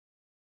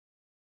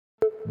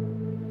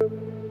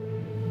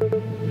We are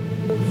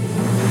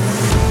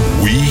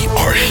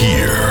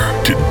here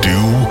to do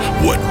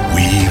what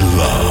we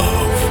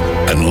love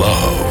and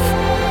love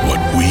what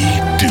we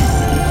do.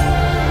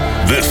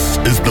 This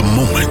is the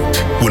moment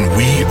when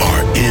we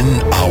are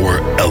in our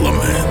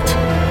element,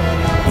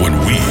 when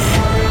we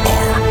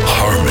are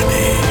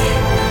harmony.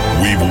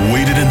 We've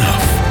waited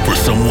enough for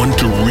someone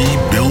to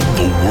rebuild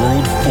the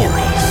world for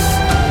us.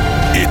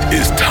 It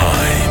is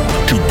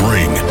time to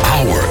bring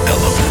our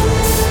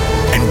elements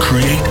and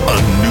create a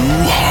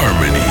new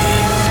harmony.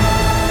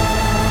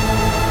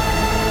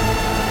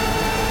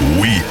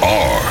 We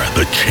are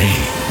the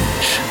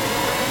change.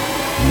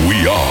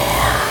 We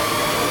are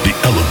the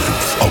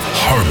elements of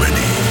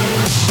harmony.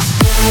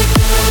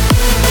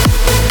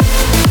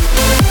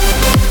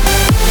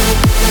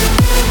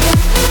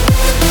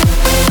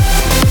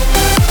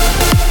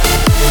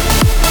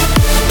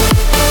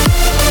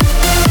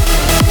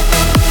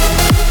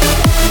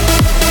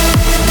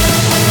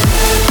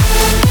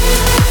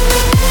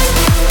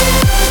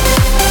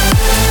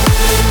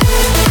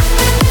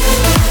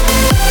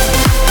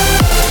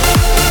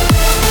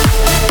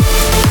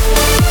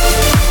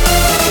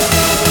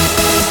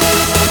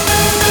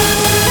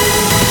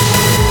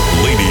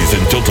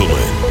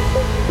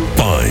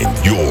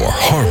 Find your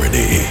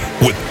harmony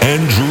with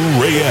Andrew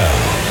Rayel.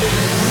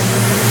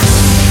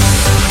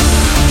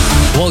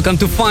 Welcome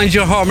to Find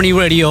Your Harmony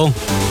Radio,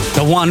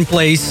 the one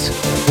place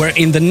where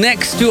in the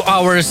next 2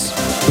 hours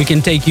we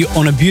can take you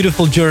on a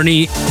beautiful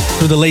journey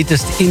through the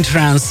latest in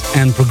trance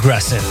and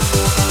progressive.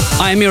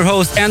 I am your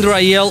host Andrew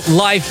Rayel,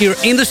 live here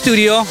in the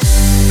studio.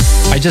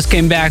 I just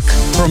came back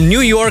from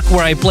New York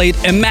where I played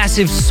a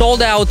massive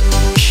sold-out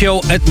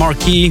show at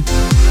Marquee.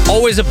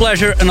 Always a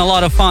pleasure and a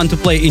lot of fun to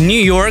play in New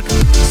York,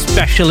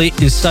 especially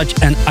in such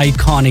an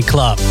iconic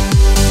club.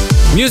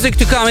 Music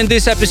to come in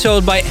this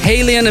episode by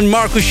Halion and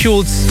Markus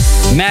Schulz,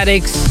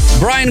 Maddox,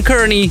 Brian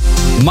Kearney,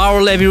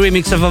 Mauro Levi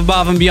remix of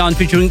Above and Beyond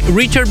featuring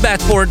Richard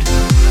Bedford,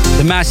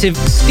 the massive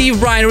Steve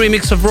Bryan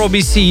remix of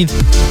Robbie Seed,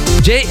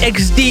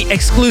 JXD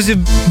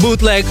exclusive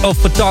bootleg of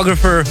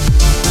Photographer,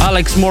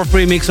 Alex Morph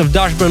remix of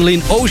Dash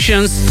Berlin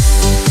Oceans,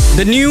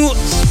 the new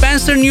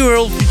Spencer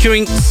Newell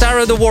featuring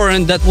Sarah De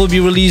Warren that will be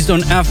released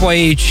on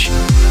FYH.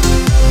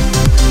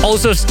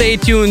 Also stay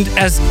tuned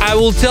as I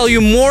will tell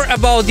you more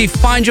about the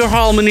Find Your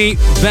Harmony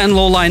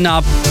Venlo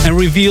lineup and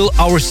reveal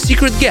our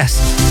secret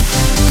guest.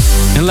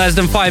 In less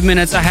than 5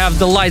 minutes I have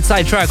the light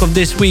side track of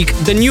this week,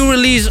 the new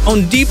release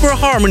on Deeper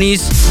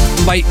Harmonies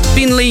by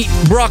Finley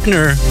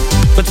Bruckner.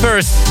 But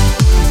first,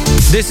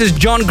 this is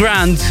John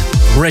Grant,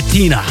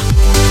 Retina.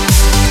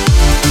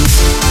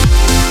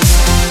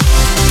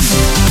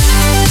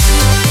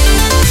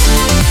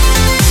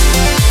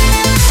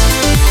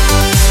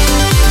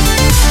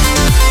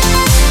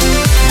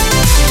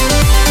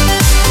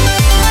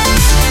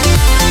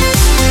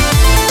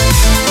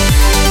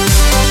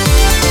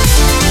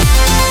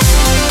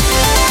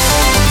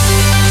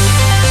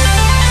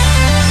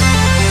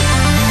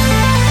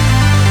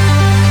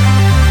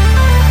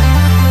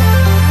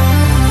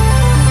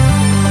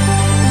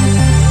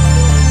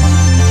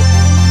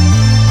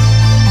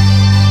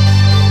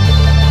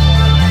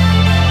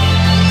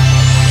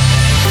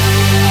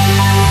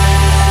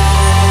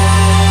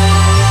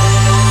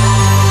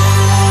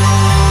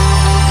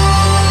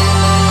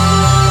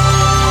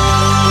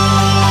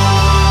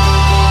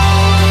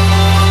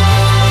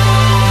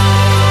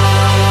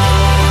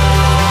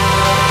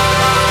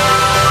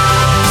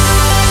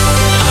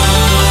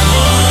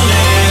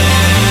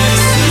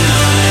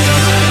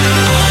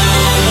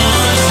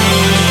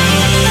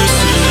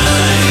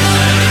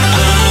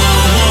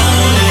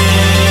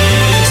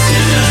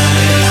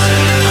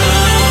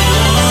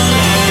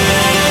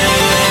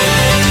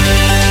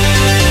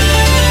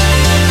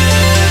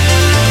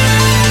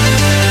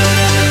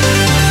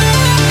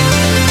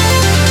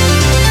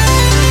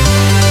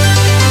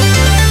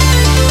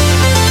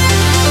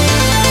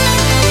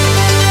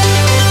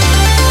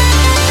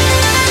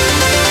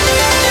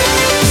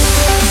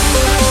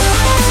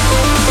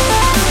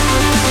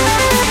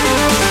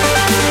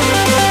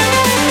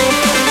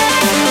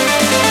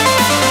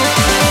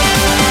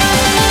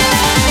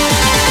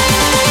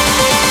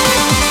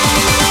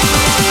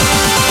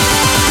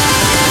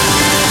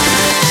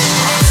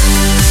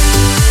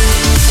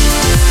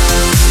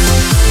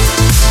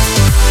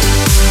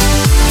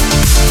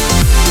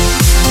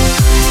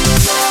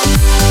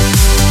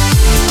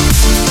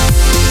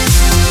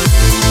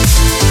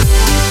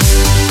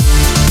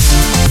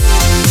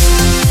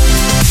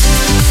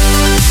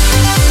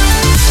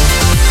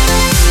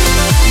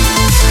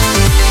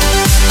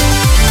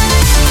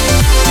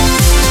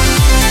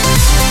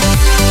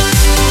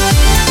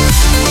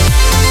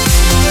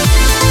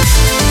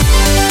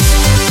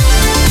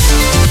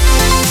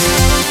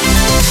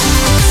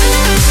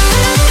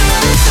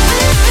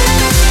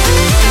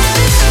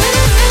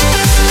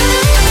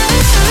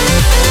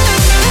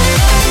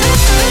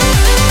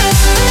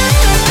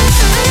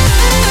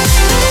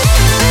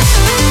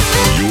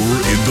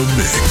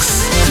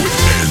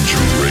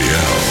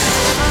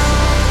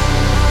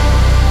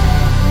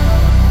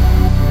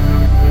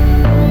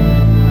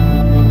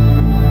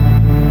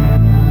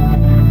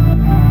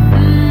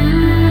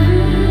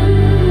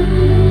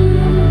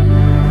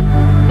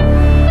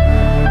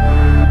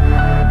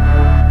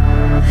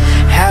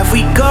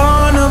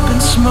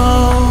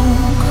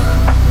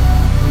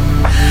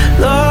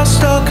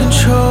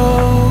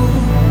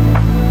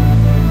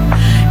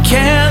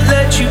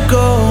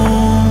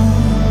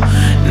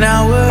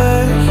 now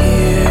we're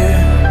here.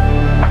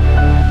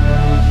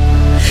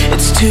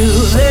 It's too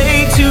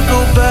late to go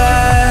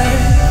back,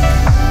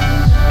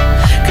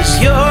 'cause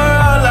you're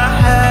all I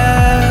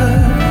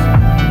have.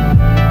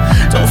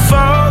 Don't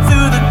fall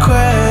through the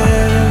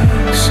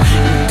cracks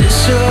and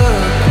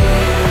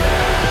disappear.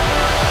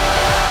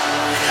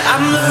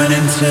 I'm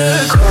learning to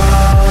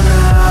crawl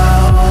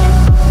now.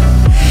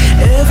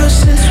 Ever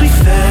since we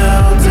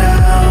fell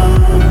down,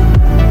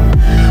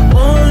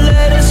 won't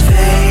let us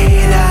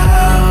fade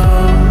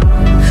out.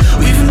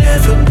 We've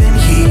never been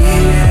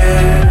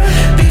here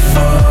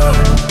before.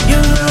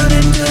 You're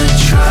learning to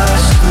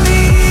trust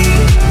me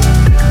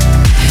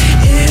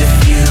if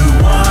you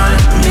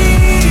want me.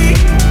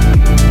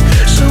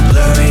 So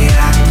blurry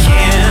I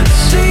can't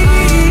see.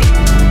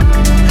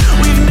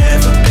 We've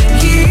never been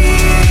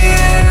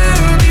here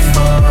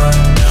before.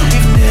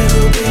 We've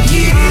never been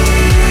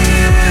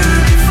here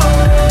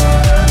before.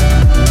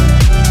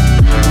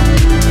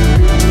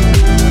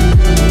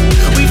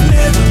 We've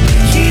never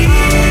been here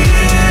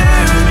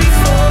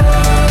before.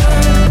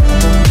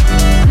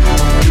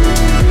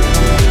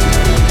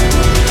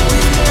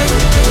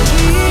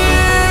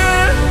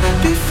 Here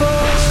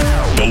before.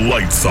 The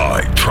light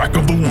side track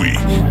of the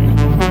week.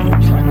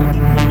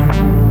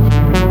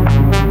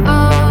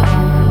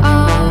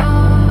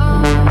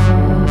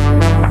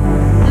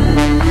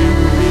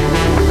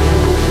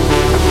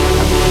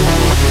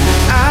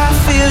 I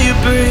feel you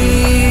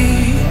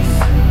breathe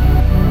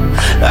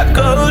like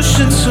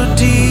ocean so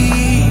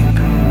deep.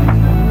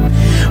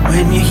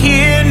 When you're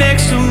here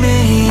next to me,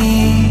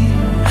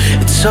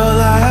 it's all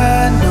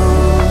I know.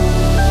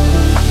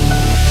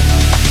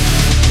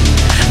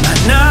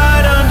 Might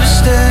not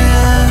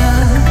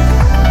understand,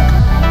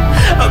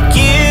 I'll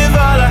give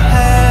all I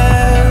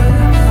have.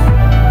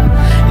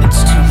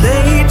 It's too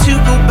late to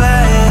go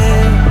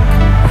back,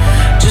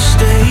 just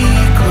stay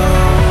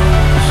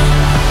close.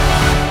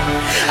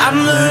 I'm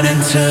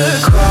learning to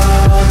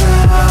crawl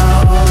now.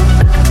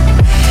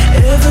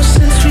 Ever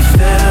since we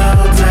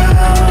fell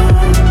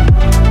down,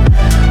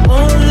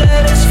 won't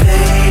let us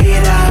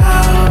fade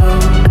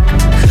out.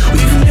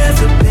 We've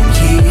never been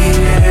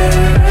here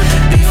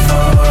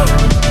before.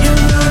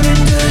 You're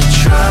learning to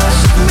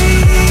trust me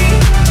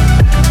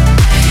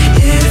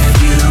if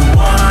you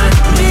want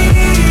me.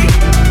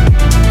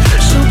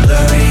 So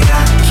blurry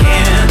I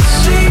can't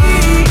see.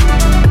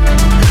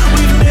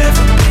 We've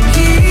never been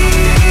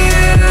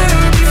here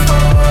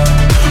before.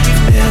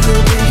 We've never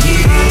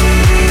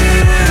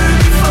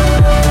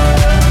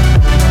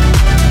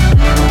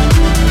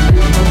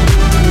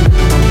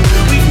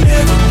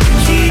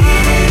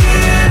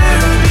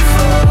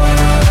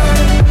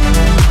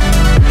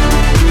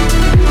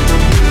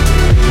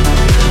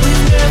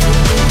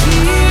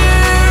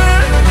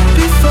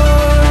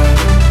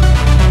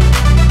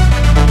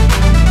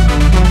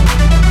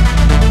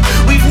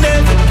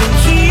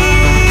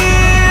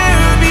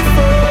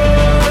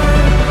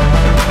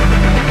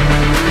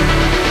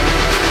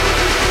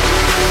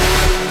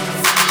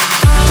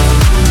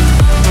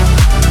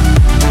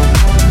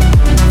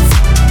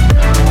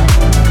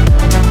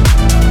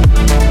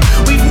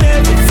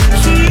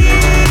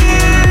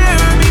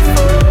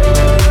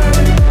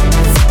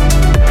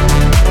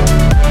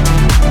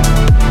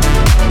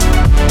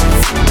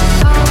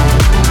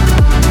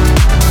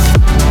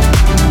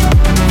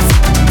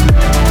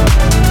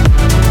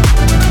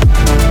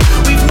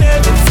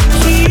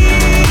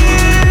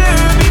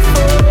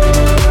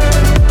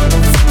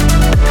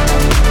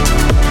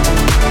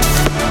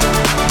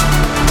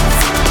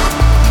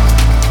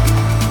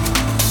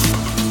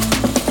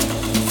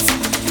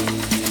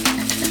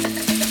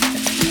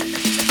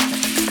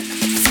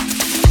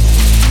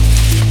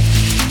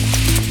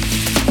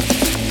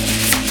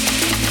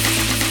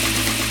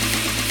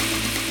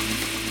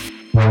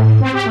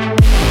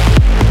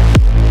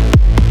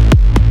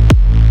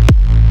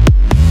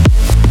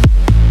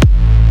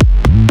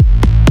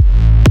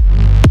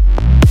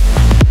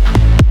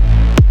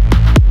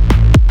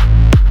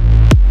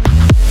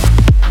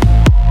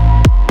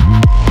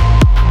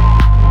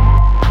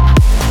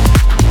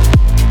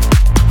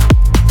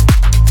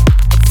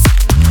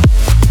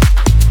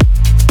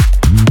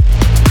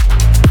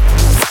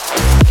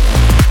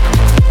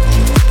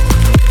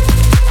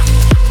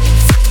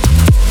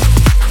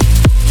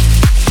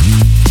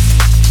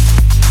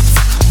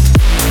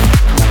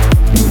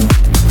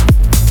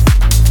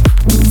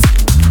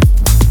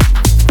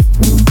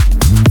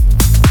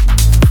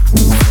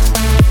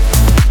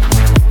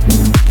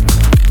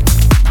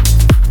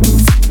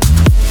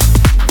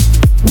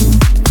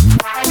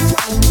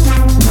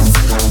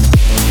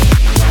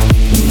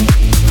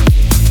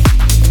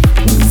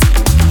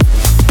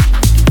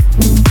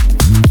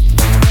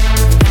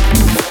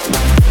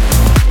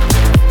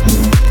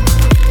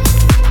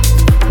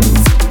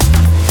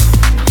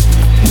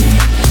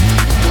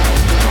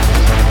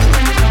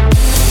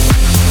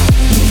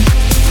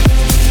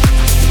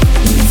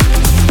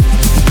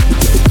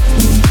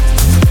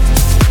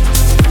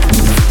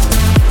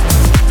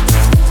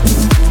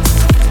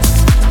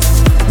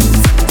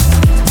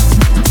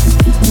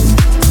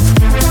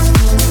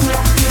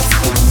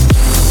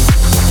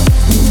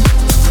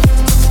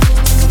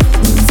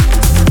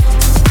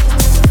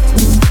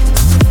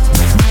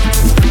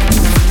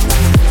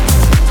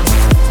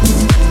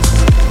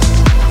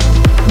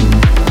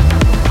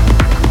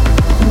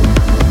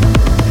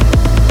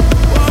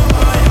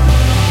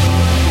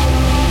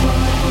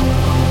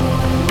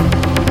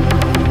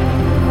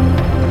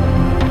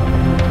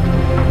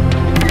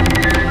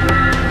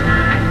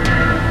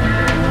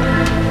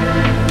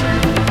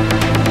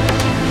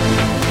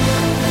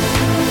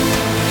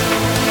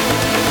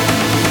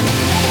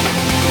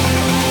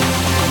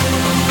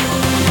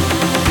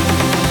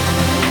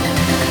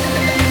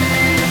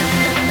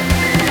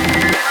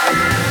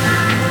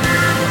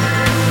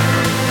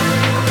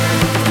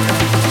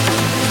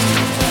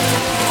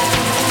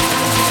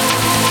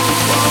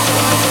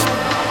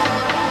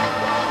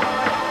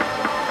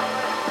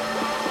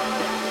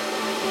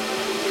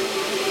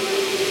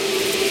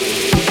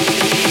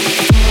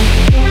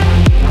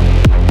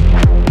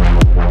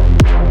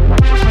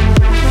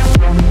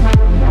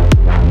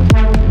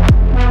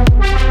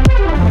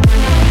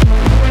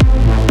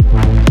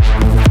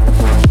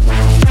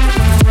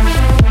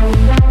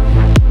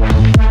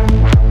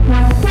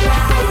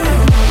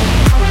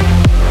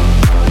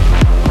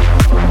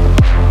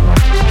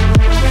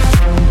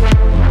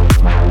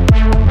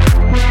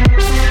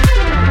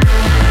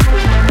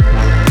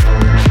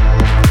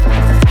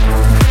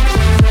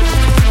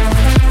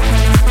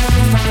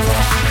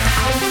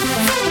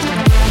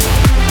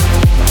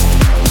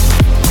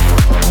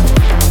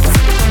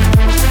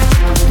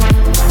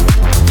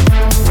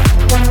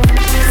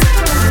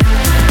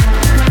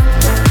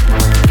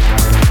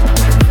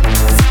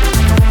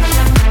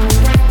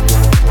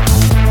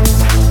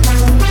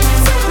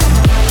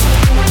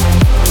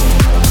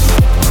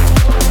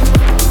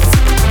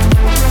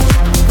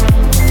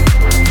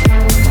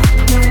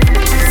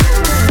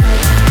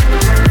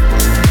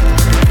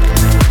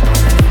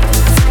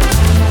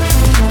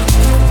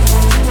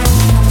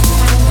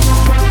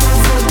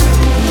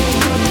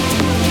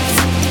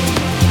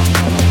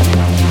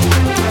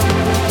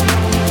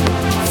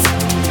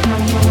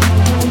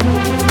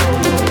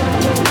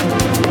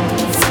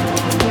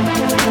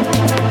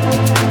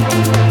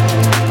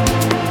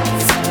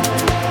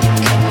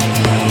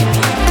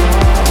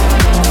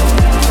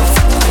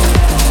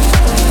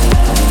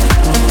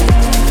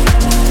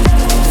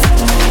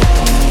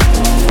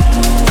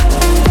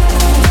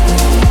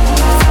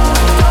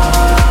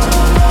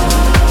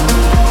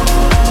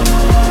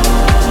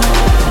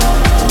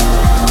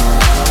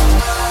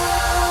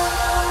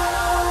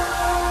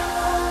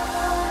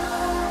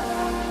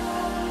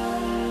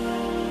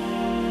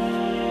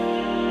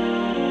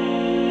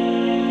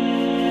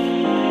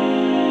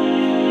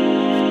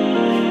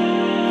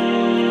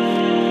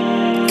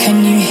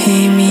Can you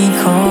hear me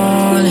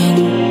calling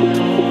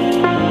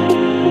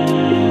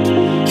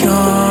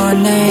your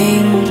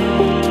name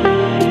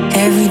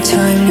every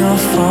time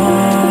you're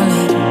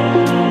falling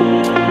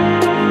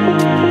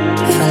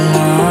for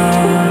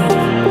love?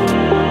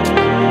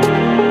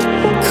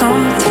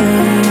 Come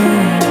through,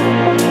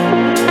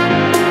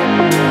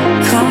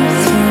 come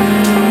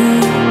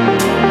through.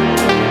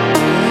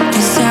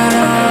 Is that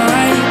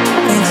alright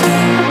with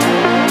you?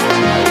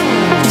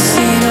 Is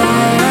it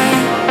alright?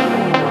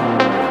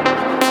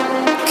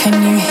 Can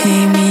you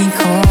hear me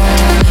calling?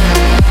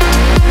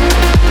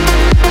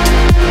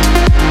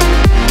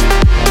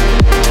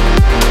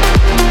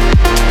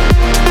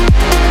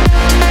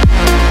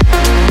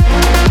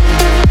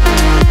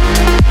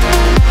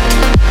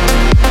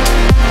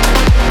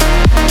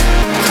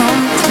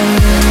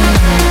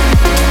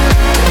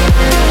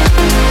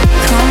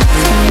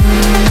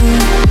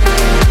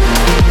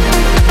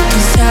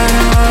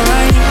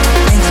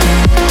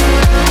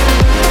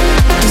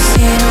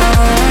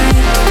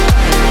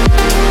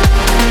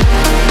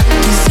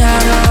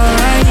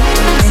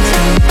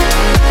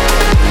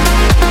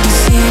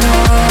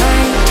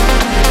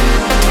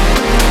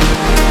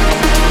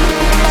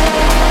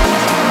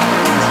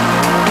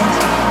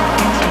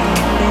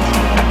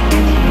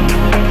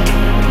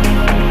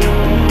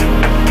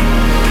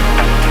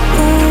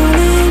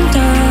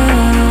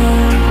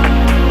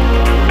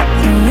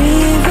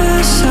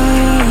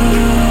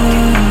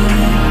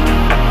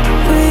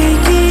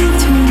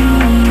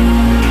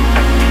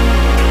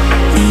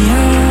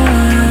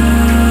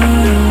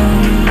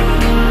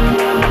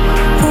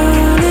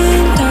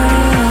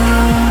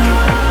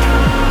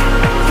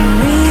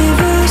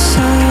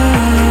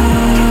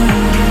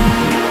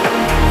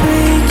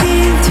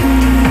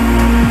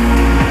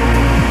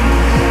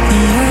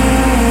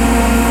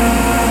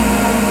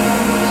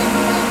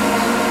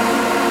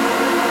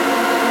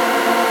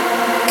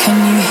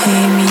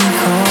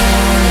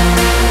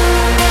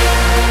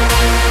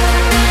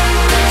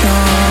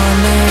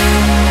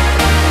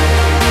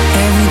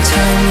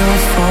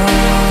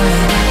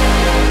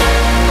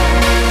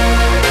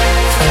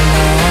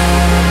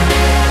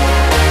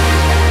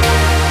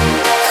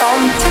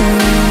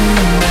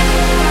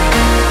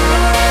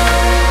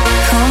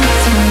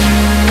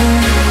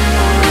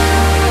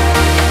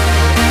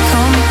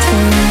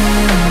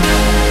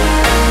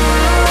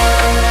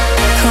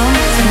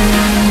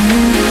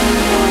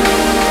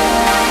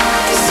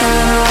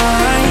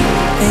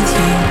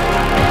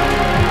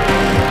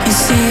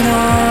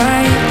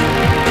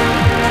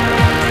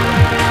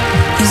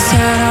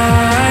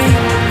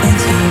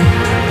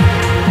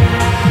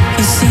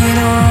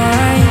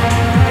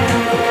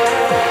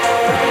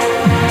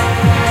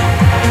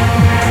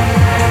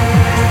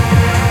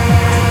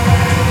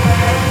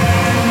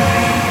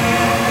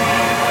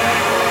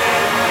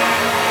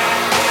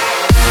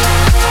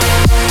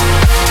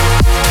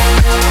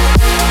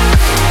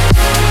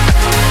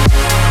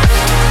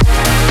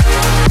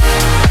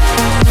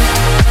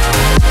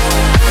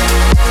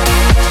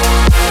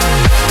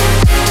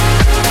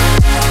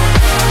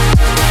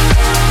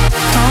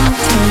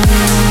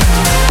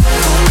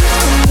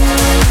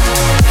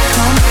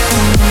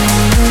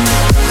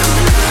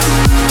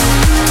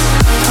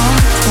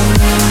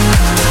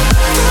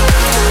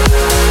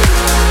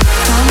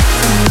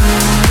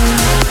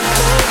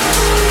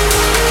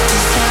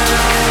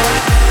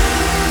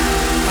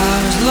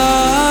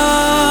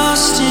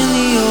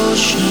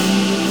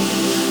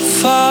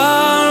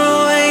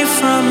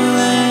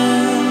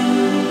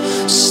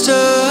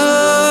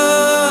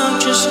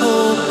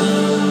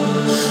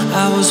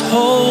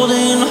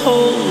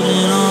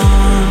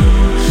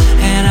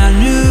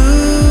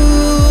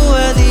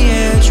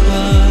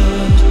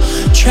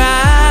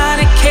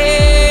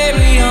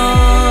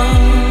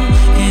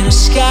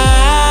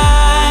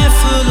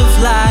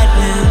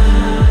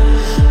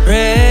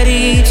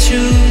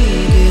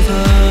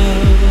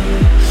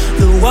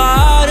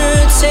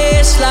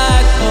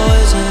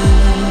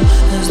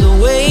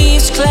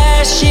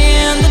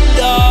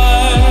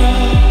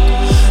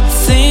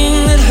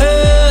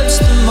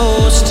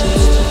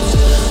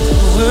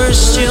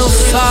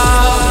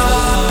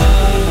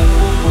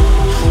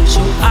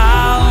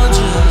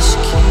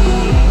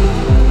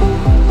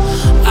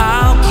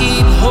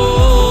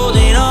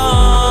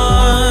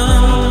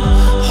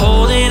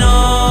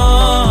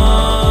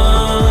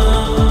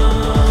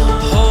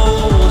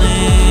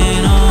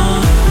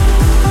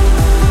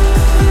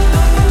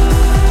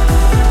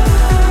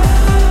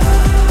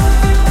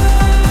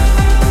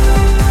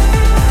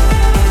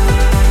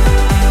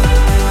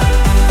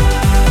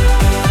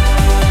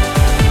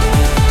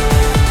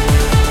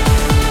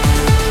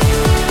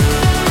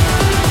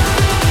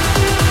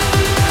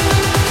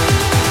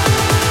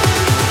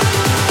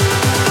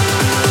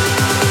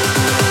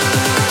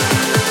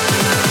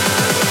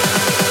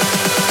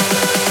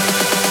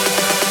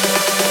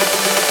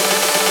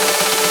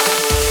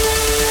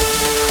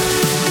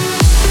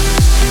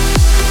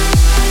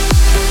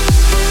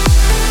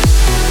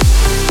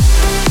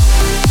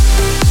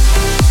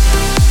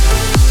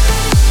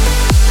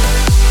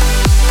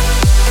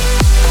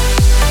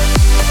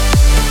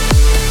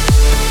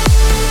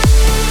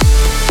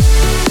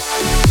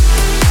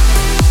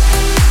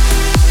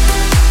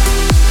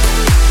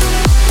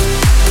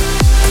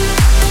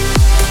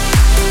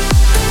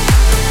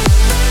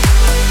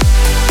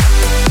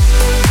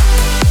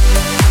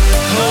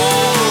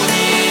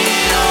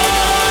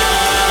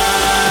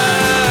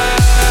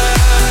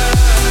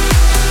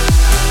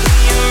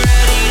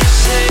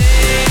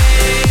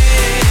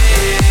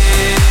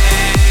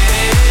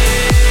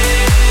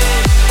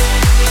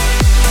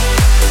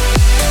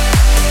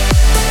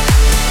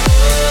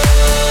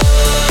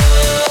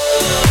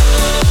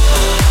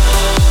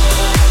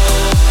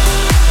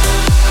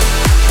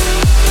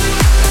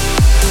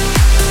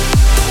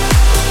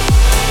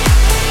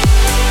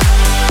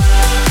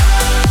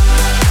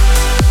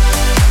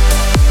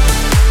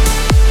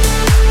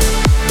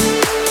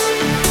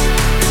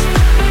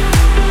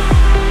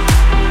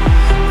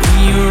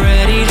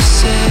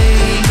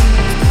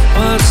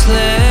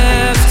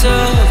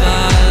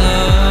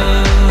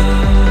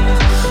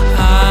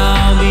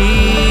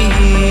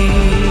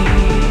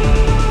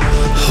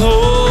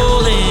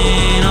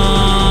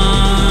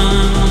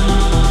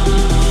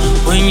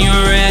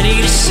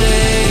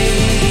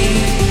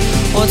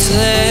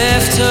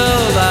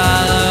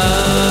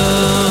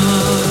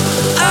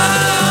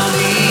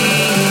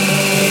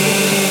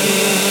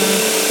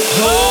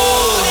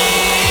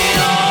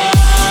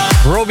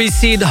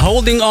 Exceed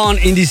Holding On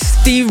in the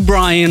Steve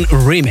Bryan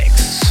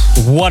remix.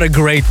 What a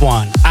great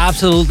one.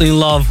 Absolutely in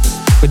love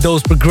with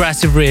those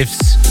progressive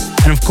riffs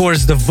and of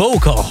course the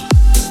vocal.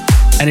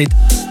 And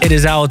it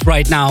is out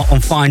right now on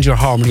Find Your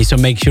Harmony, so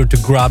make sure to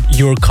grab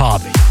your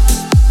copy.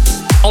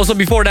 Also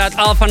before that,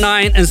 Alpha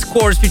 9 and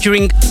Scores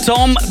featuring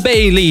Tom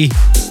Bailey.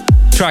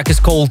 The track is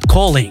called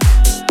Calling.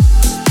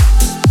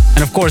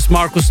 And of course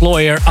Marcus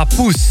Lawyer,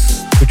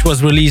 Apus, which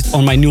was released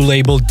on my new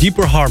label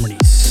Deeper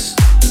Harmonies.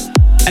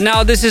 And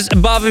now this is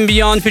Above and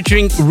Beyond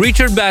featuring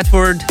Richard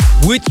Bedford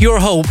with Your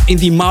Hope in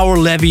the Mauro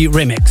Levy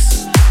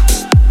remix.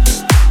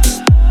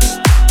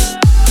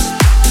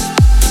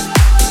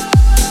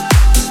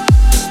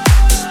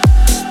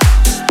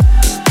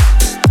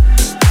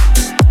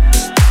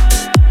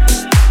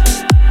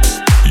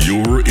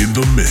 You're in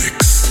the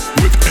mix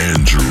with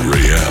Andrew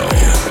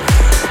Rayel.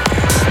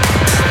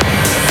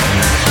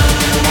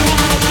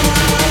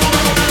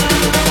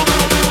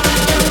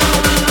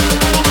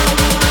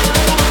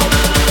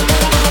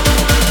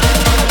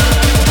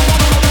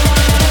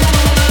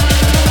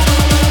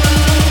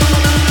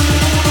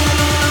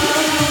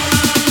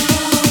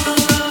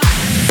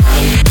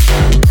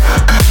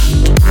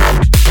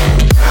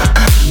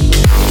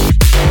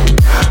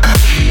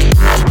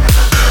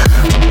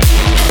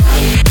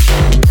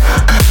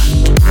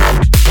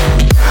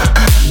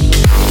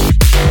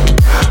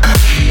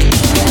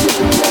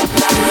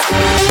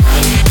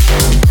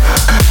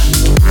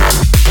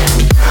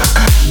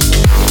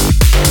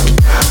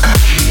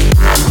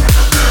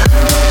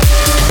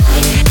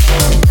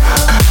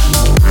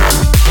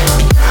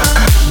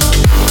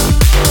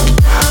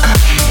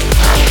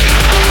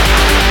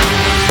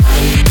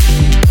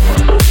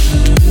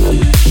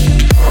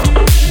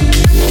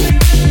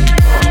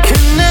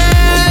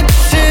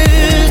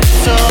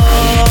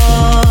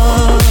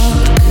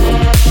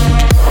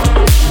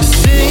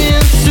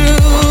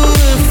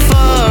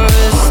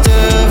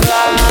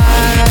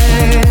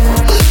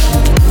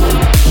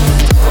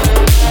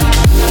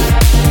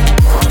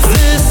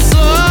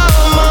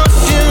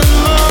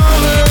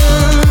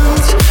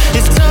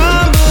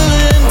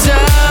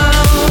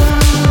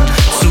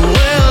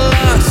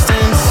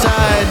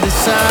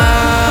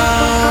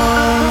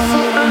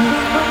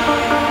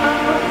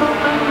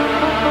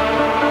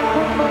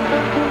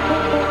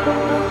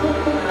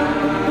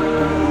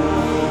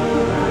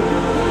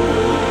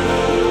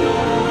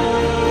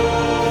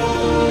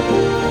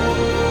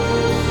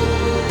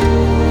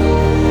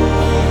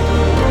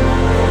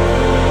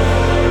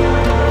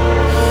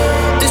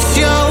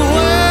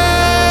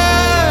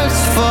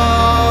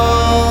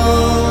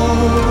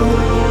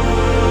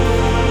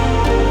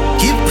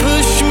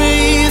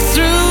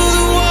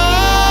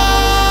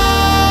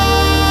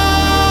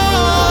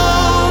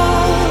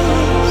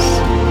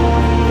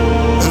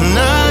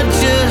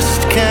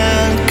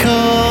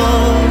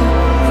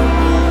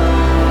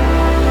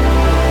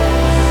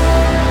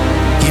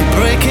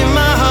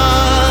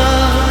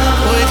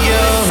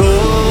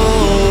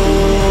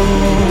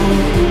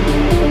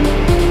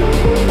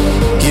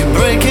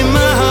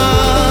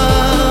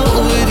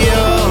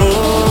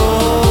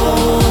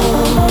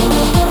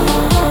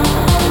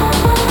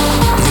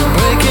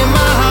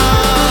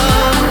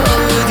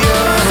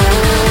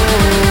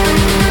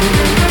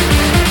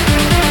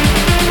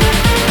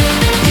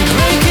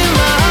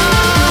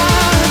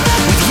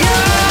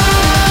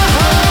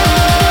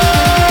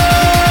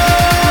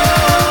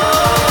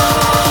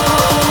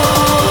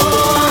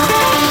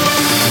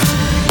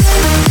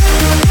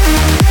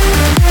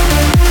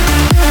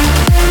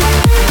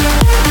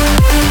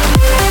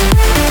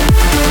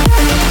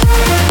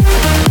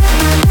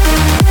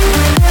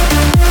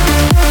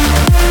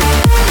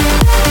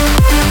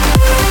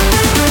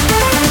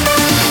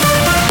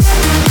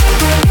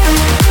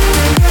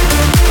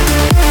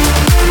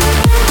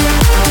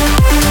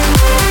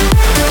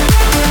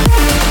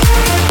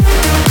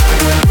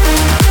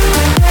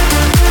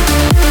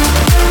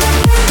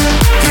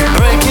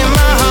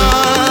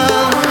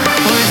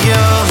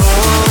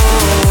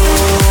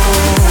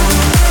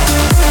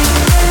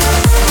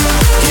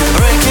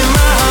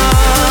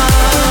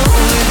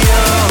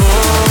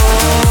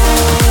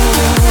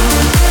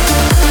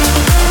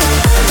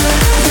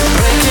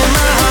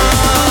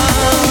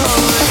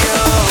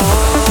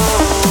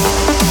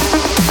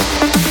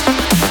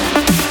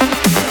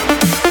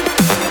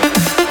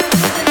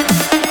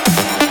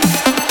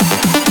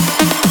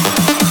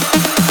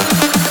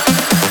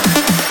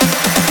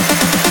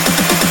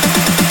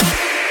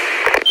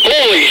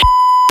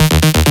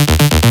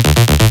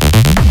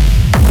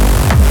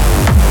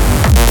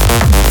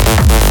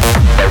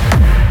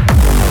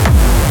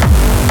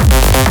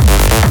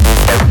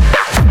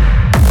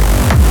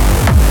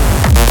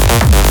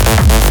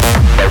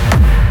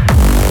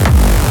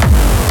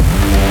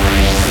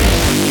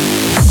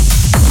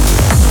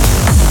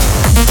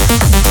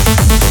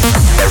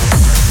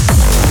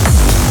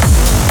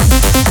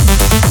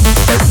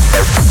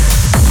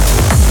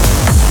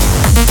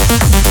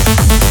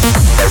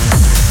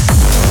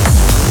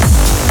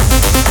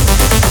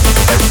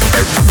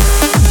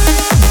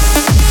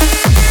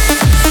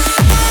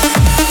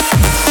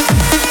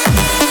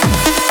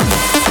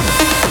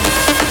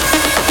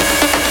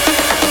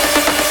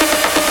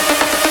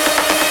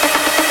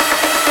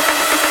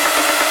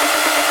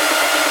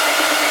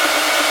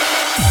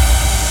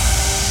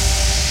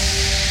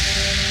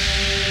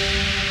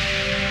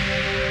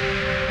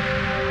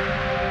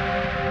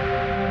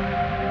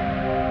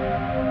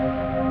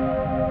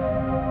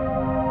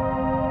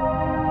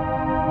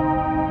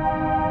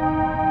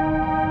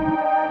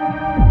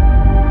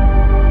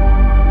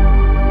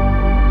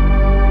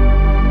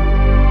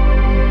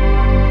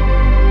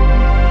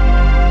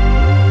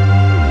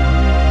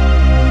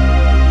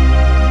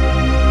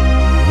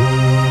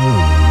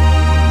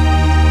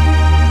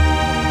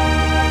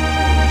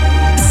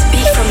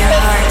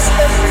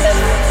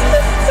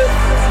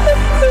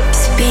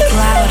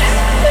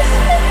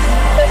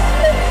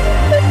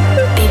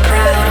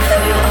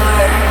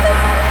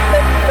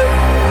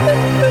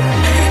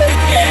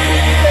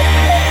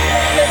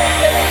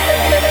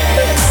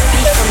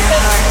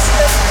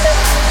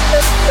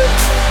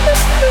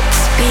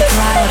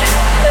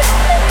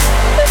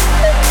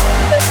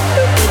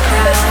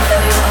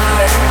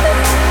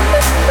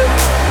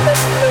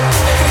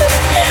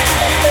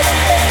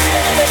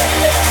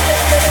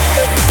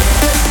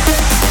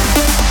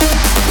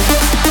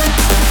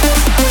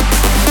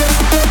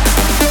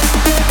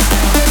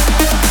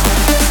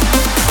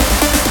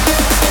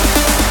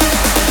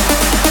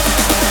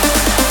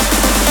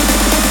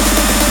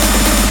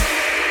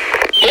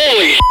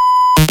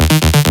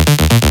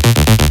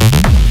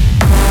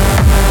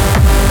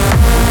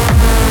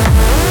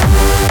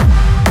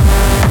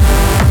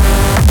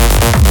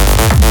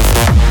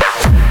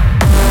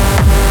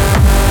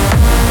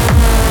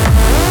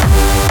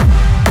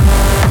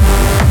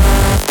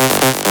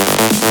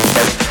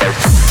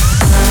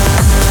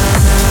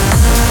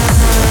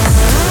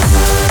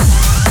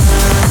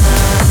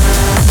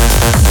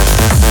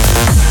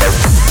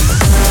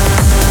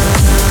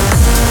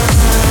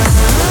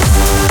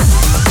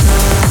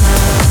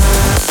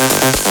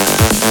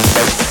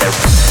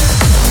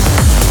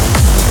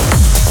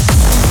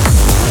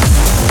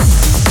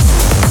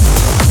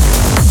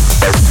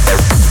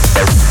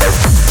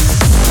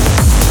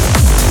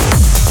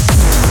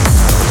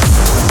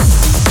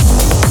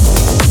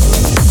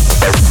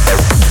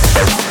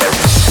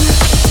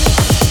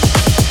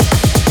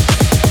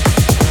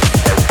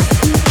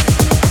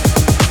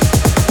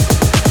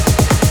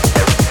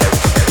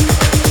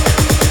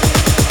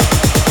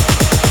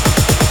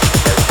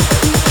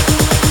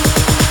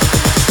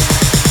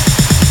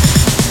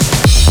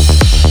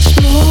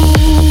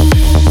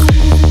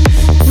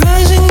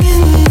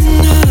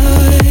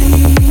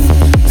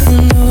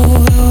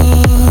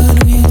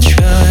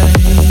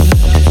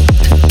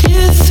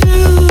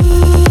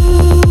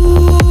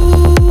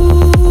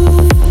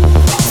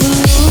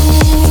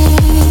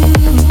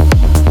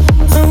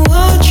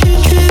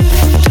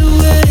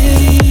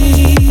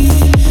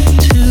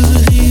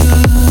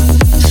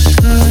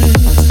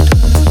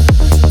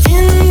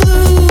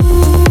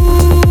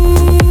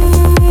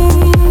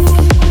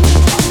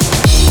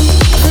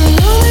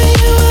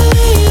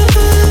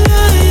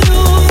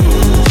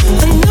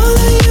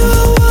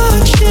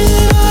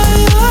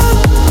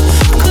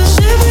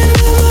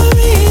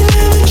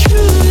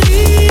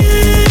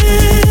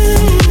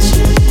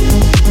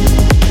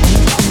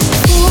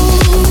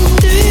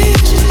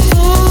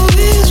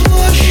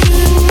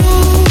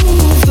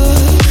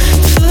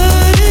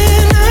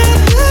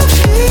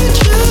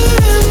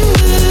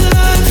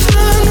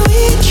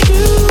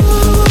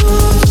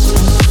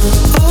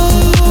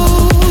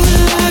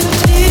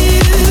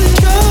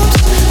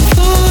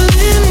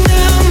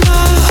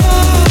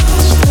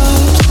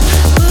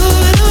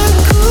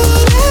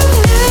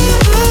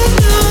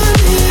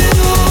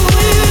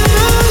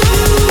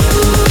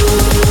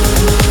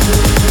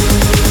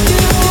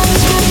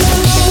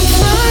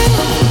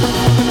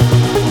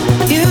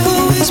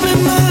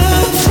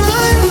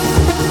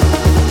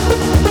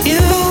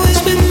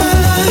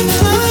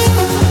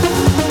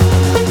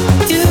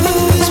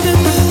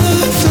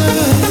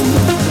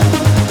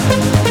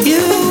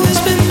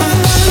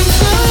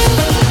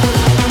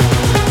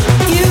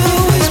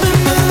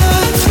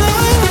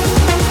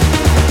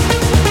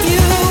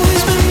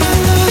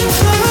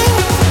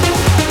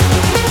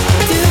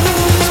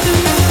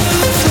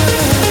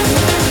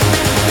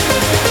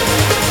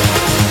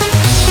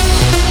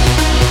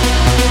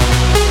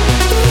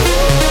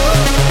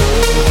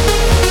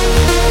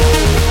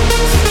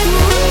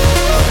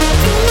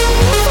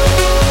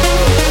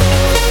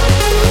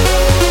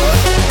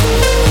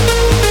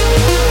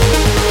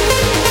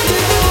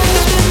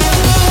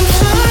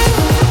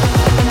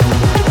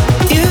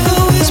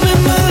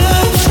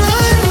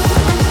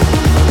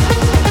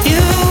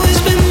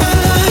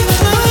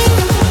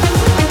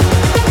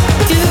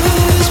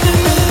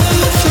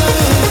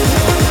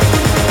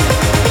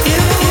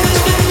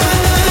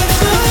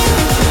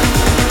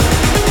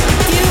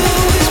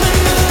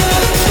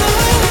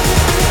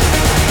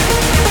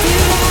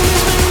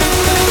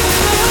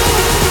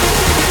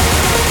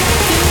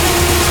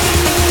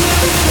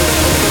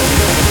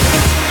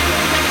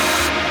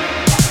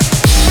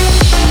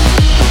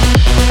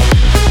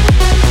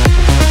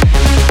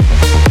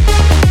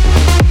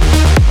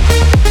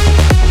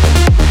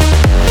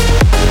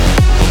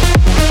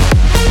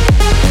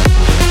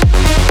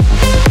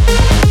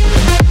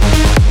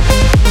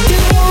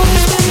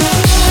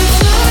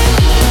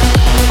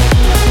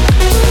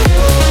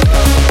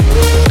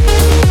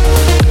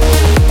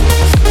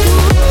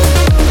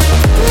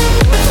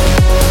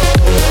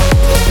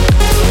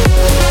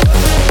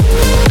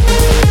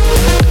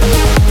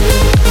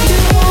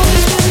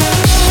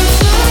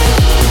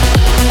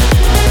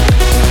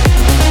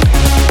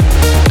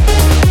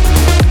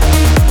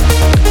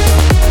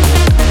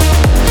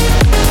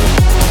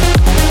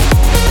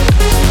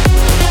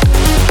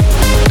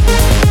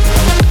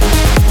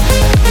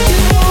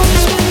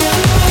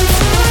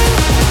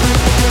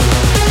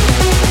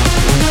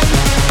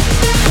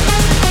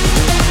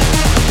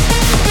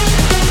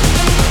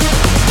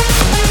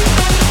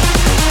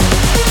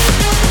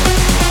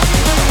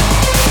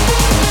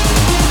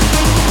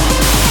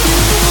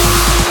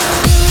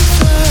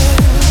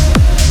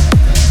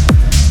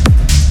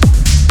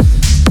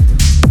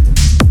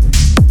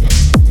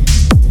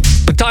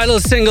 title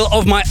single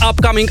of my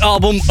upcoming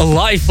album,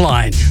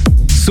 Lifeline.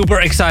 Super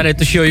excited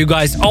to show you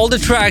guys all the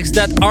tracks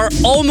that are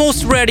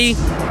almost ready.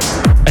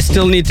 I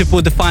still need to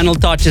put the final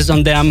touches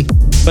on them.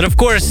 But of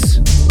course,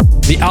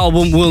 the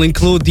album will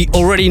include the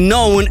already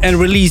known and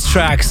released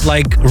tracks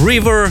like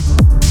River,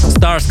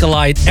 Stars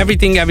Collide,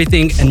 Everything,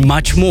 and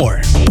much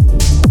more.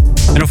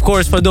 And of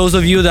course, for those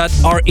of you that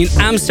are in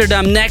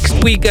Amsterdam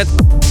next week at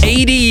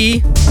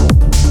ADE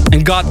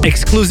and got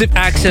exclusive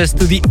access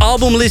to the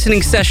album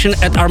listening session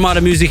at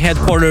Armada Music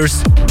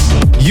headquarters,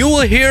 you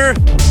will hear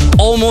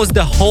almost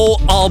the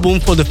whole album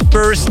for the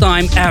first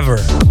time ever.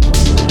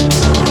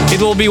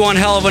 It will be one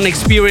hell of an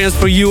experience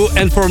for you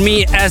and for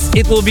me, as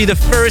it will be the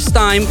first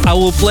time I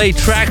will play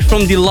tracks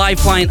from the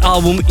Lifeline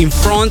album in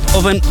front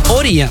of an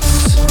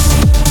audience.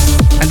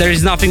 And there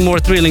is nothing more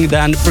thrilling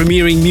than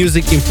premiering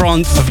music in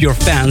front of your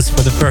fans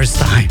for the first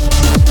time.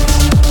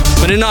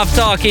 But enough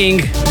talking.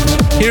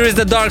 Here is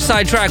the dark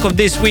side track of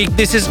this week.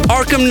 This is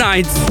Arkham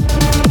Knights,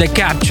 The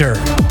Capture.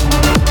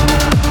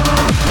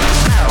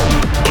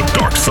 The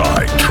dark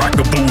side track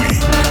of the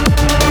week.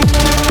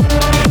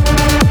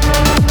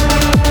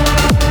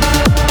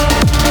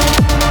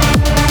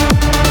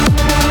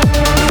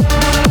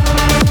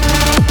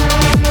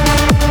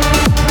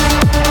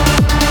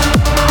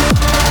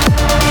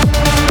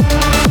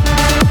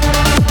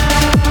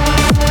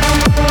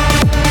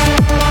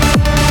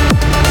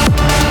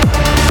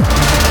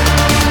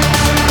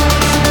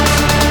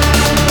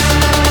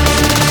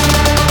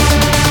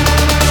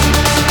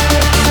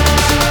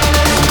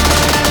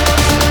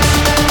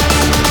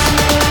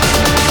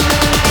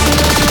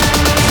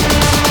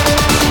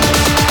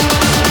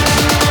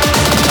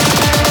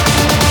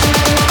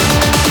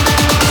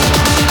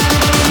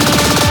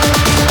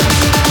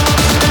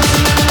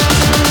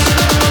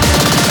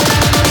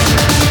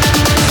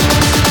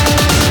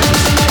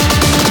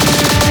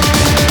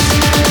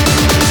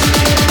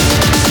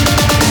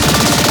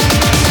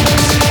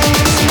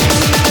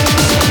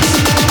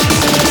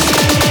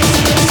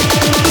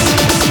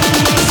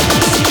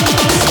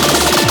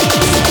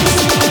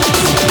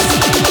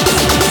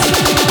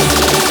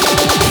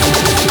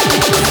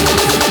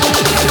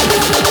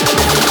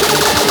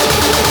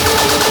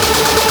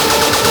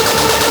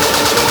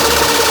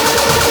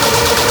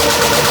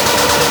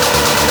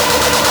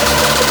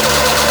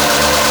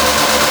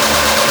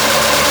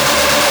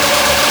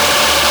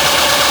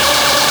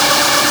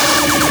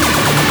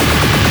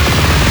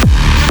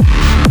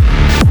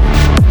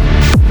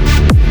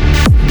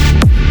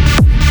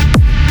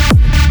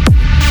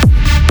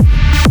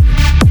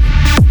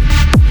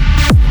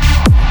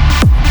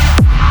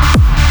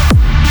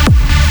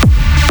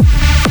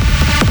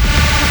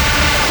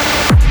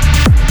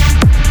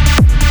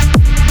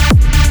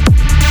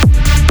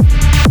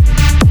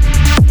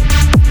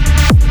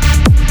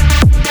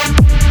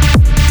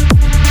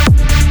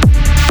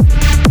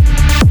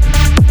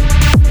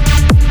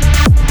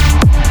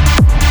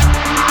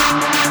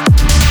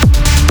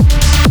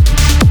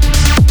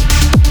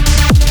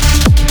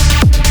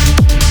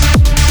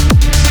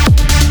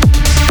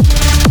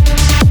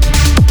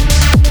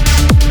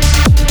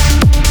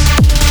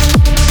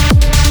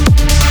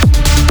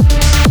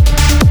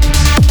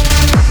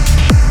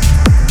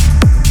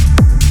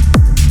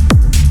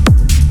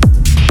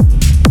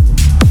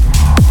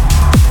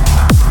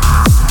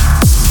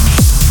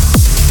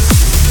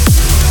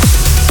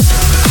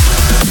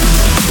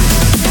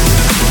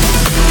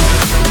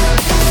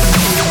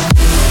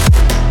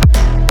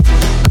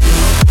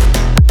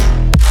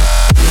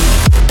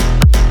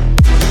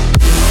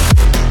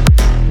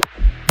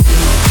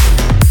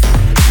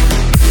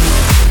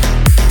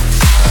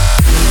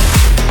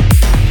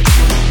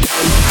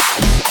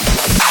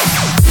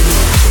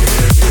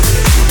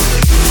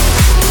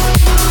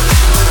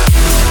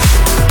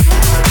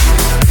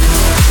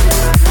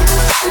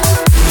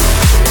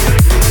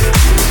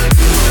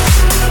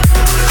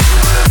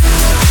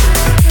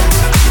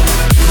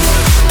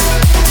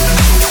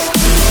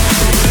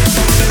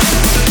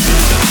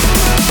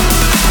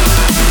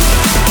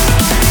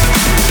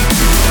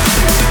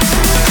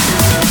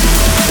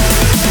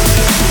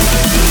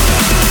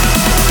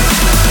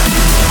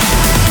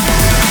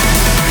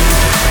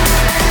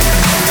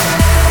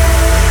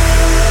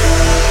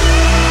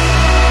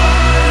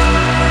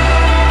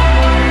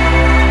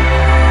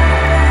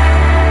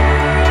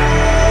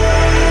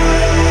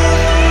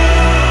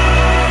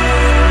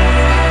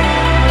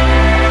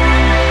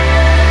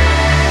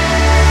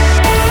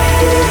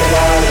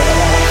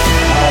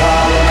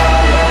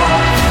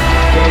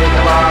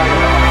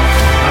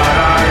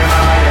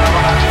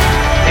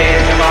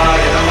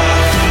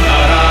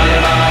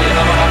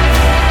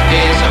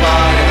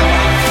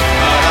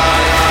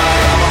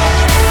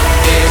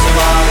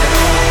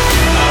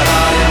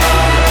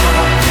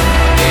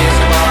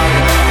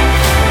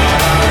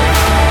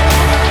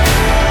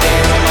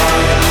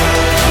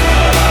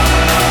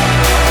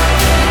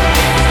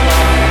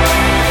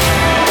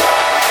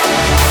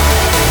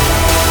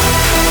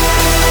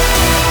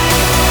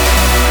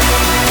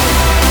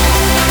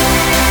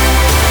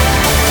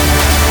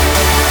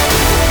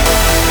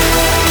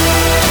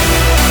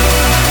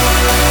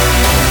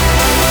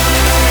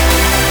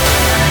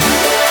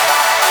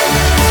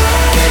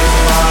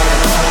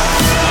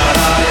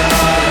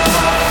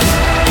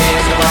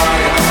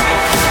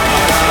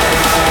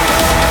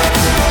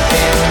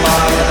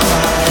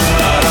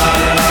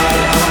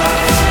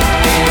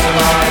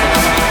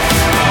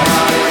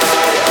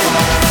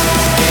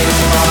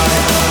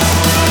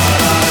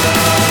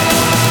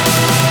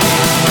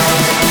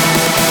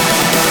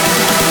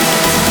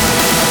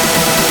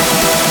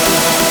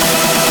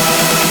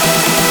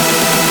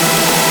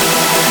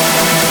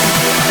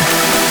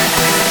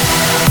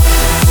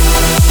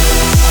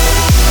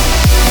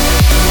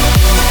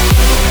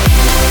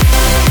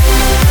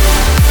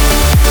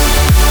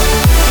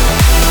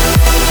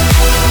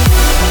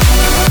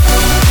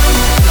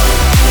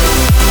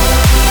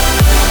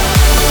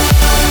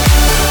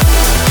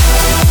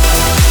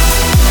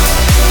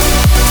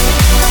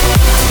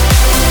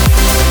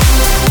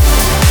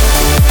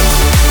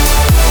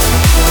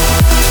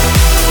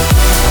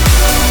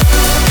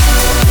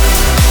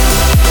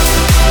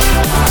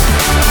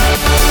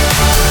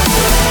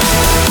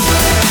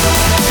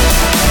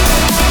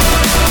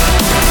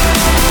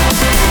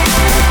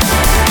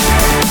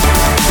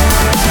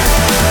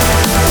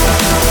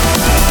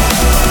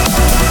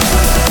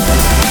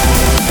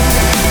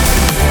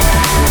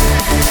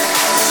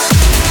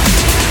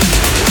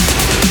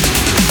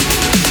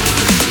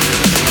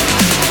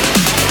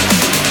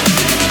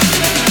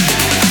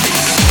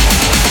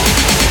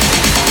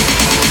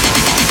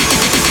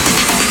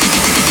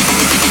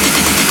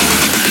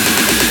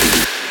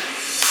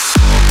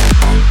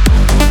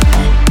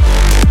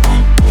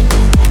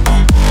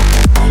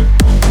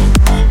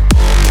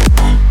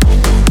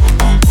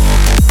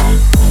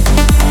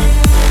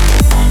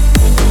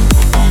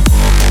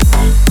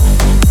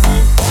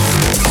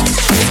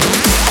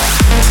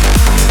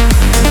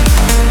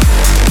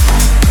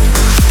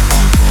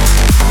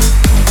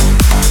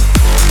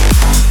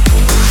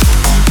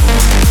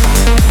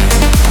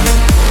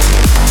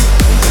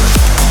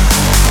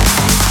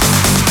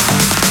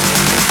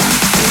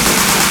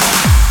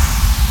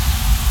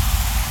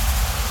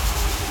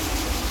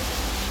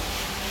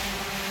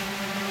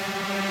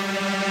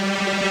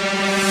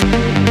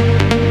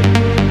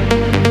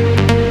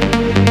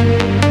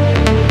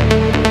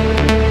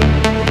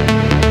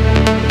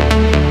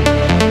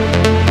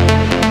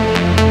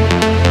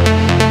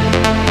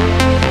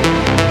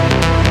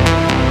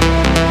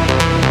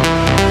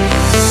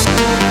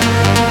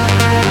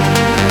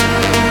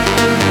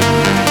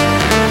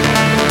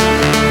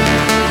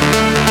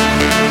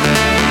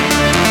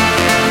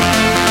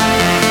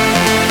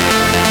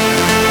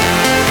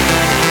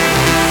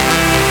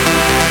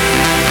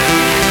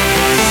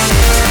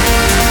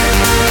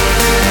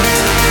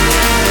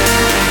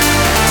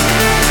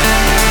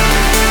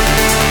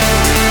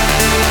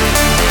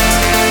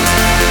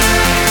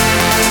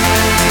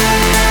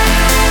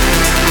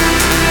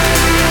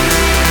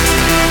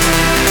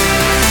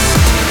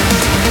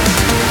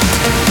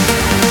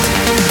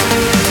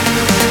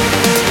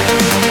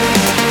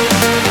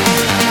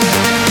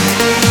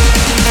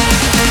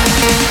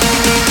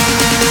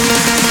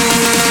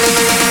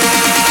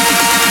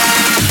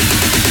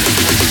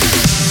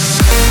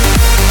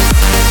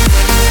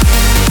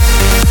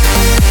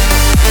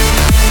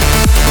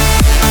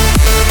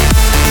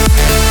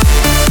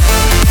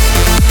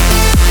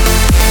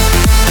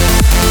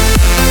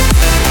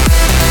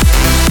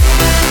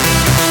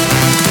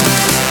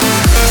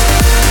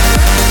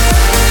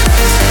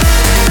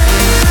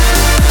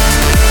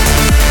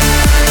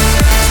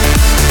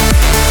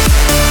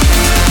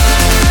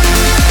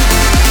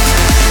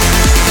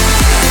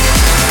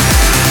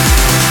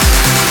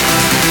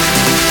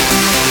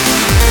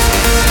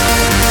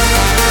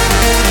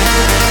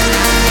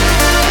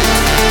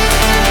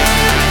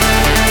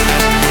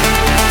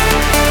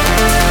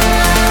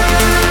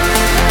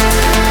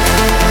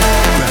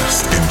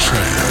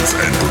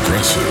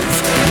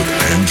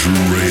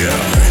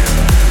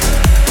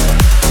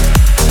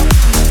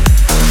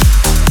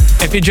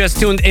 If you just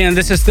tuned in,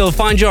 this is still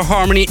Find Your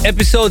Harmony,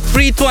 episode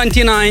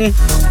 329.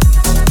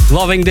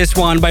 Loving this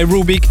one by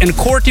Rubik and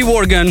Corti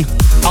Worgan,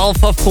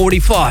 Alpha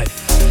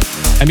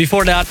 45. And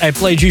before that, I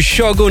played you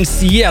Shogun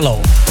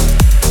Cielo.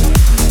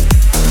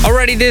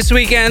 Already this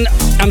weekend,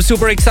 I'm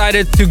super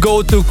excited to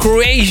go to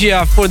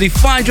Croatia for the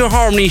Find Your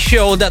Harmony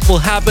show that will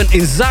happen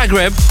in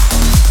Zagreb.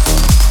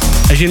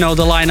 As you know,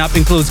 the lineup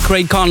includes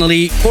Craig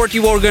Connolly, Corti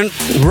Worgan,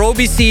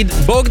 Roby Seed,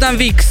 Bogdan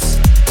Vix,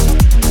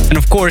 and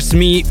of course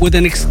me with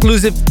an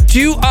exclusive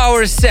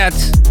 2-hour set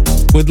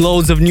with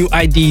loads of new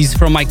IDs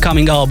from my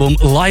coming album,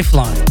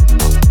 Lifeline.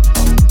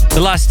 The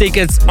last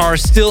tickets are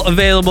still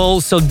available,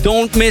 so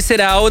don't miss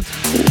it out.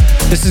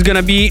 This is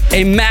gonna be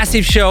a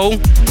massive show.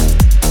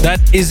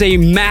 That is a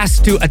mass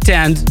to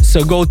attend,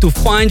 so go to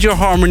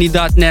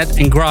findyourharmony.net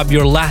and grab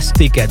your last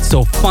ticket.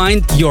 So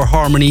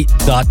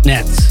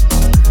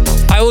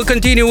findyourharmony.net. I will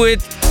continue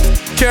with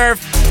Cherf,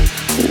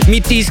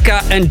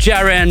 Mitiska and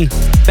Jaren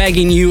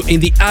begging you in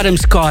the Adam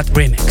Scott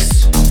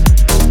remix.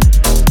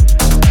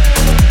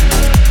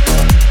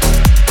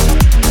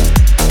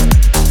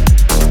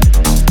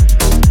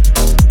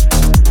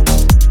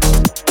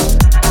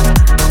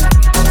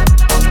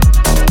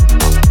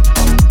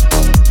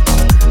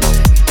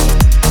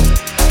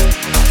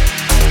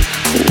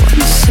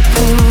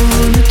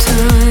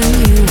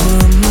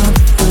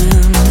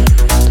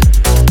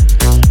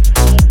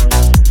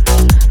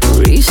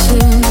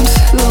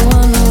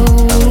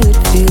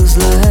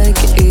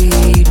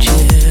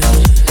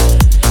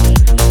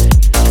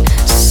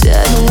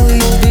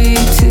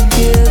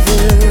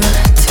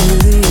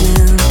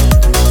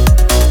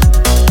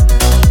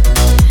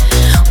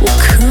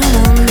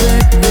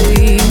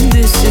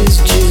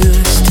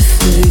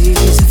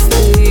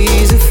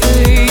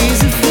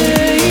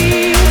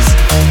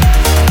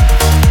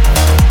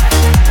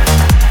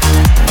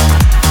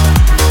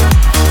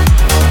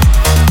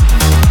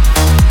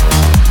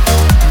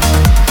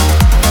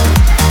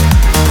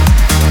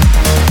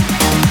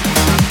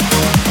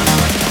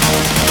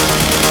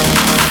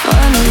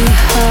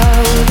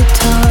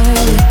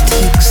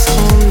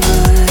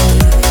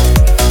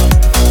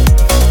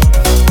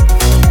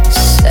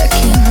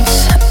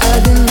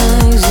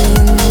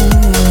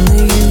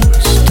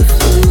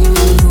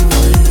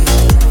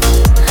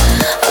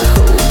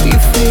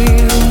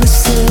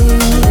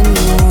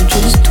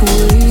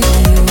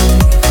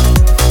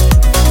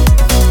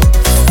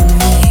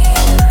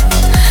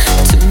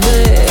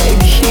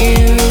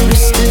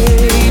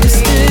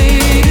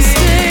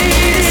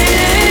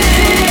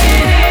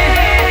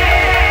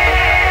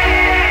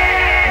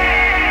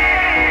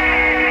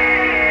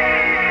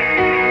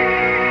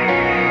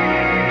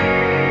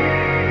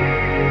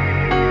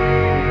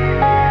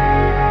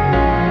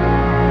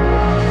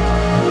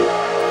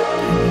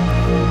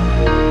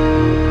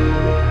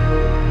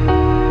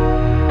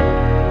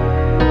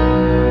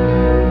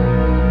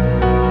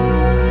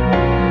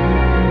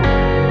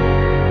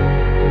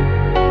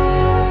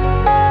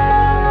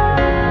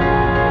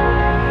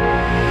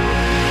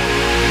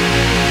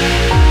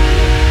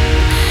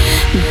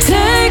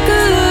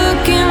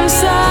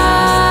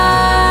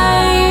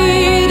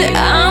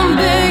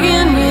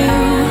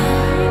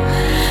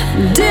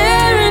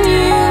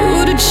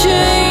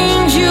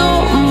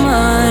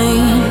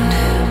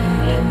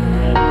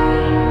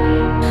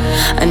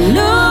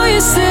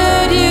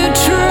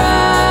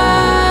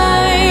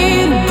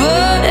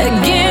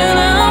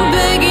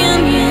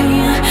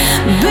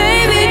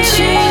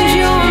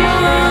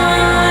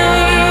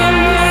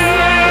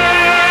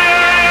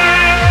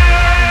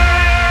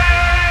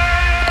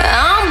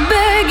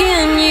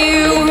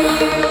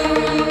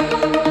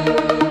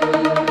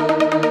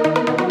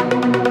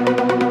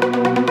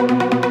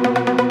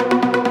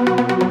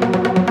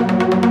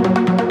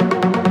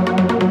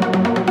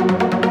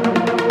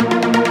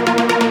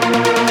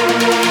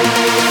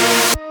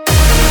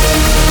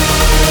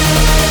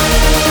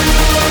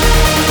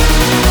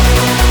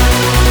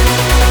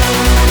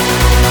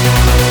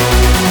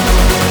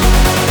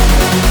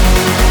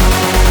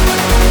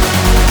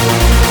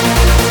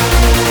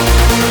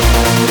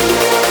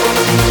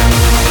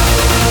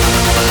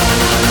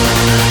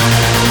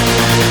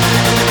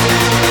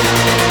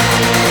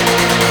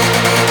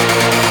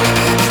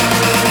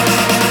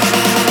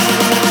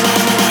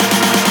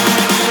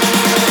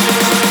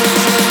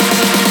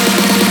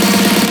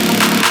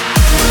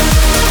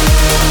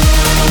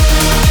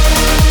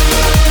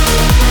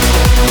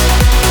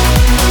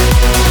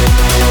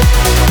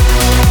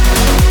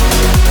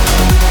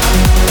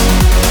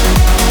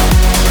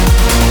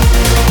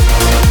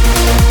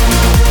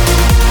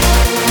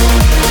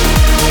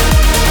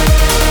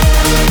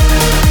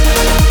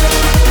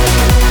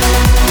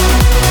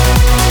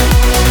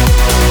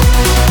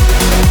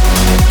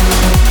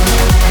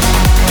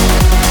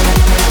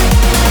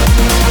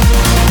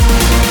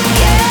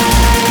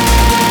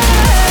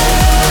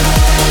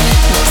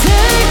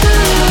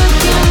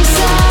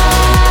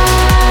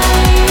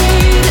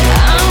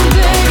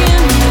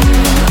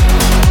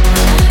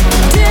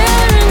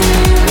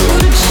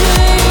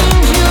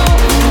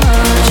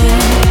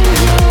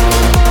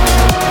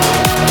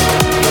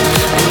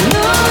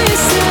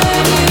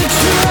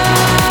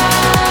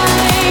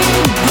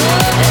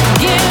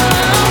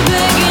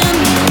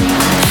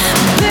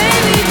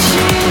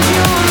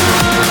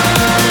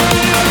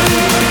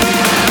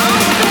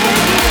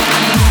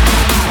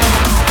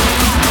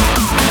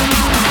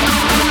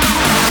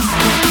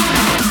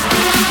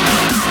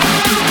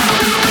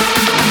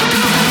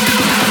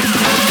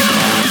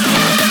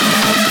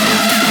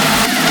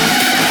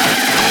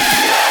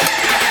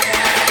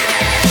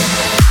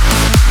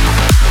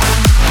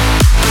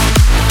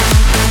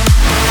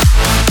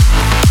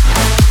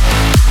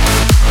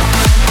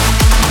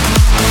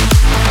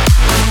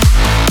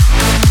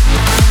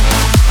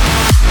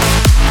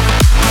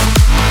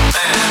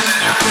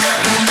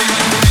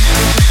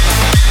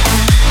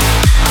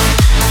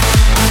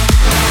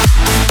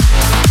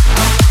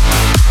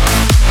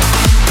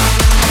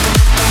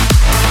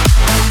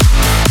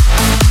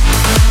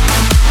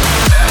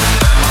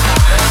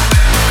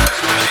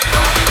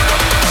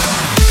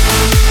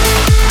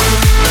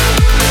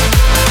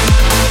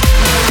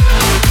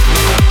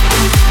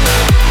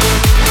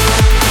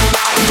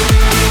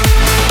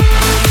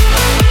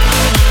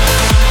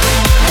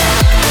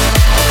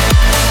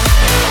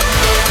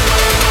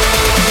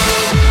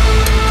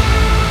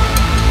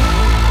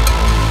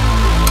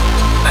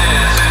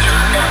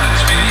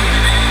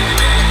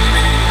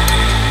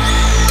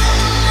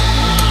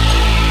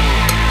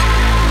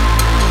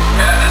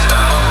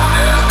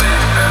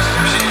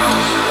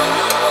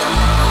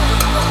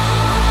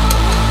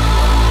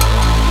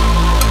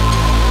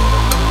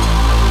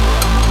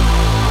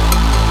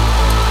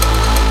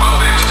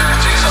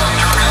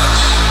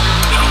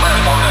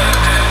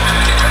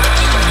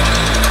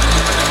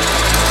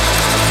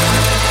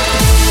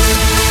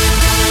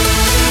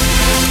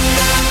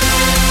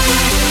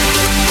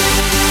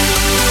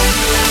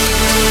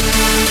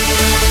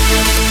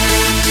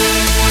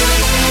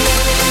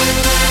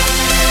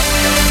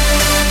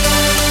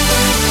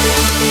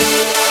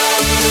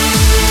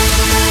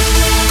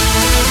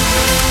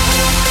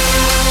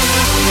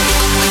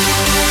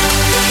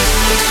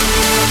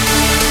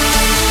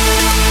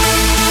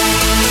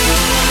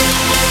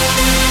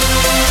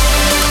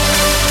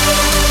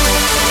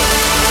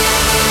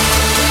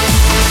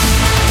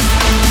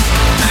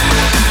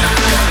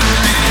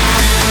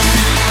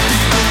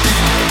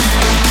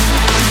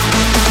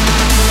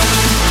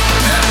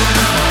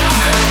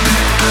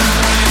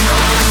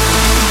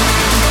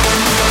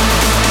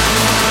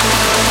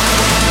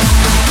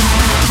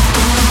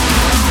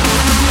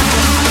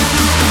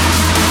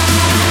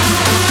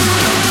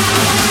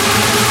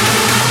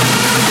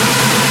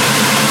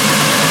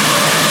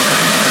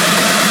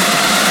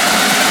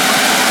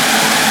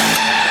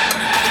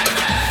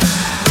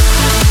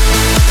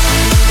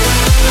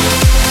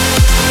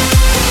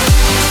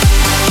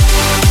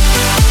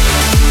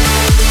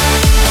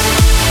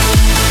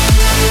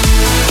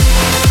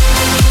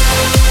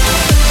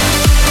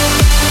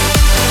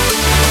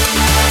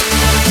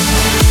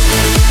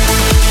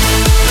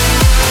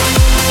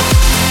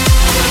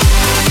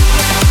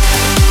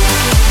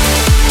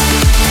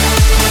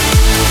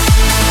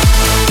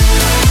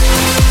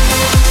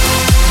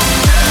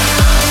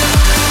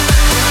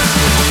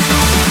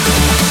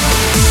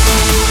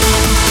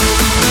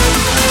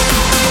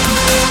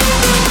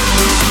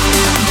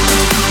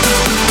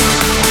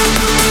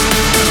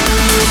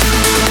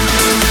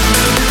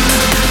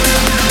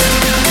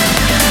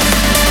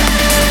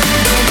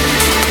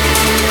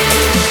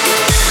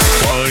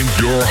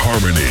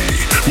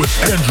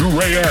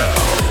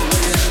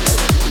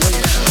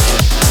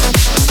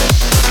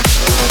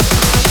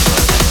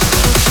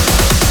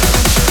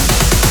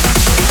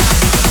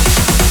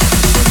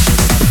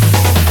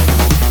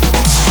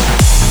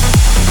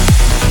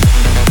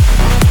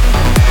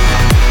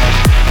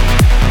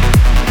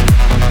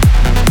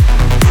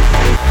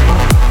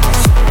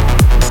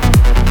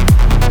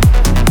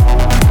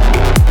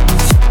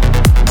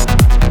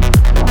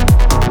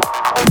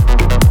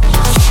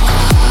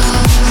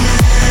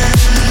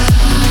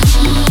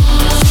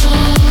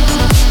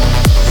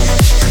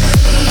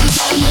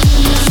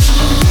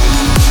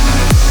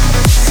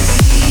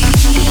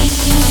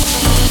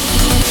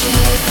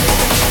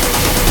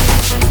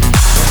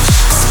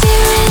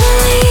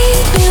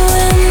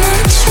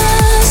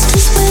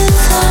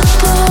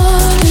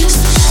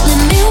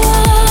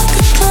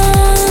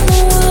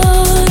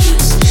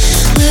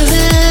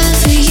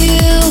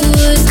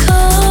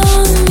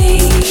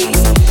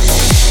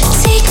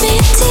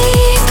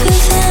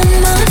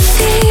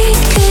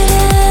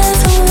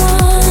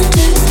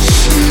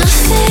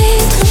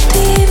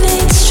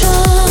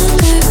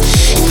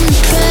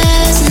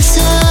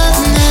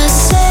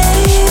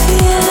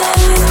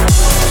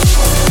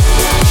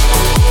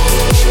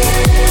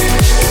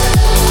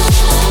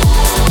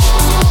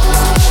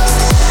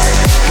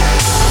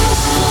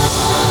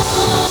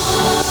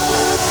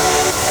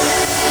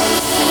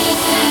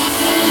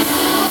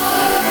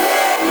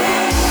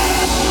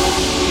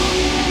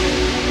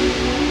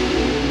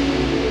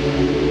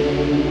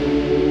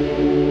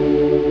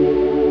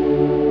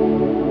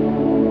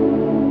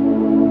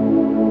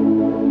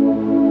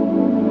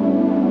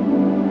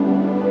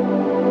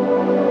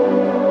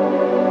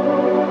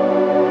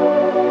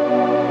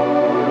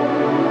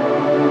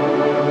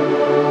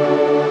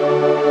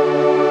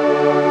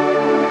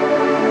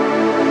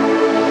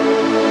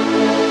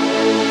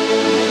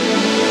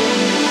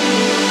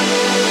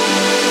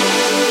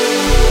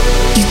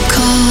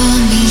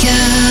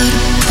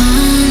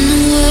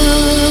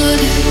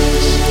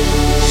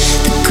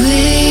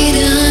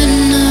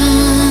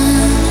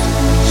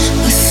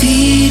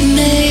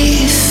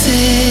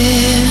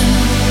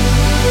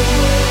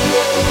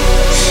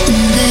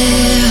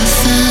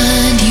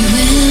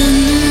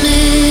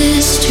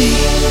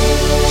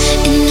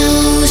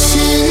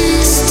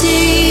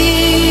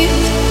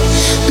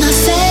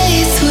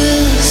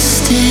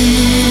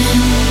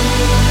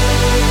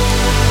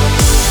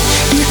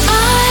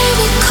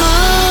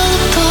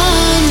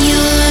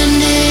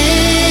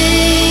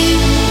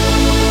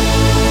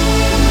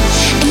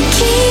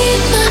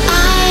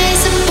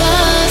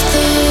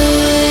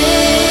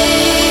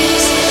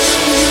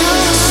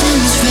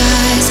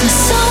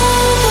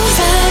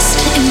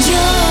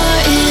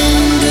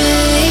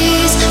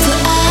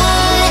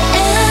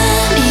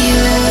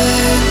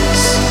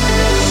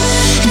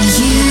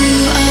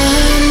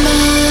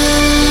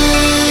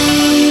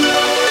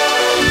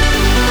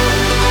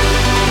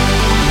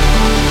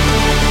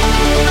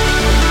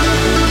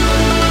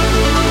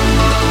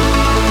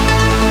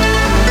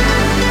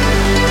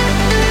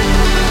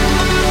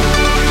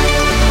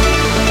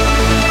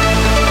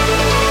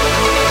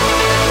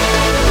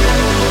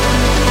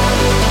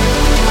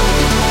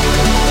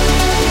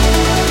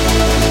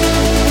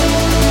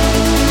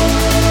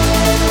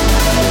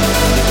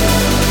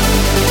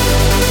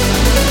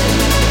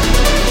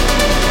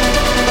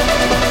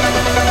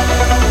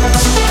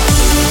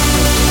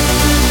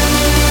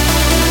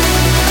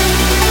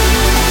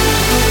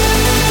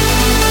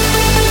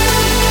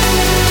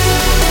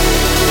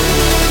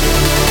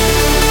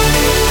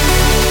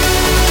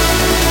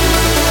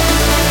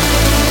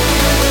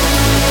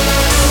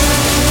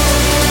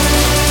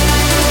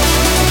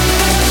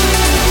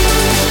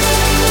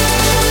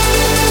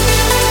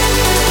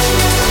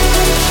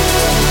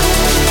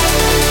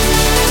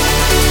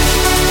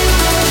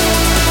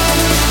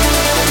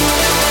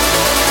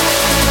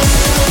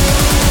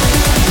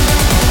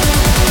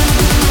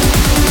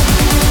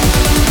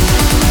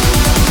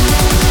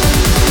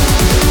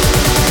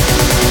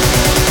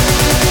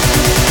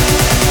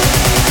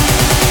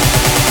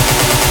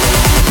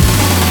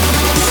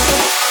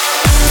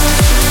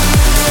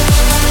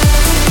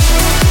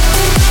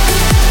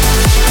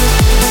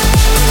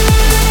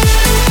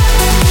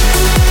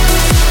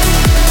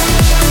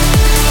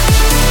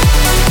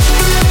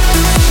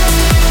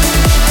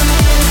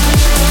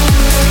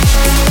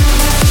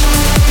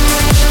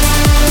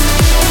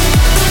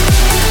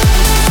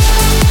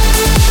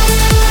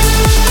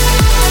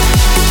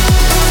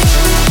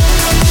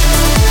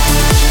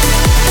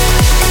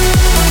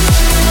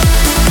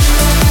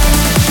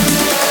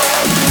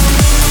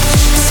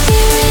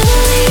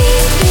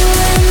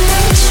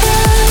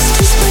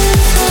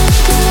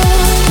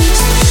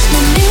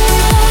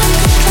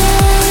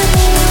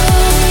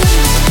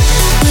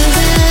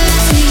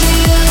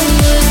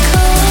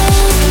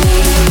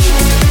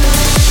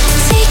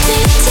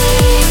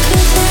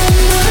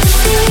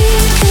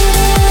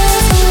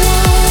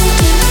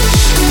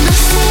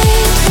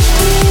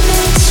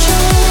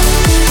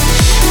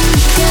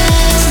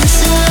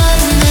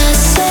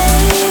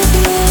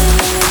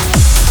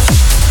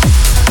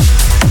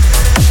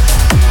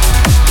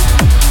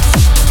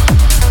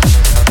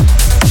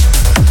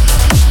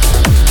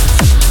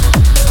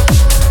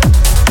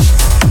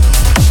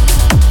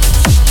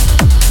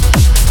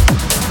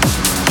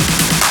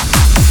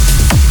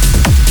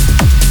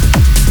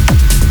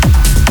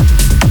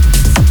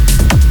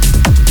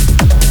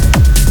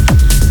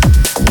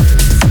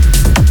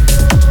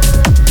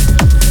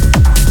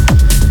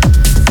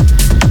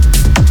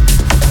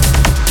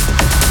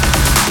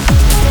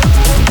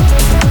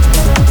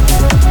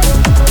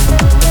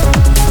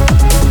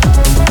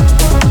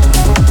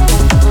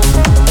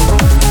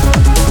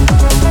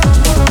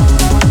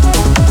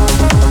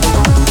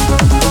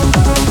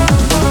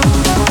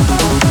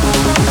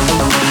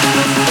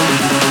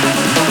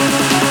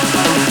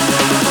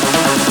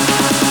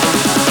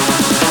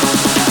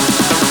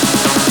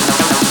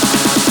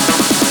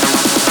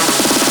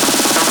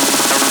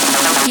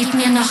 Gib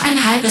mir noch ein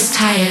halbes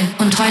Teil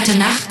und heute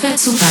Nacht wird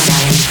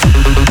supergeil.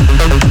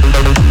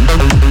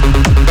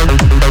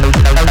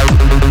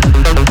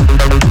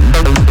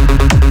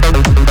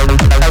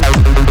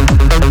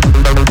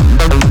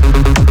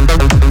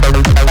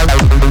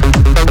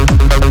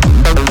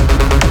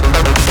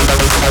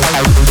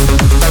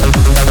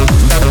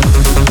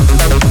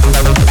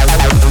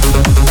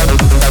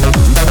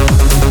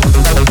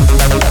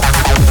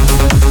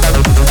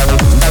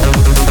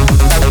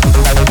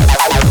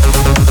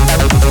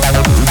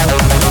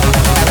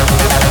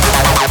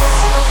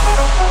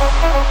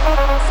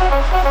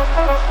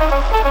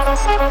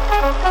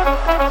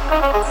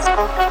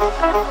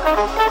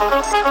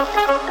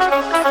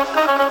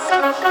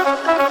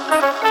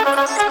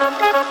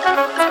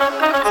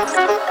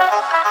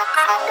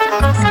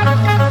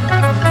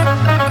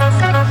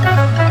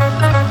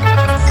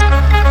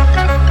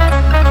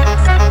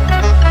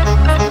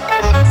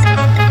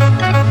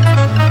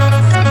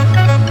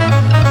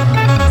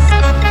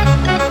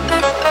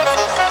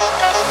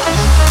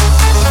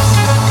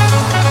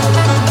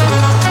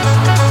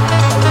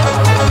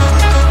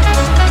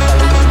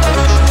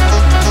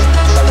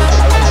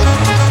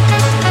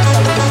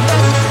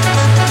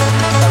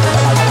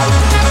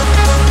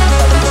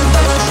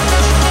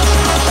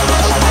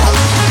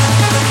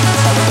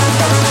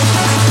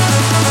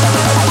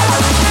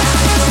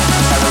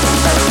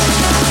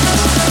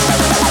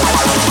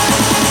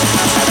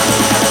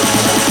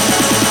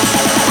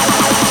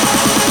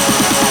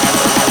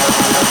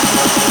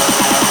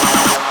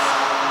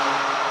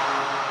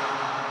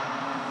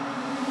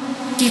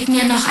 Gib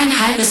mir noch ein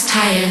halbes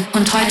Teil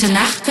und heute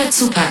Nacht wird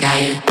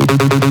supergeil.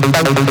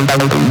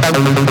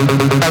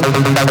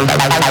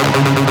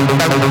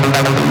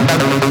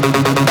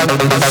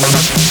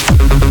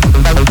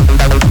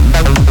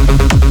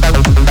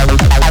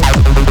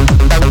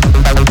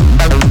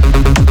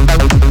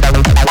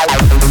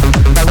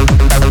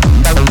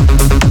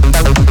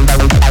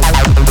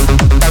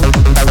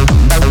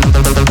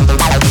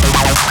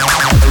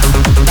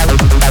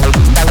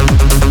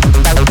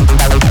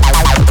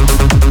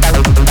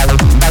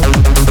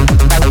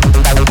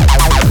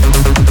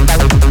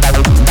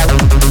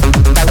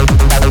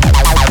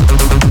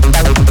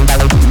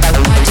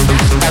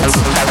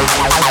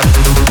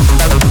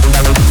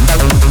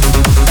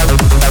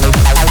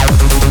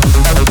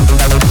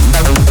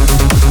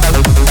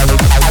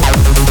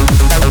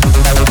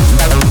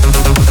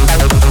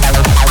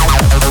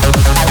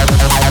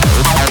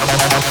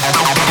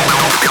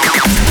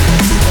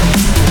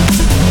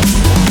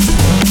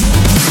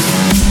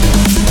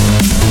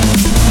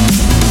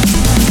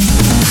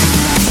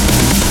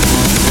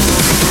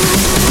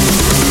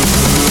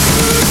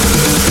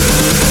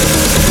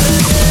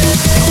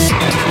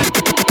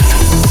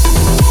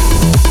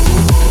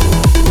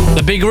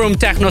 Big room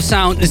techno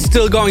sound is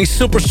still going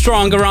super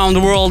strong around the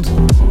world,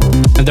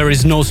 and there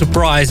is no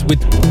surprise with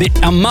the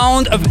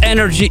amount of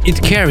energy it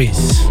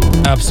carries.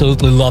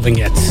 Absolutely loving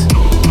it.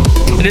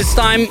 It is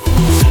time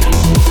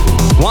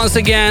once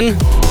again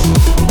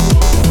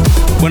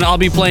when I'll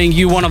be playing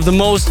you one of the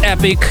most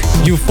epic,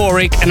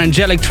 euphoric and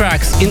angelic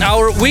tracks in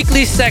our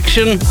weekly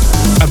section,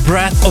 A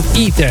Breath of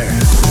Ether.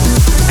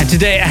 And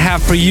today I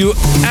have for you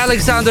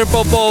Alexander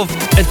Popov,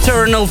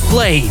 Eternal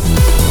Flame.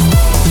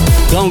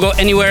 Don't go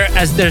anywhere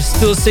as there's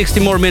still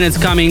 60 more minutes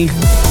coming.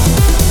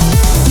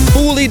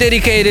 Fully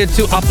dedicated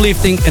to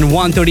uplifting and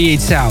 138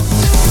 sound.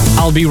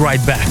 I'll be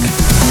right back.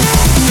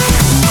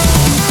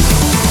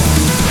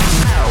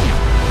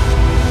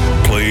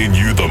 Playing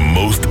you the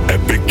most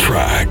epic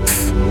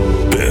tracks.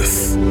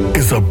 This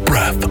is A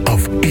Breath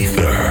of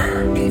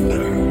Ether.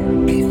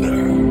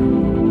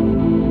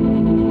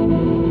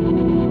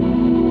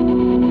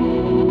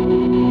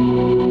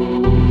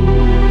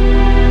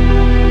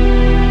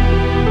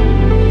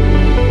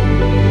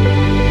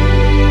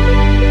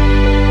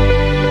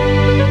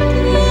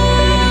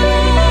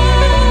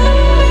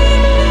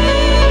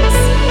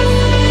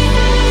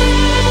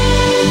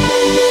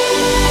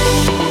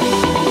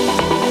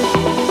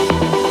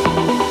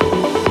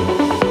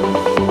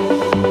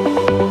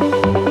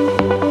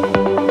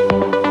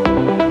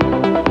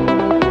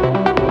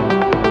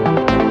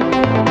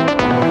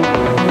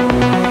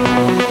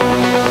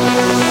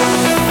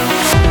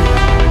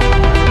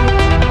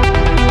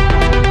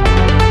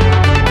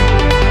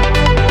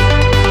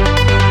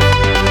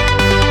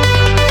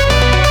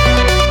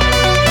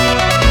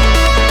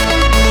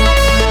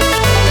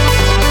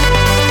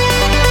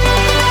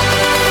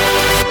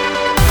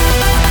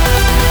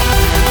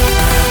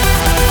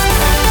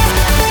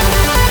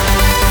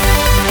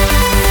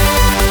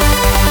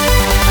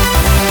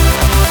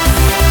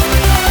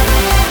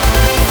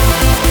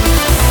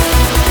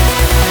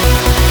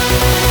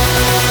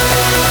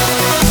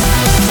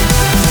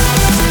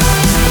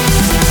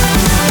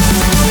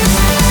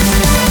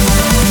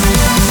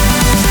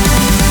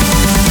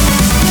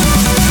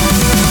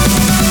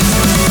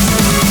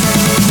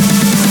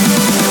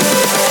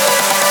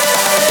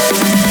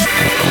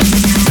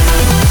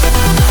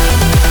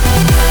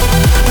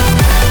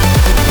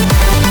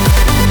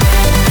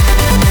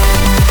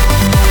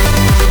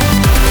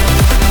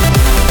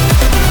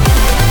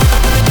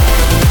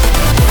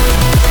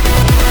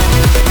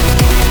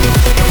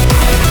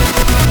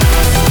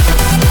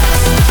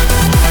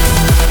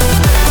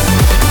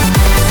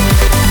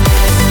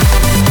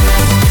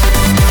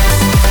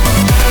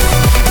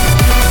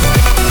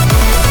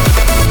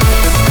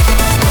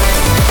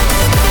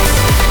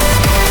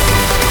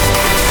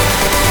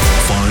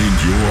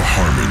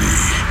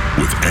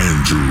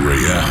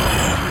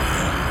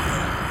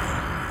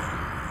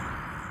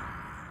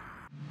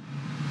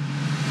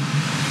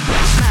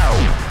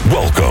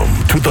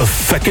 the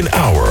second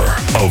hour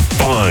of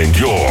Find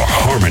Your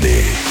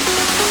Harmony.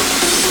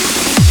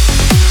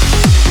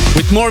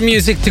 With more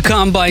music to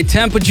come by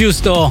Tempo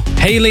Giusto,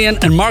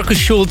 Halion and Marcus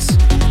Schultz,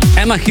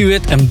 Emma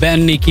Hewitt and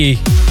Ben Nicky,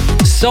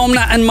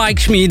 Somna and Mike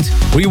Schmid,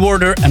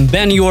 Rewarder and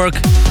Ben York,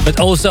 but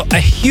also a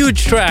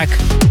huge track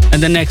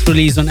and the next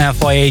release on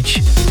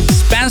FYH,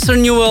 Spencer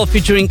Newell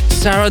featuring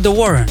Sarah De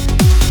Warren.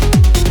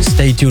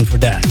 Stay tuned for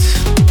that.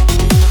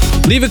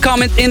 Leave a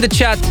comment in the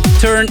chat,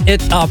 turn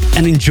it up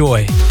and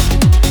enjoy.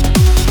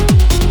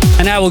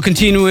 And I will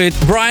continue with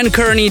Brian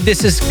Kearney.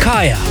 This is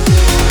Kaya.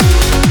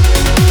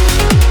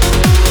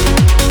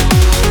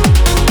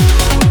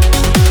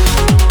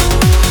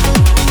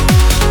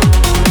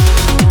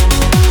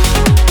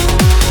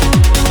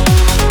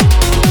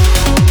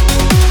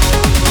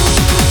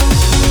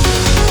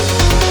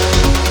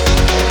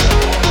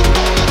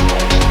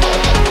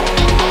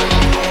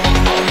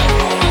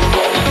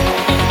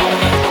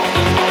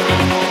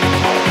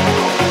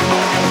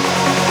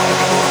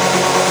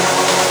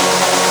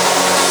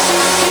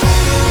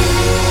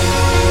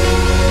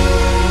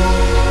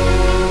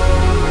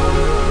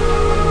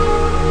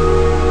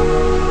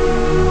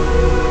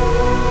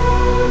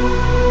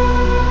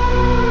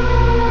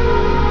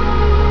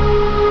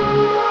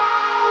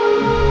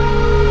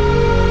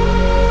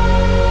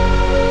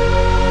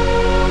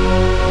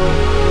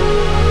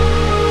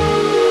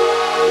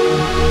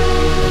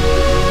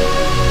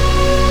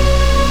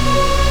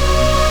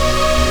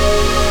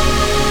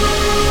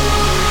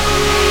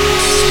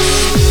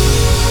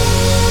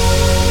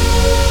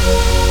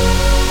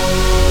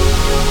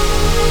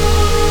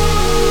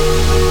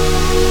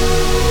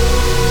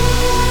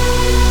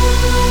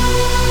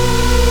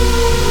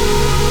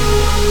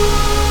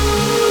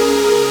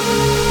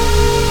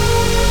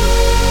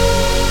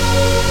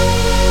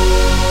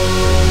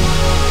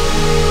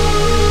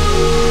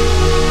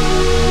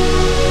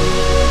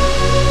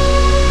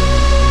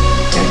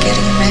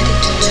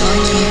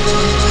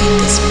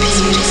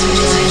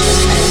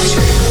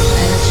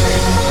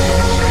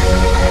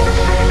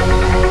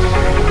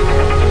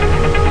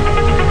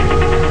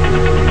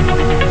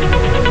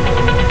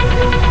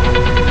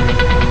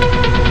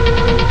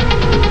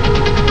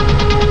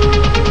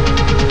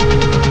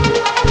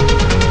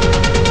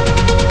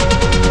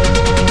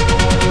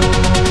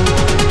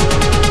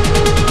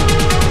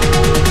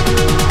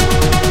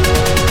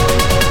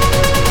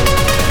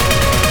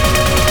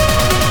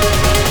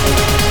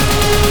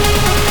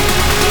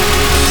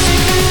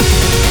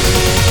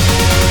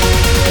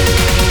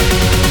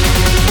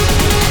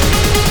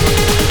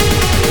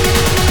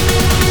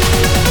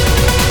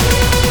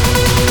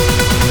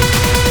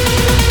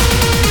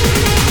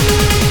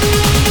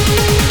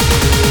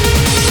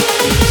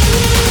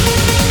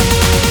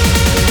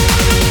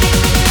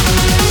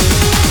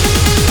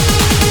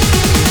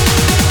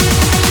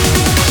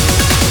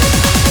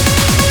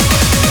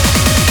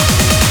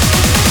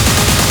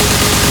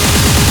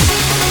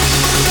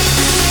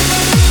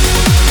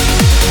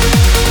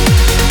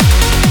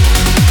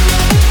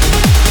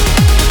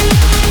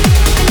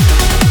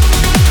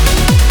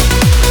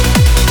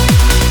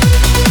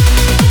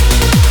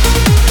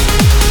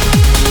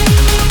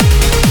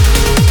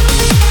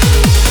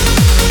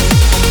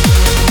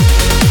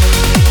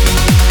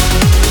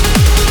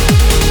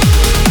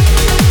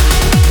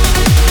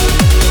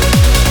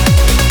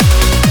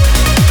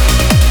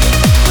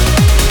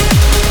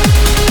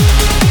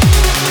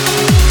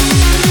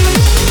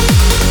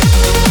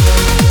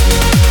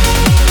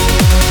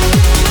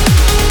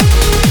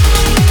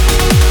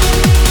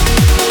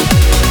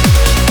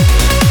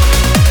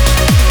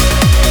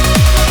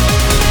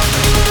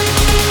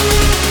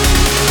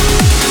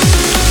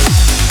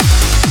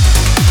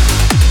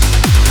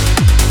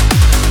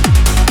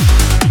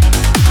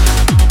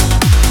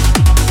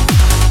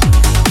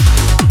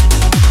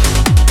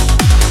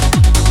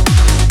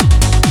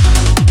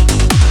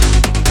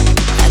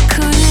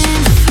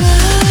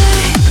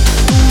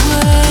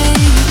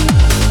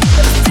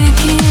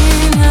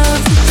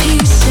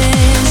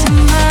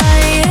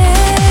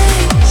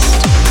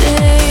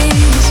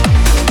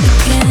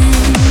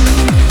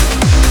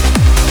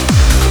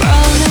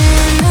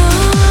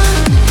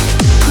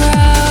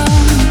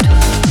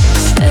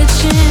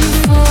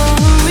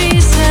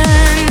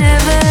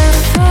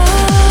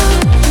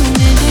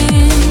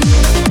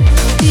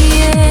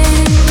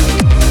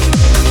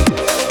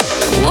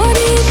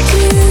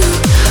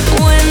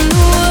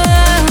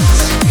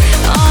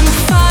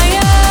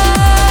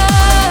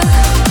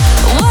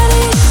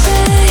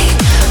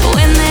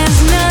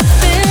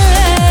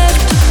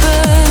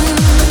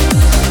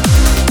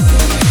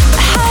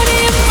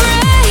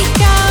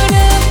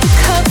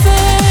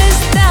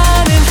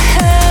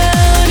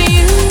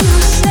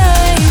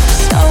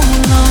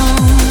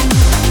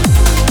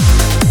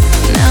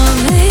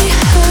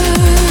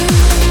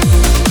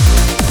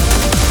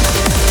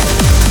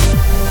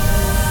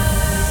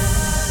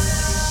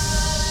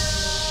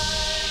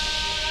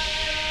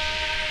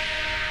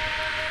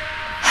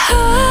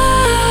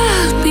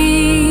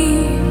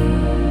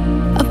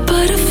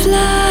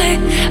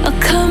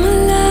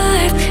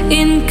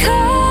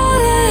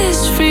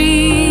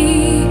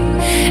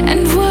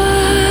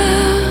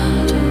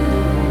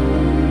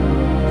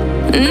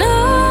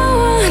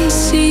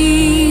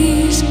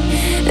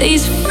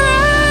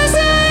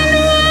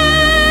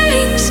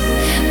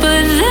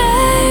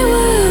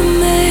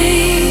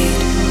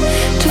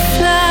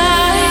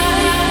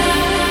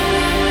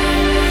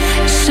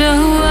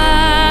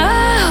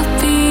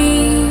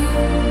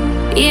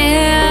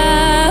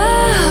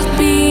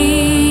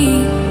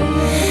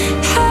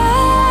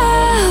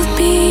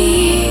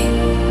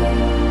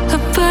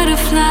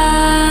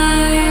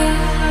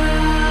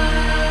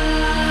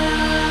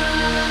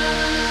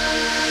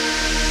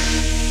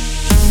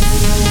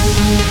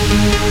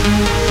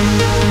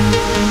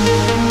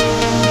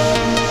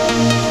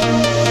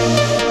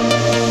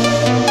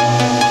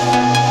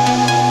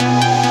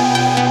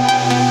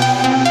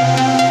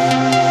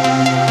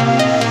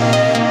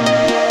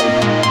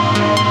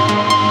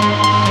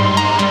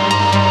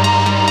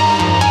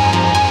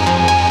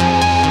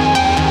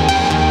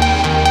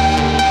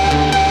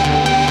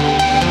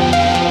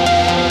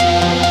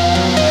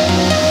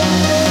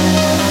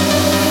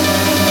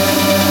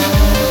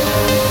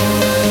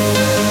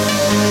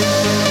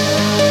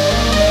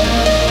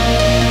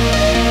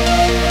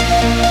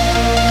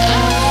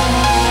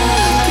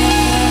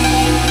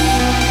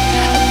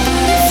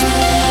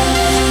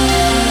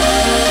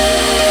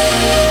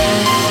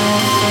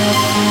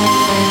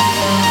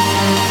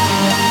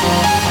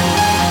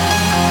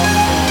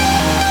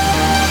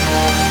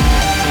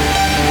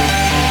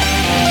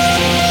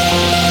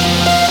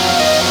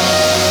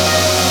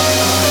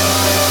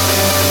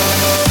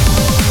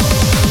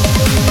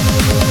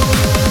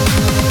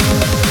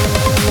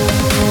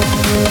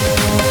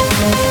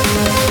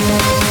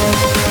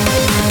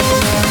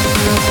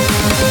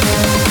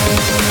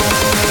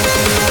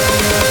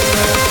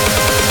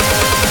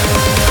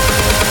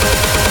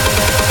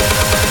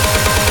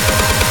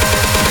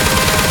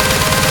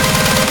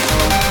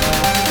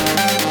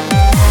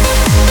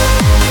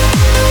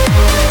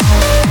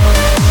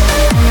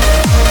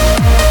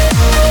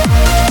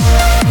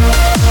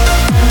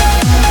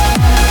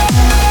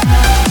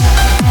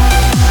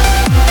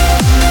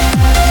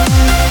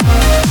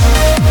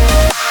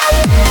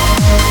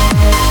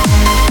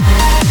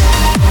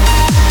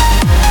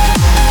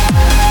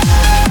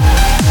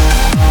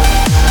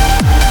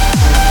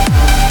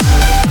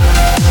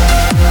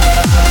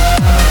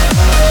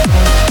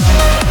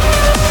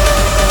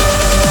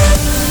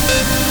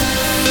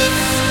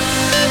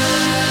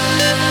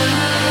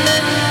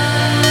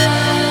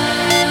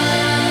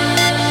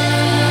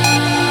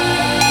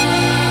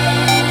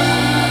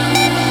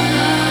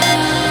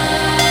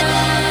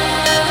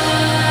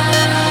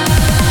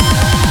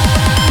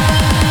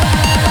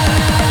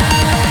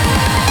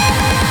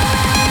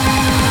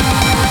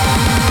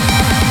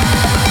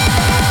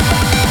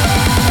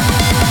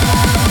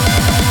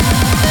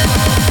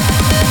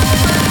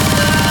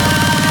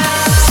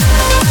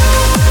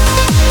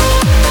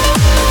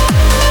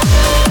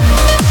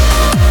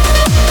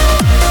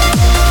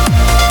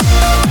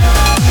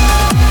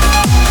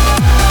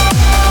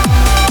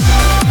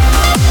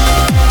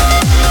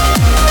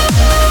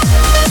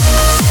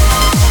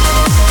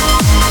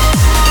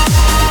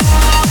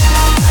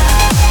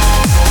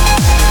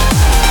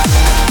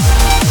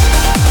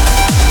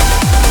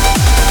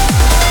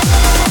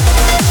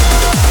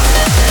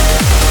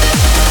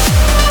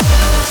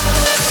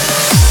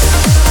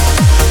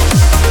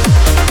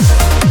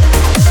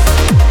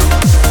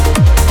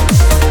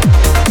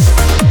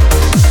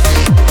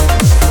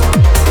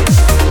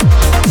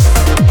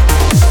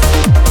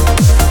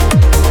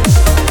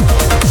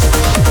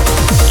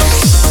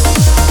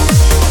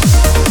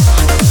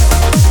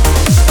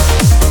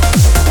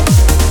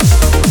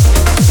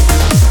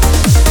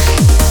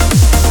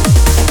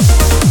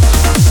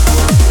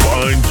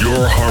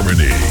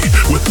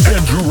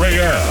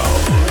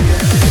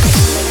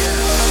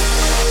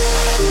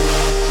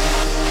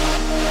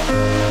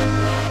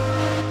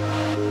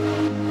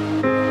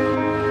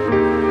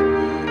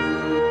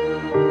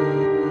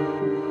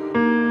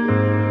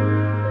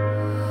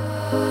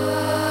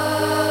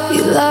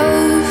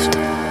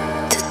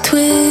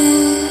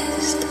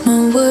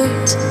 my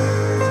words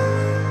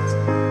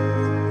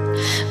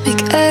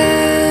make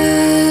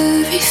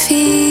every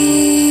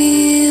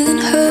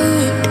feeling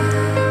hurt.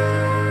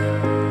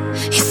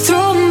 You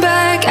throw 'em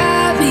back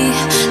at me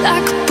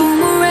like a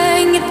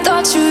boomerang. You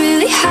thought you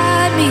really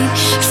had me,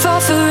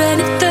 fall for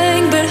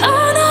anything, but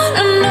oh no,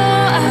 no, no,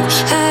 I've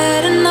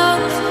had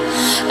enough.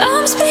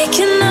 I'm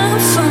speaking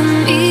up from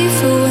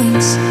evil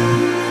ones.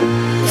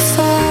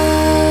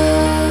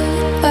 Fall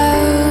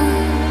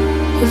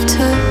out of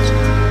touch.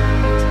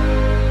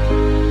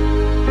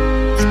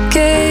 I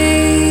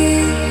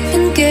gave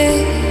and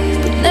gave,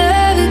 but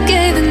never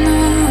gave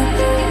enough.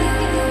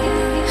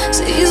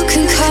 So you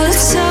can call it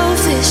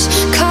selfish,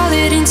 call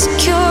it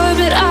insecure,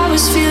 but I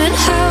was feeling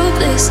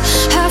helpless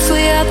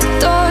halfway out the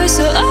door.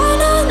 So oh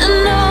no, no,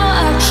 no,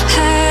 I've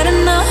had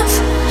enough.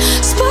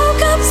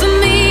 Spoke up for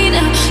me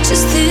now,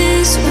 just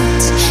this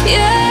once,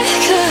 yeah.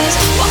 'Cause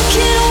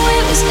walking away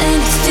was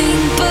anything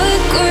but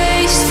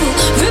graceful.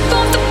 Rip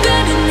off the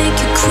bed and make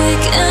it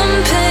quick and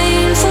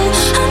painful.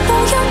 I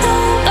know you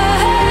know I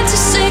had to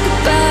say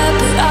goodbye,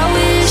 but I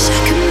wish I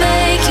could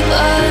make you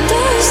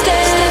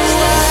understand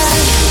why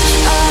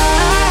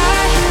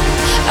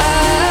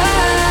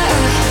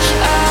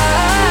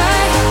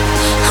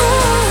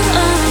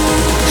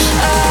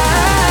I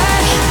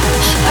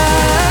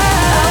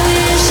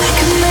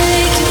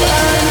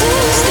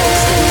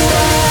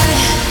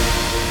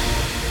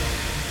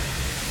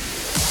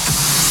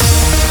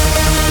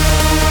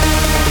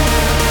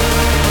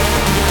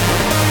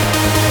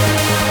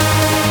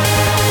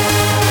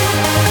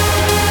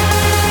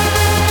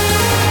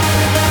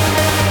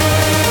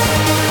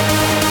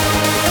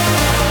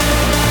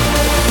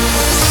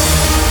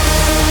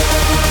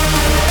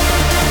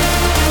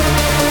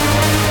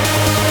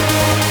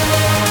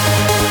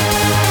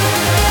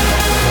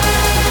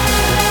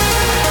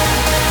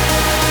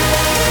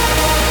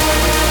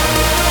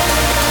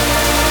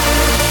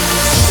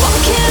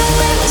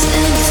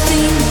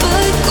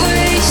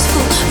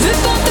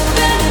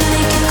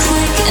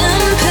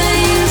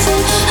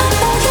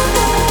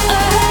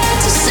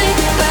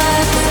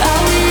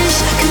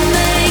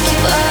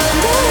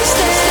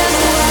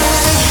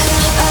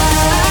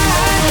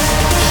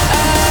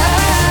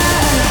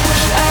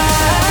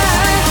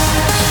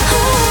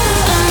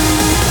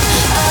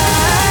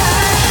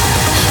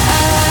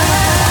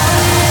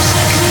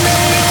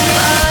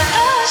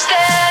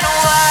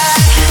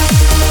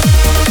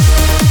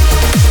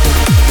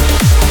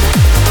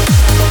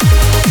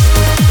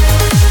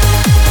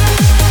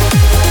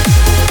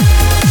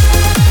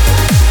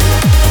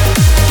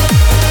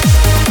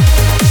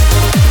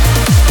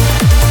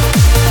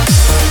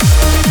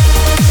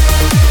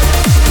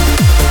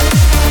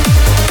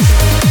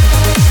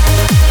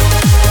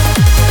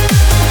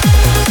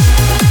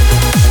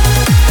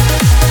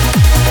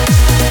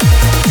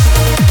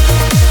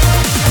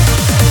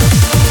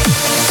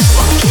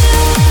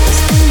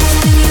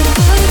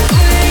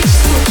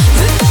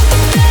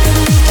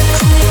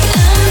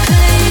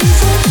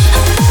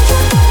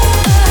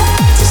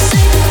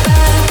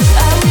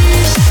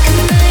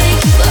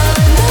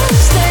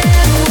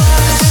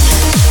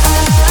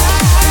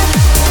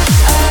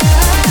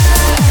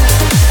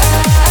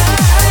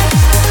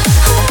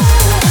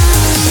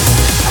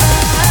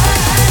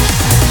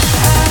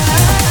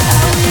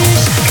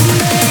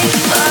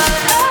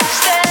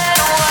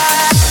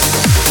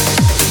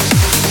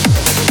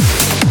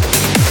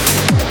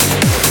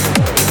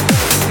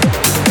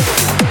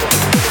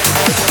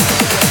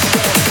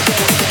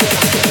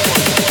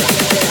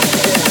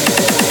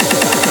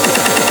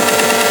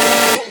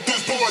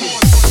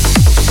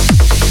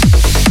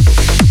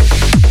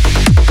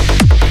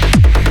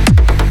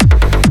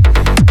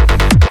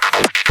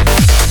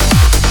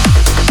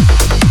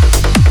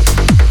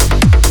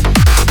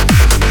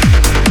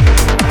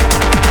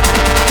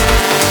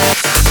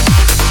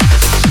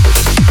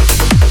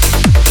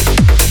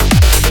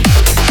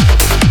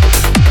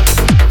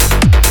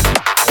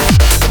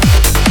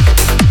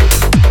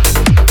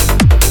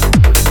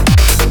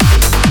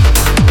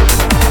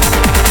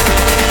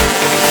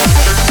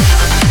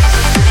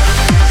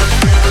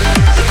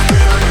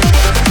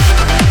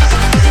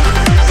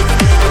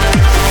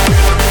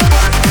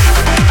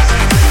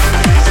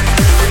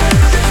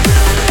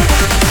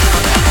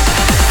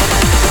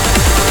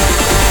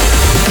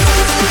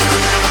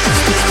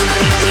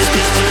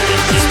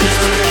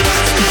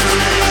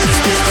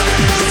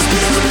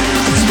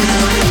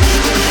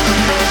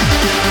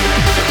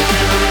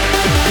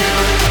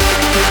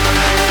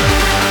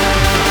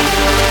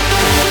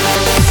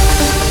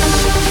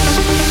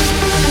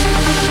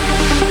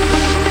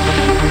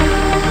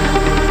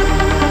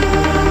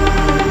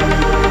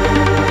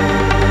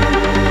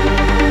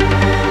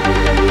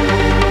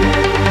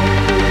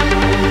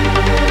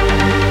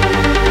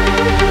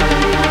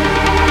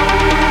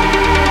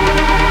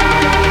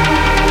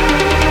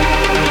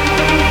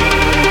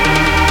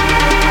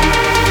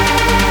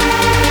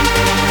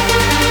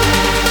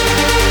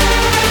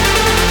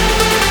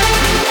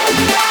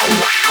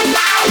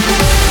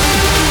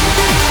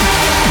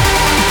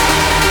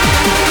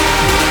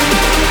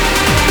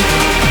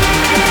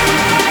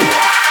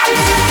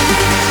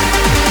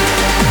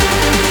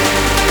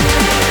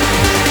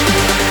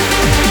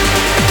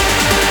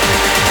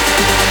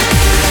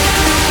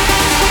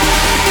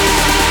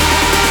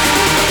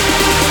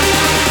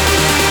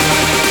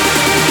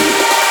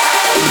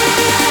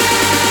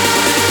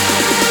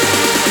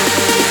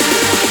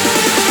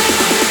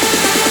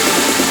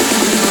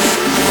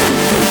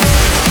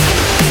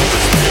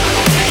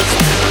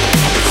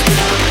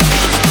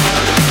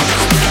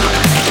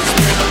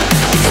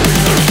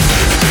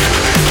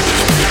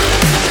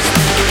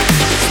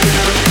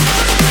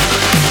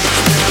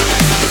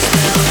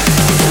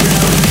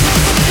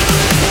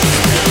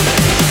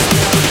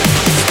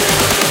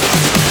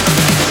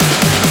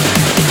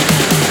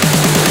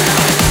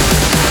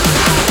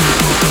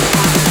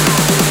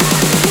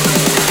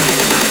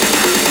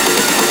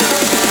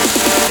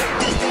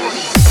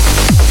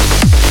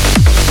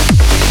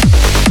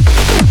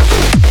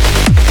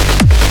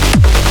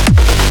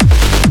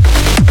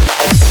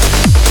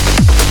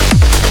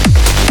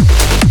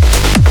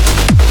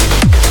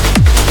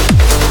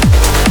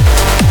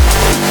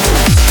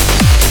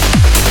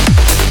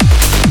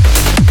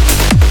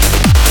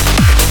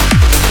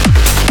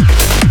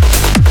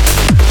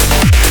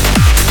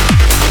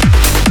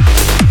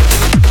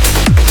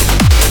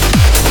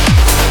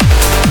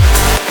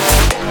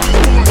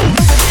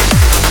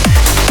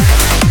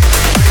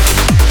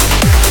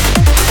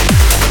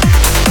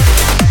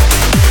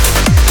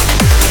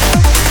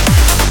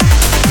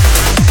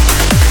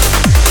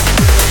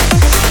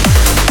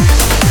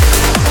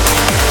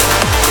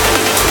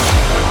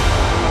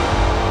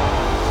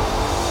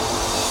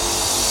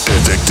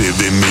Detective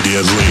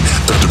immediately.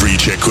 Done the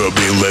recheck who have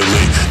been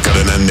lately. Got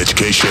an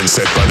education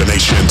set by the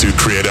nation to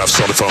create a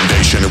solid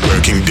foundation.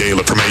 Working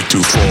daily from 8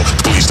 to 4.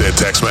 The police, their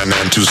taxman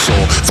and to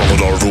soul.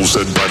 Followed all rules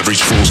set by the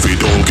rich fools.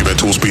 We'd all given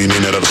tools being in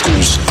and out of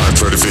schools. I'm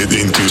trying to fit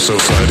into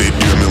society.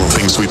 Do a million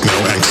things with no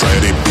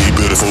anxiety. Be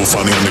beautiful,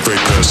 funny, and a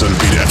great person.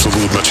 Be the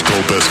absolute magical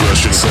best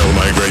version. Sell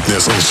my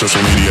greatness on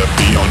social media.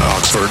 Be on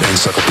Oxford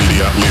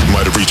Encyclopedia. Live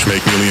by the reach,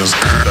 make millions.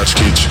 Dutch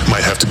kids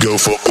might have to go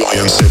for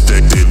billions.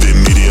 Detective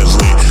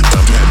immediately.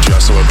 Time to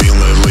adjust, so I've been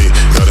lately.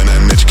 Got an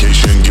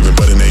education given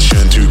by the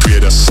nation to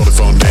create a solid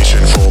foundation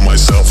for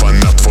myself. I'm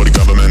not for the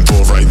government. For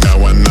right now,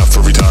 I'm not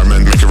for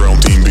retirement. Make your own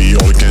team, be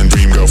all you can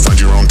dream. Go find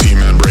your own team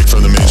and break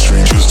from the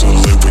mainstream. Choose to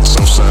live with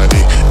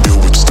society. Do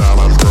with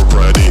style and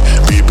propriety.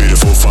 Be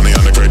beautiful, funny,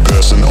 and a great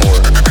person. Or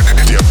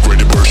the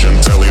upgraded version.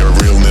 Tell your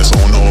realness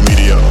on all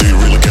media. Do you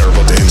really care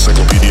about the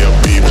encyclopedia?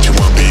 Be what you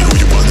want, be who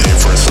you want. Aim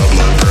for a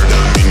sublime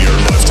paradigm in your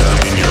lifetime.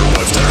 In your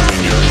lifetime.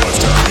 In your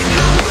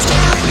lifetime. In your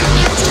lifetime. In your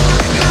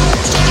lifetime. In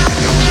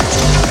your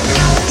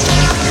lifetime.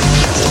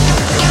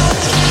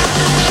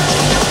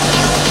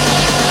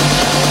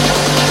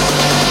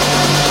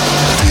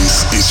 This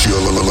is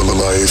your life.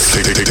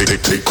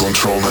 Take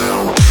control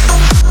now.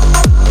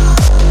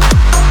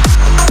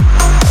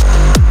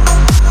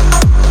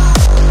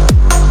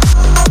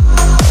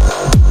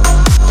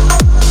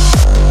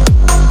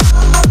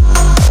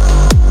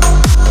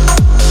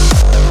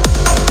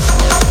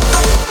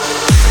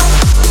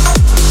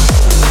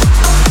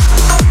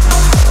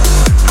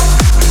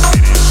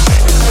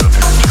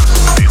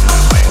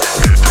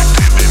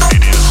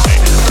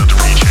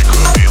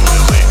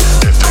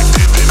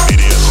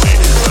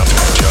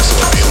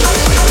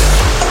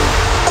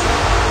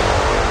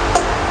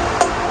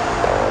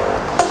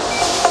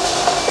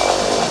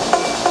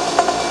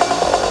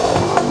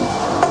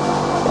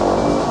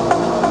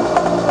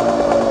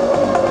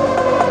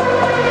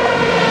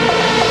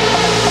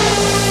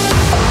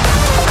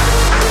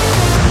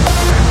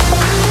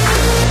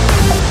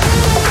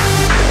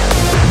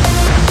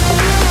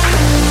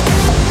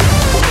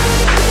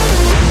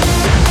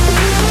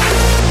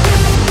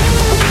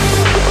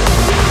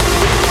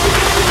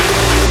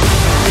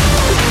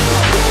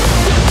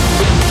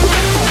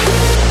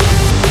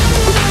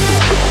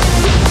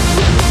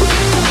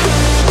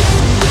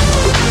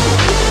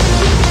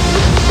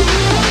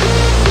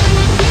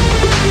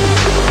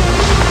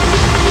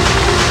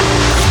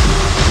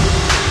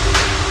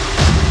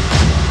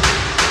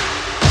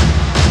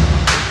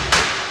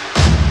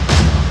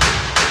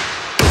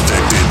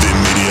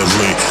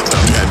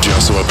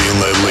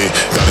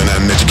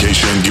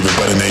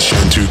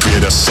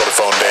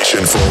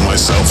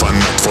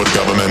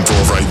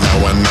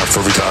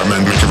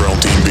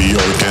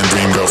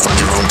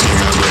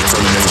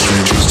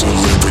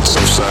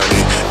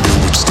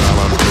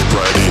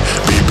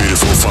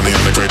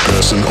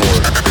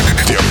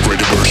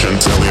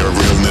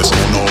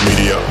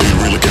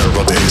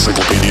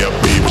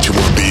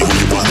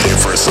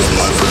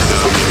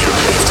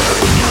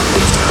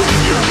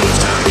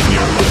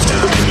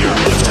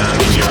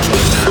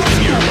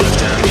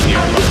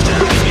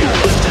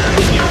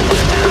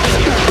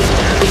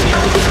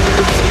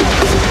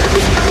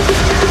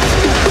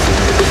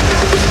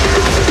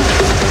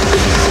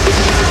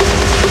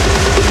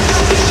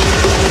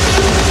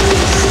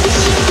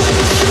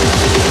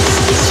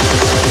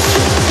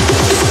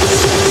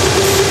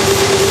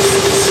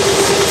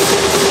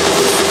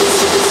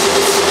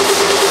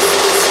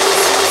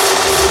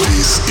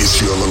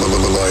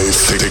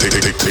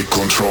 Take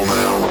control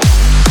now.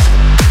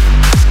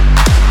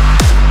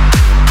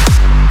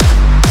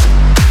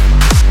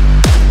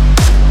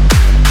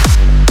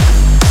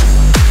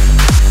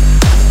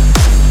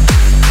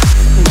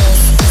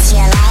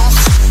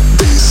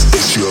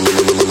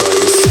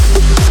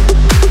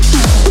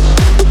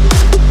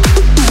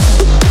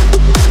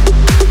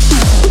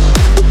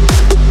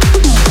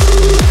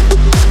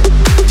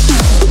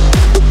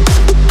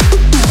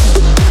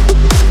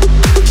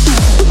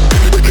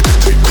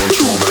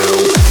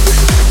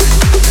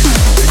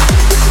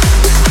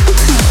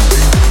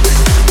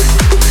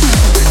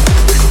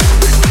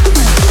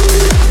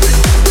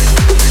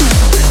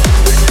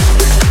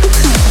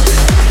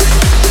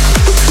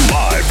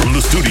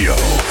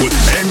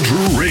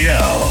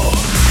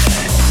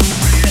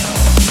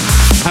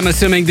 I'm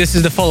assuming this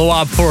is the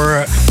follow-up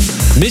for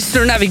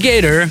Mr.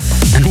 Navigator,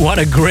 and what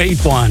a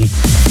great one.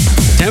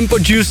 Tempo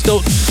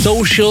Giusto,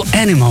 Social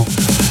Animal.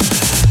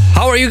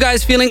 How are you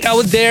guys feeling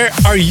out there?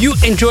 Are you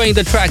enjoying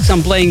the tracks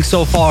I'm playing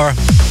so far?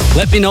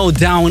 Let me know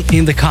down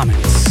in the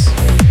comments.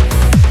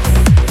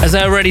 As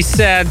I already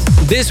said,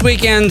 this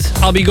weekend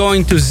I'll be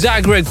going to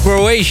Zagreb,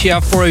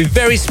 Croatia for a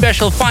very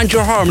special Find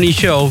Your Harmony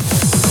show.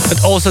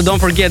 But also don't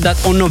forget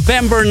that on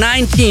November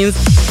 19th,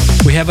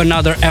 we have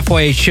another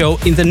FOH show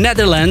in the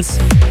Netherlands,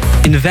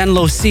 in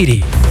Venlo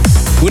City,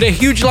 with a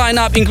huge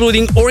lineup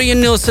including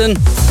Orion Nilsson,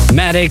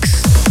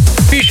 Maddox,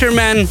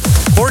 Fisherman,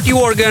 Forty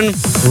Organ,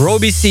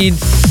 Roby Seed,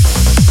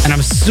 and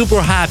I'm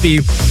super happy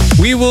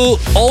we will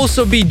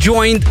also be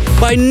joined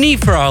by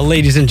Nifra,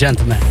 ladies and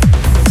gentlemen.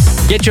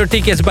 Get your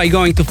tickets by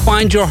going to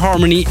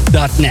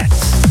findyourharmony.net.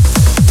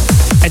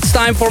 It's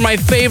time for my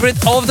favorite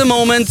of the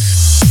moment,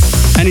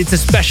 and it's a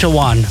special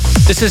one.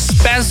 This is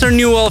Spencer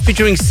Newell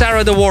featuring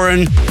Sarah De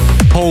Warren,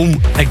 Home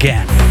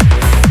Again.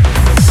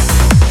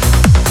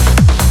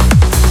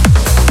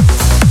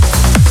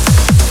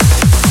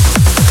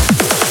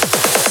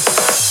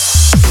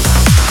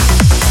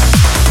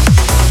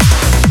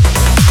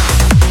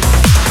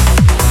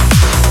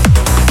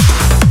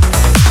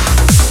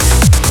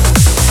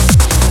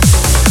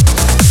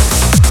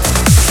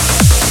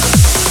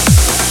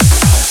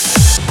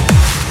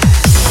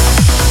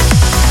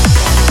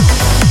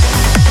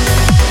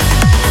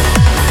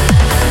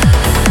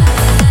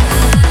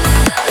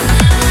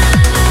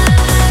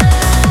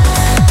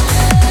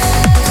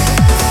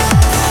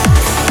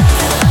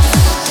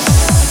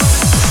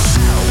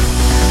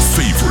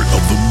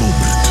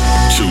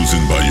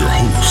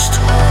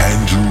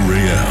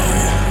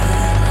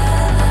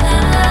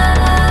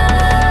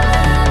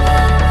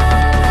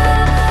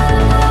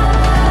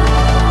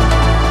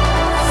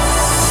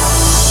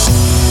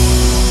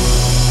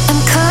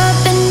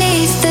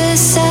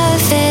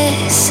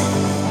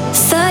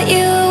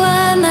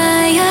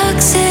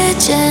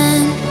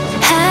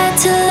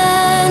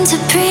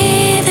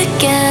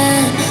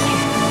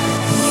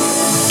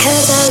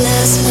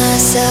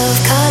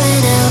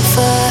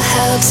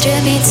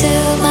 Stripped me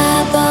to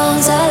my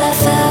bones, all I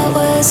felt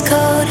was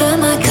cold, but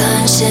my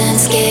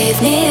conscience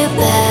gave me a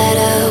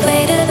better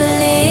way to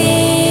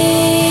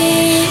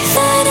believe.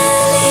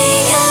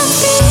 Finally I'm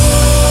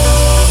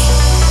free,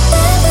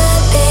 never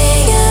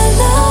be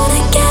alone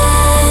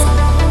again.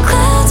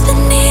 Clouds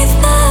beneath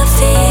my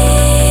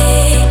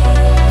feet,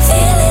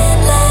 feeling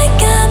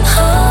like I'm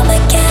home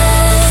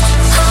again,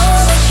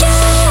 home again.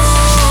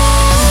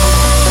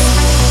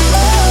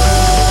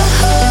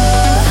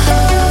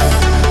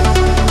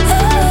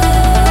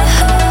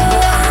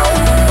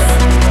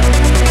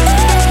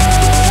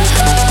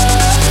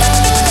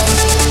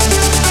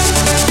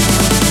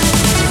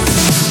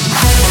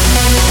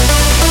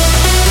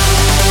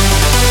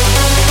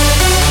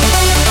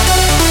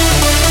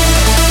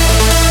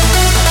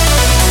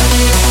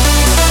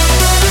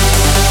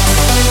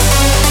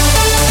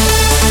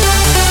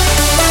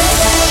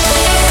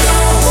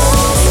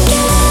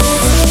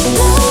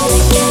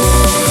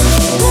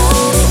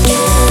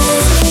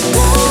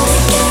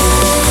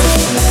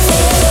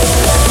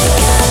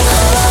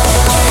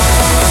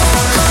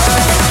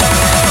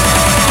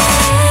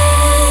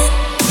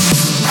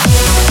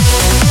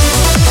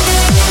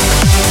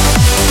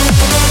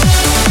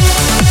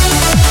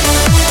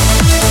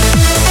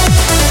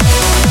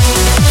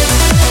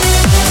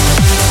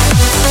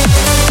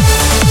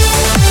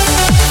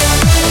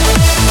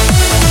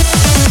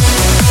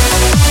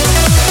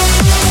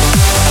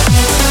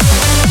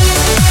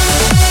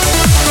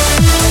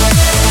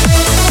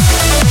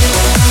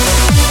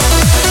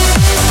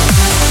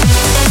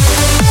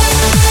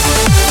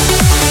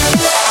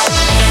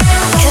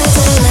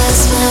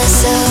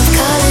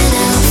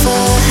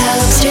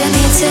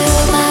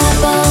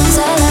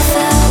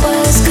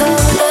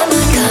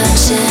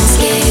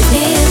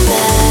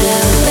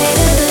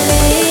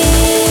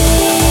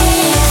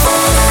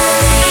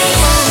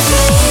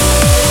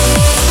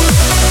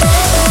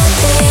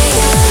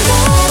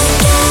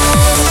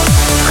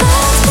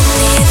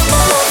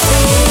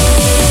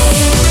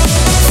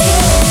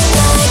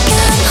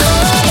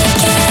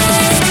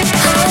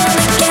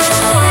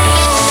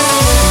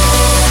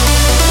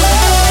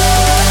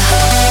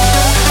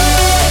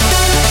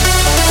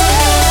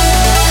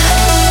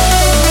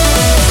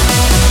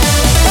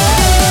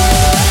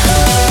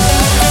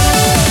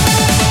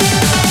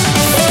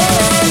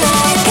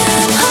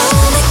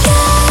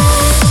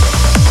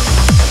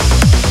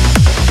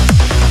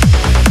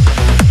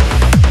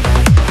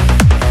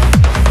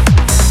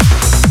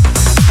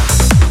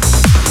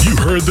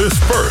 This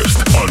first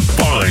on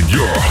Find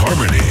Your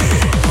Harmony.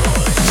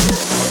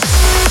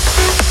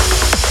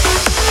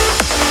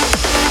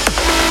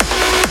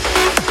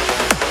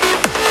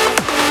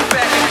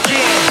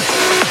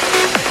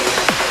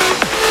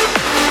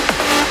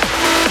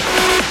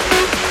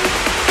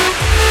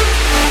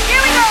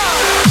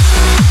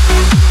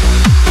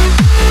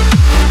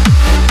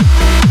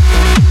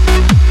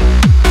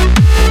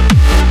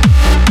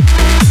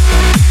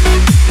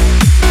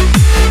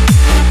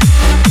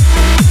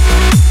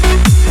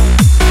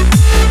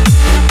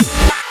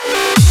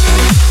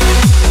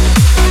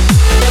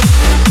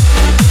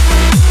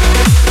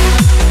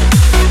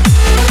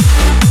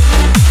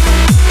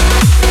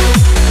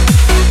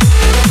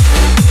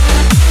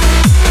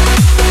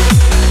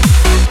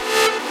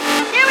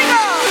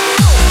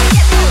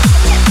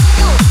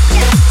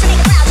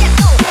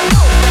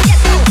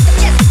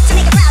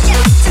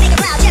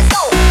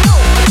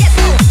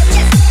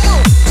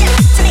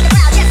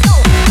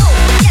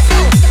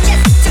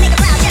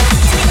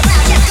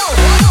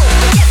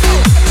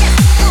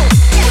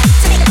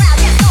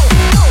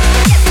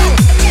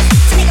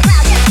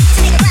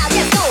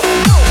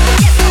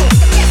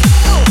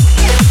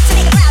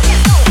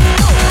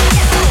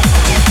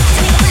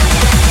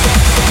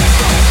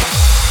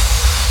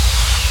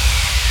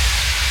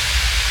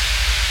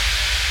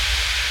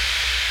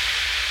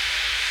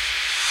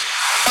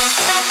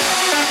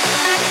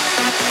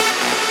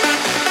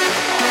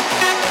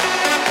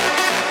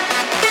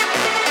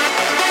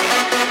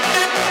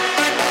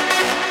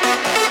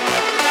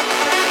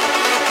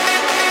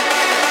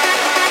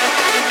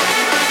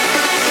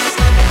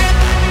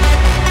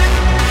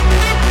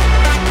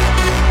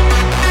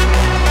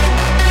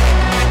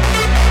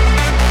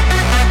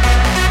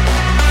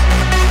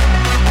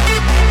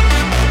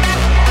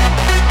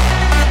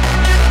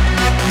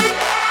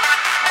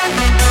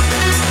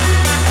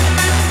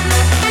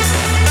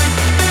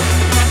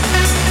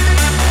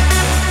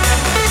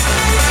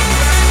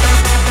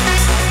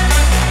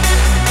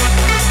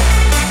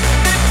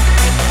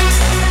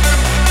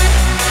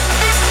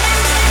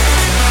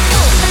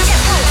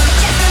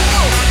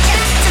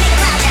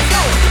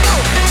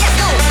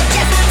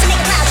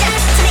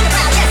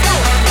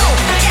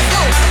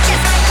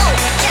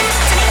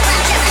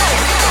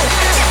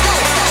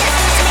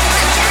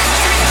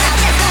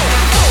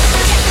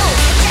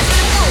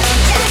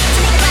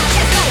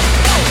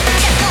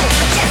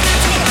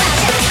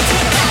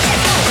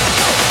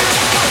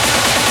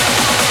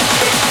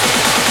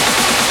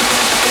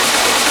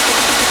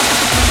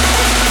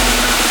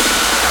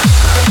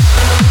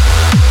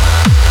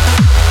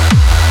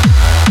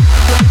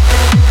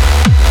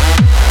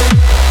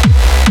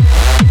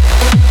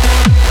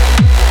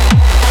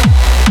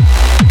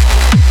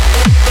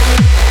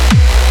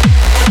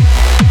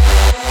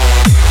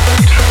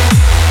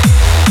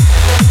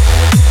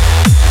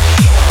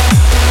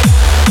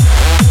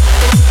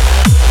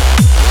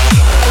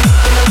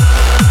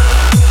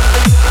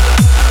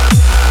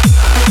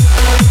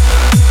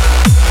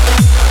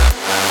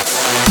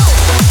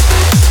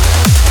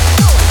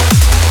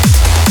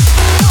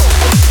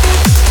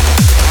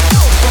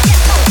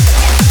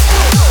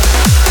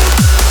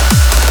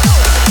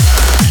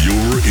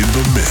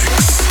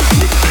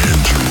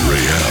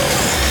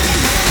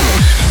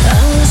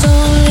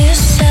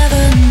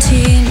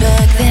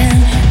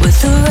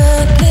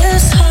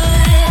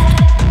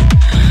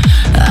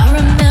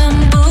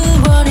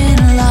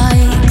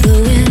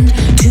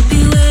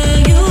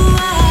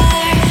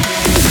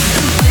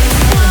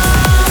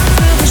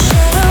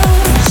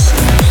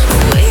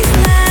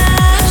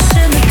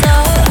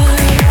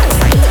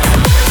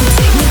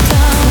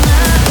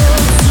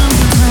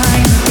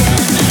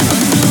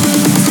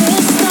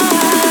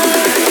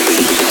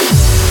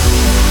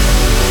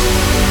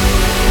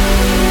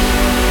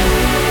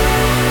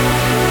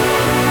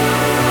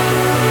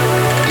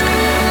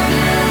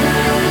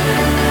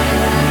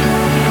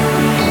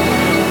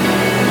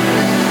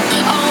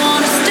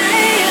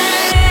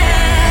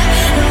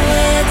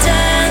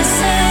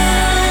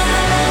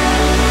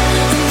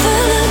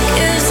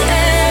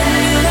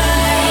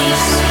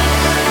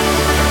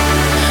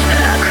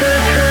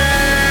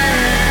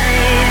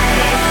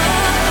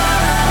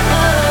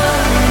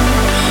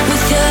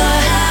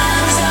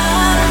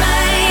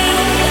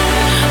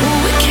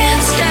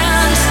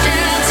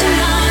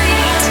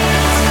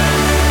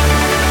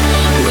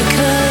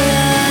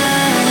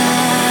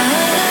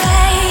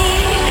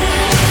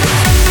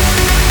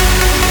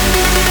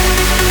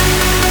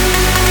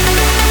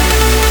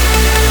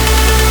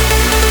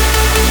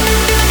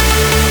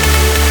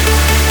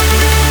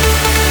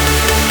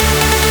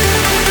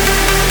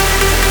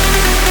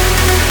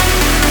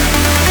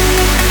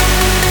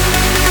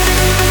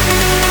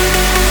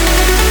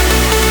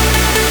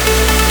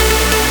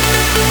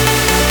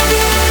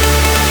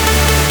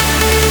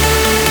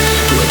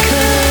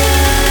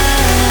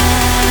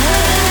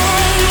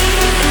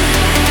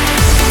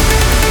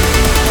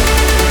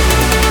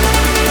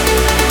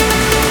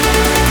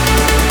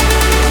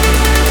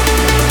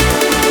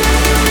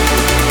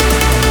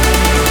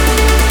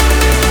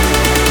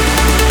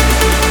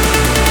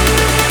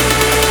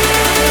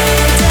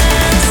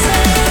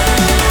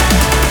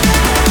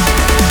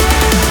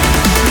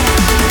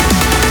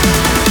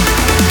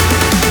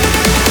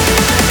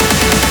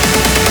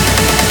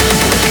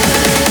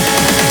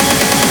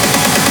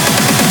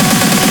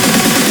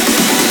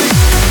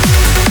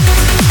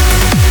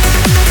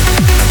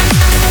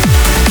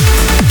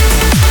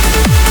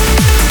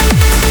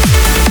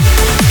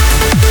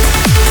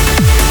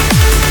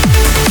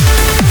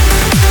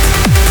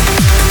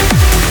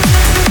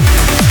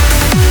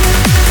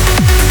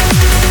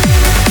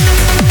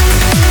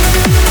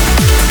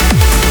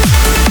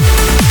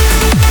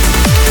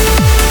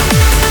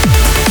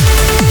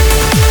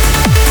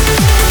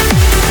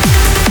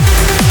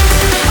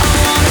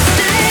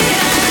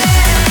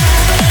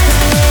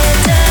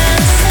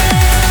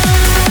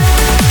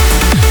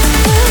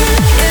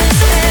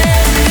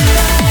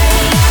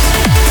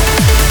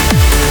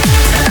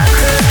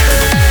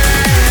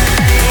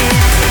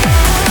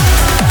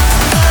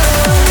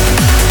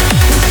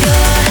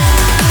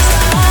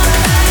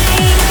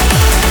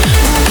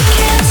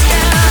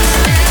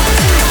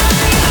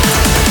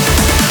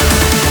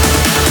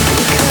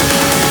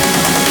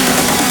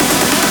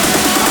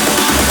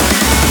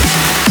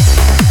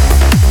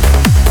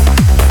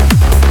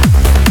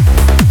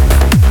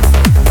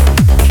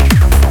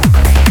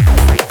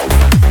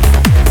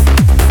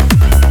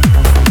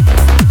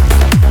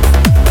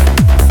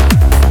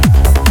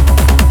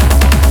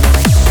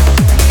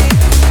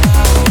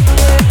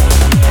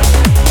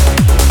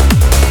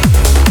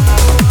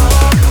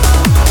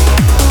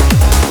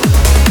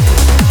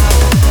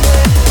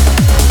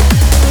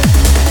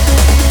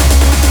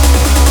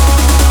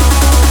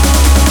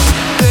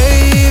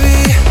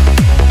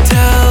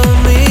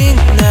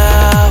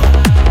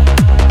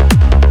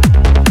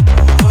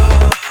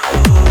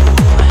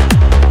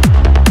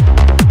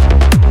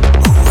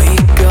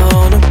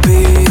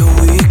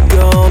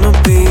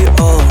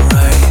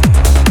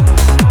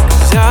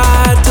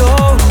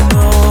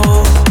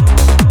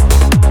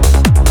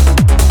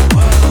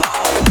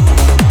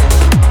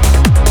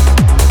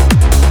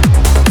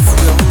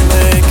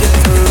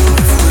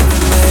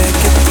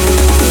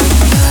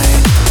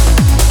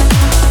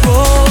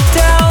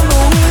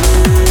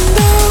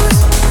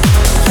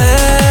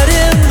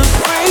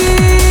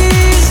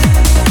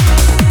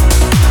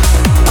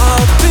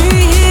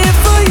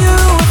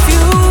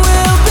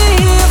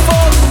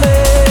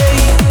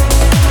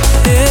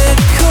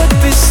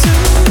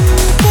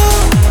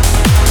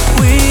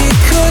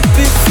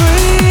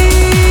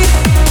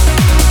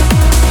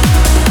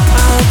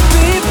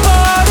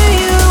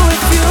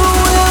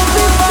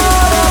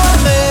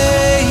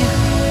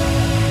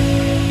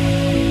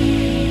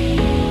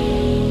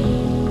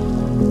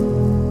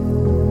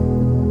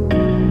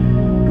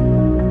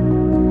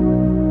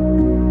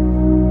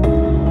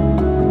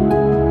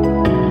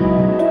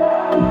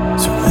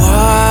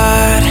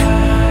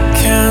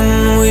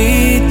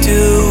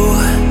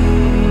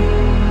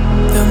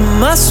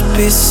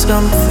 be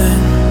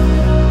something.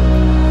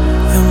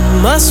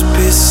 There must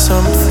be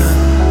something.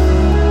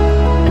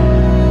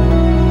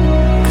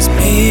 'Cause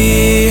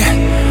me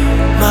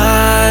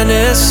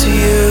minus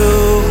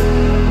you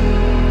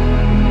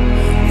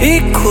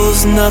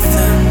equals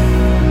nothing.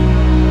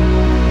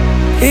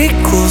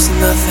 Equals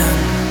nothing.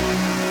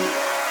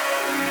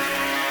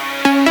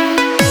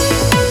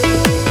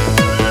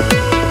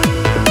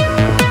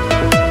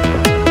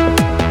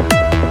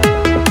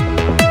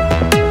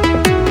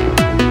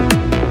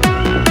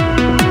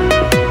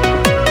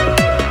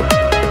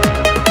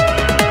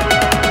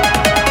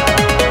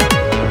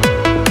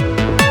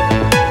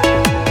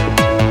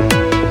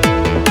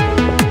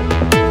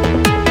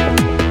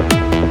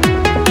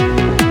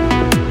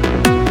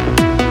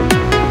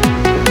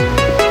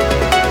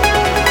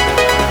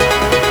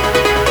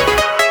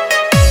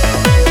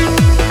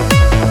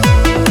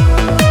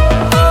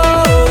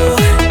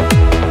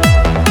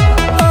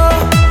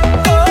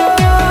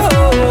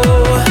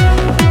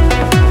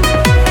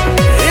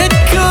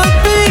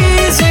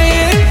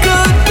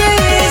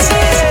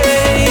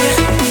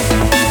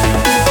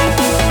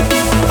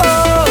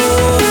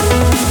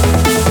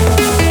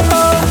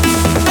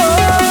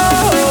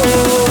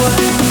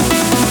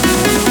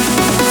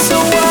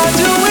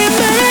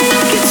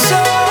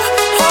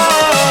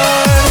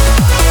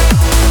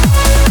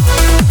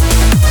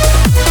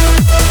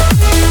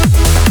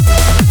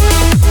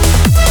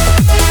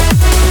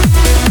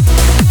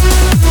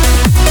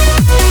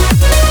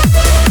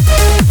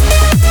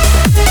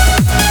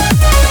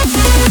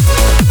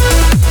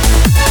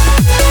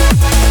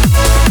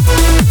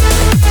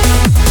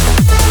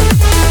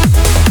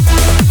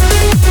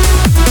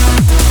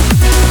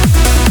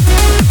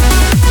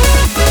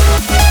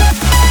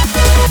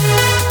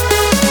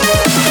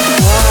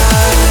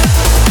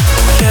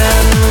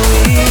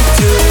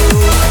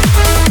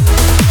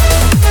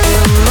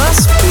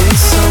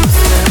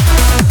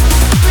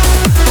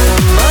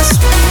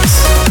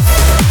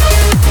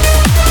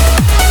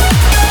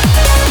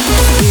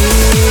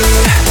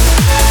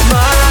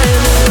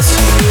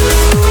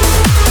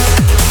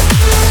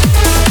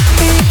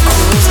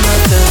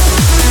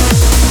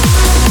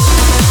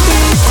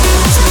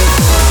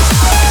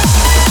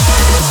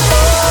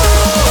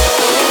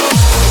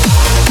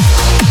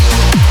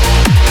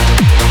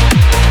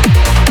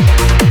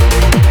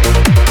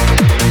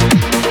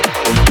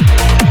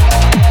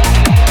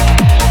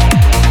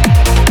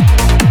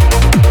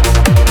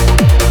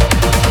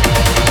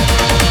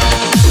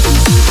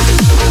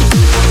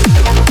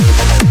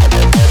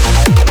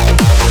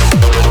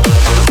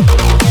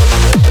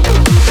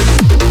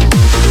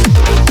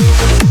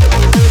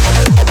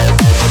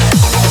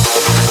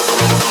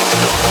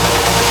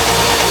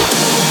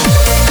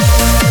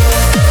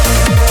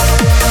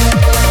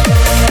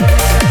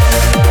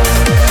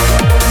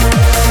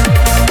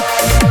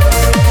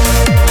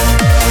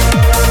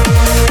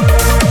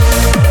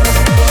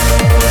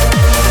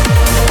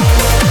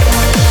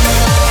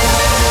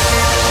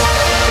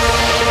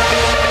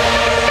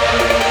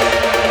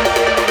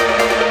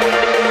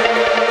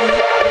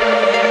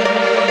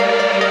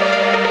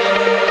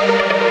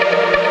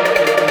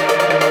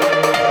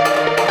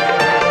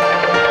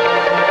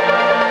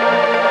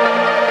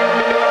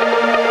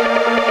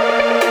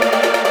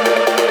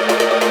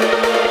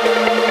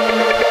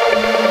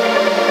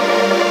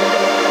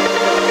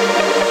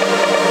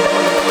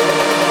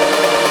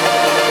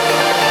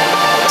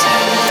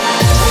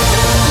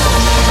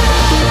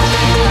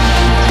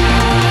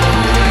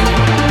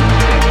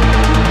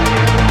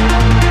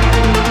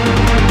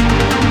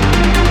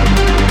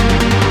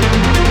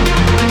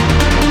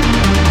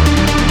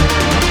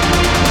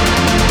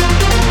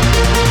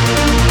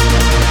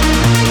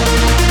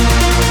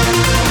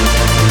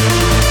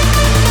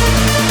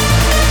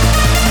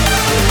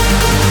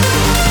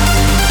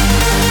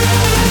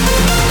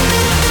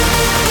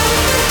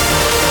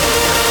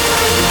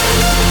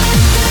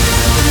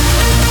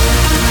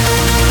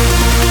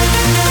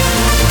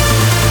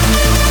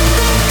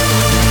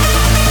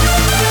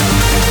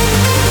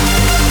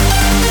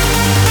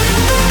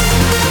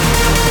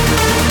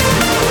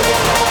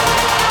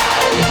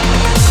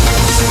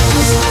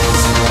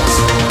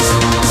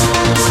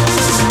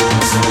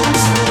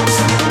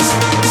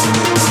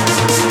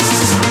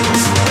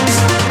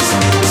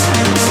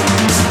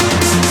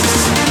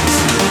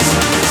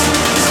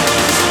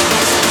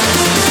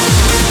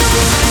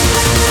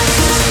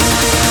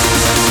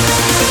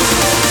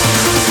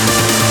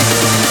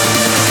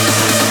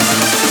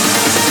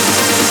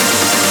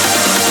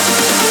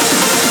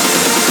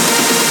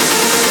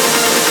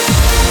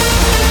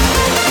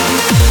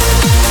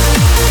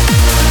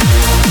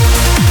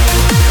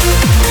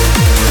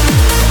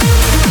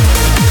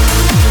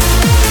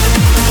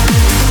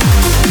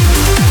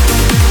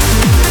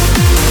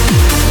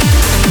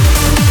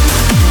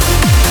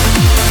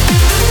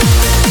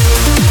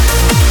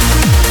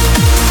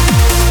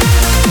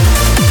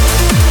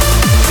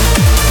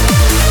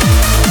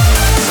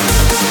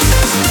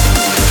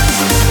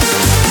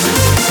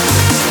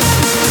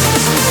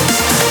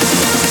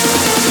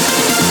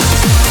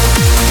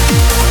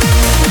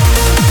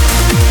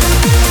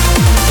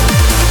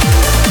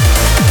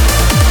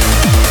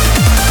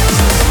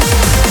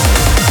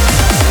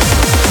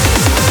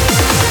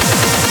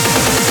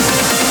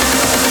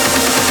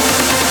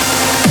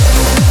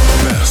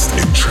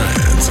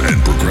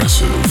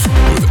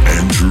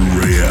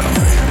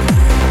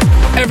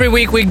 Every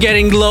week we're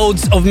getting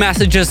loads of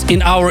messages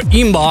in our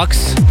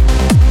inbox.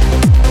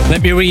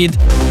 Let me read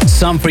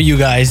some for you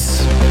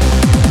guys.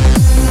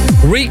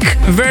 Rick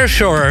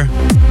Verschoor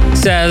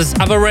says,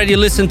 I've already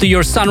listened to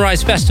your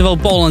Sunrise Festival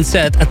Poland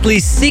set at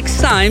least 6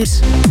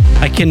 times.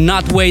 I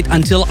cannot wait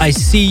until I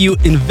see you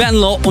in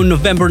Venlo on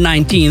November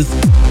 19th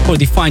for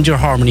the Find Your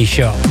Harmony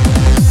show.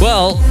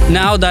 Well,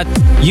 now that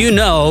you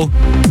know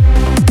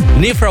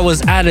Nifra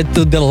was added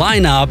to the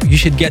lineup, you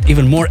should get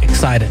even more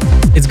excited.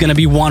 It's gonna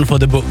be one for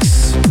the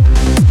books.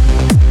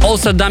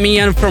 Also,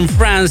 Damien from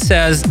France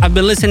says, I've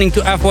been listening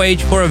to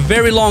FOH for a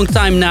very long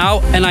time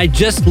now and I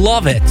just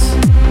love it.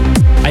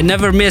 I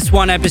never miss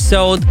one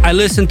episode. I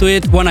listen to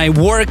it when I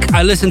work.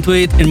 I listen to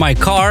it in my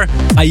car.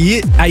 I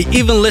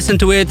even listen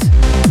to it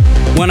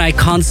when I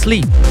can't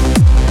sleep.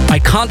 I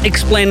can't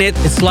explain it.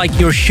 It's like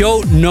your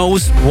show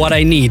knows what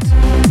I need.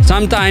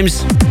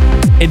 Sometimes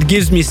it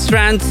gives me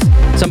strength.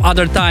 Some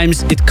other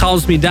times it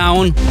calms me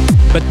down.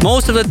 But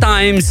most of the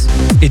times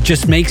it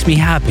just makes me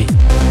happy.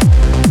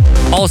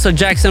 Also,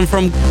 Jackson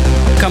from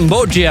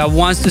Cambodia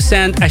wants to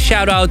send a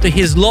shout out to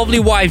his lovely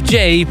wife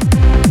Jay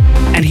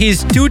and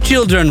his 2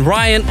 children,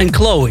 Ryan and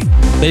Chloe.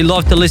 They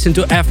love to listen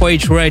to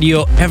FOH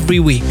Radio every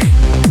week.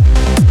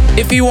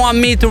 If you want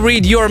me to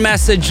read your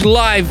message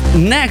live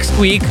next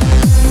week,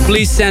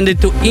 please send it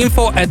to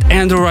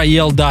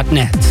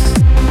info@andrewrayel.net.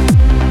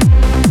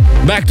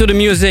 Back to the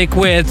music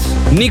with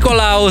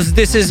Nikolaus.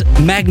 This is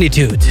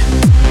Magnitude.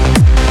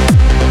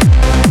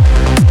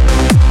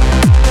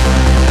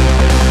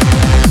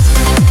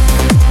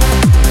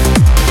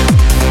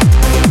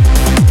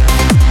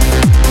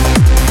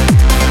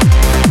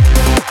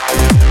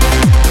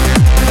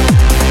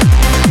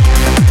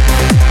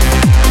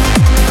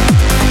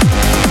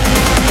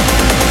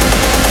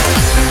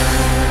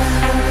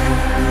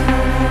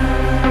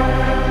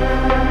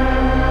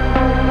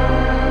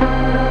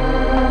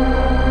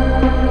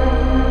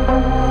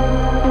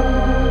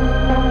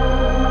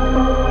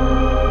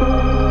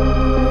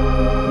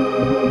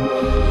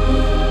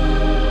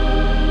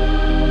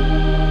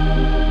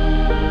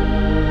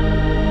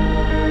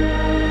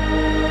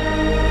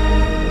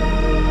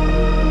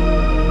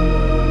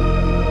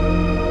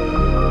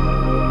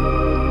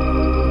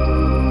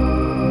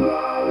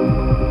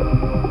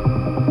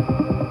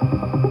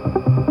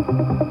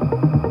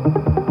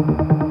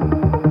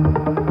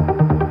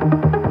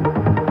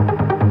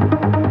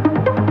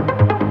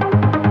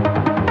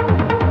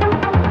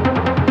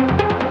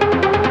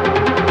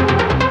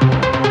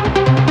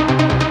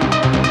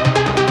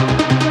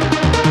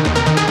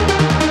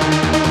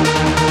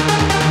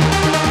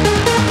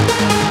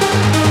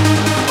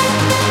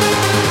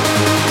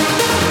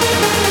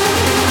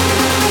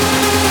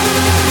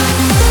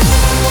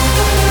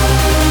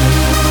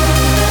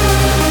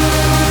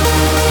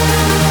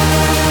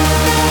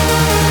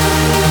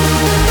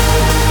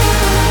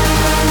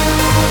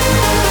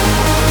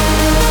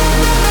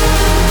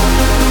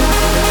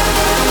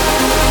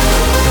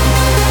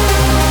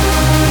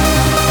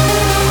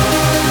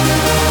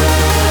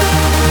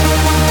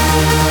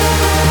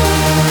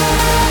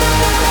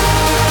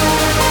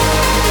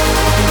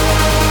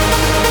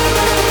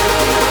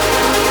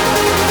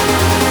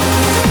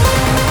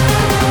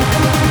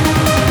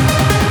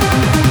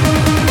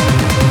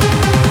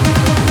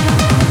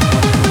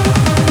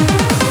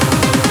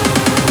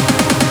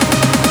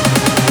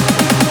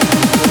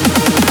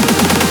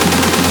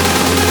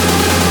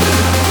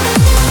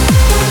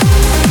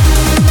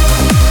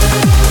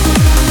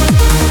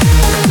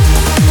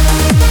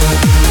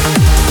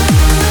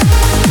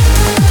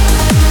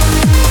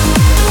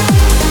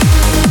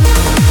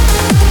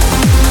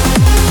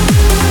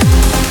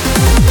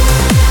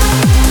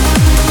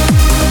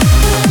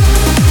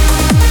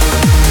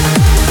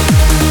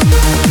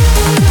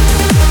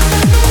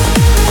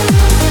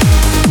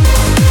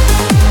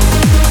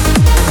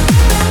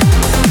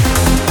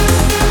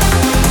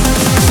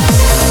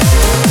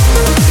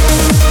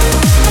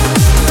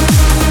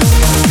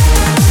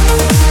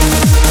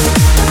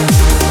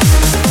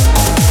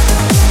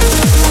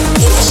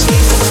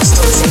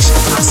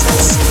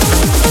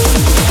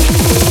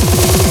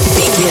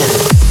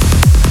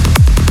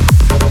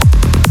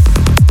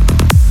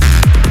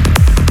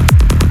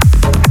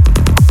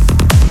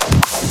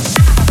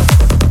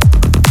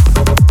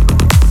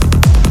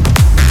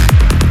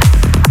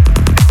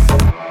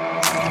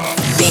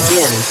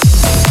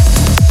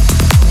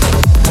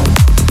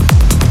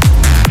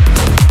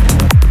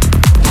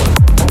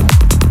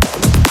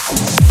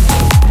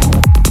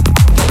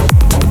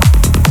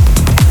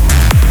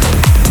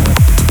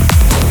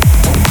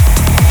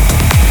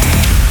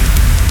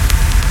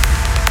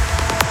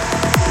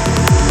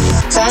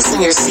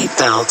 Fasten your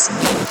seatbelts.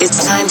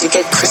 It's time to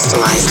get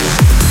crystallized.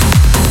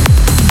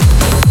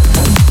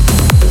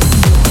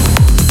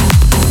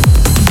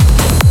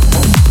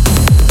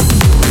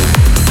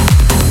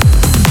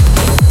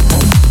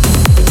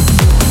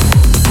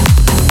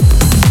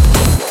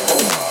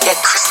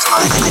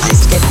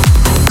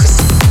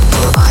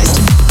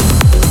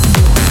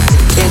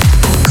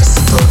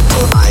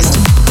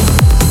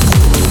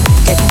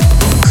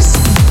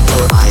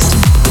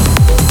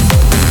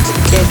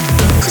 Get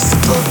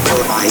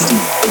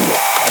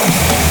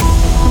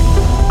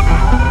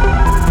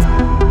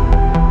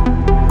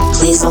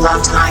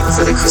time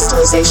for the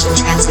crystallization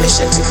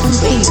transmission to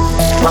complete.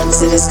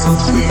 Once it is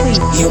complete,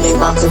 you may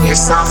welcome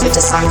yourself into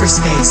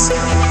cyberspace.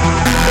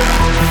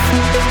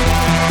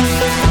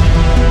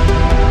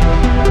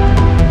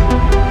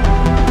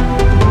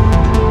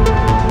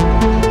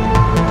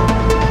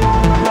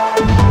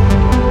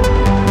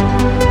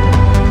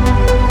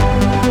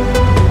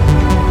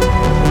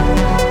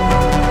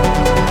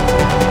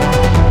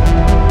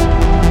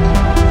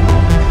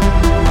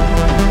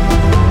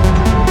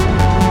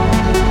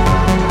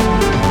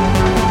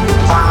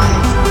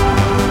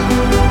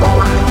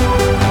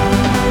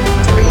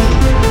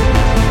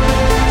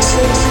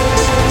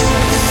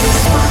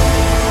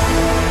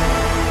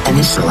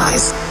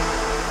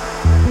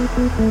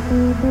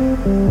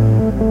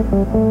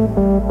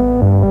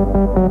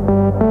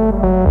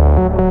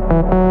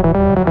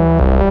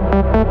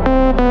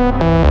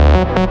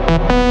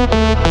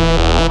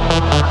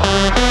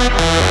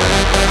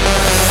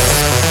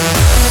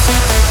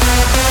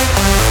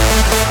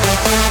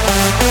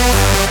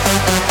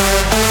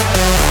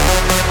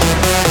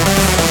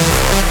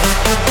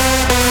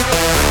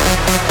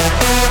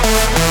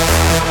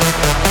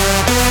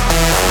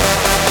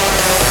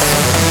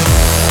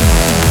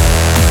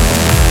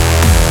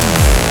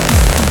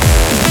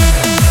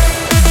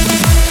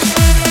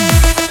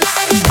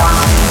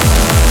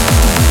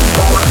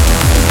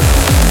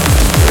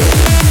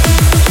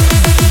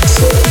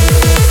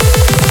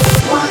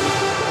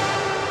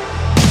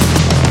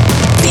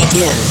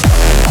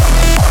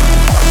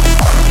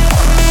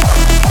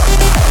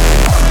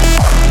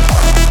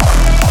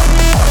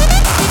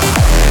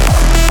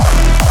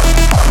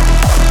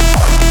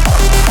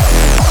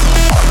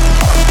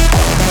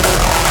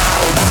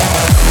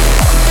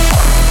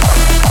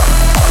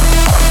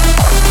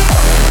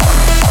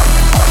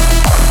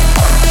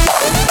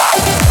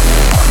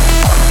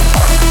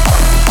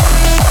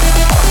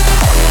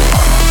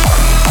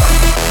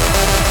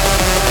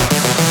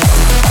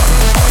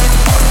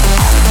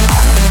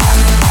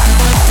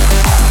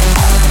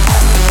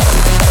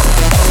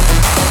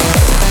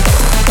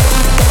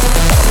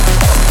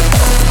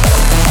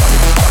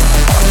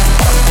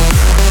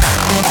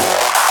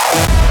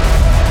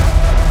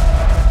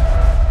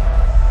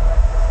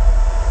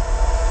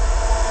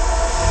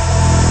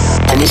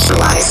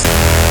 Initialize.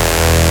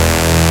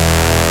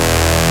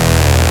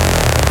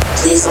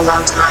 Please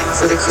allow time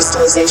for the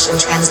crystallization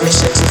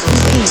transmission to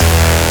complete.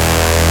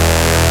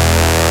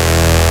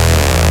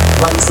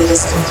 Once it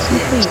is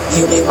complete,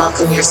 you may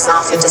welcome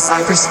yourself into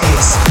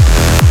cyberspace.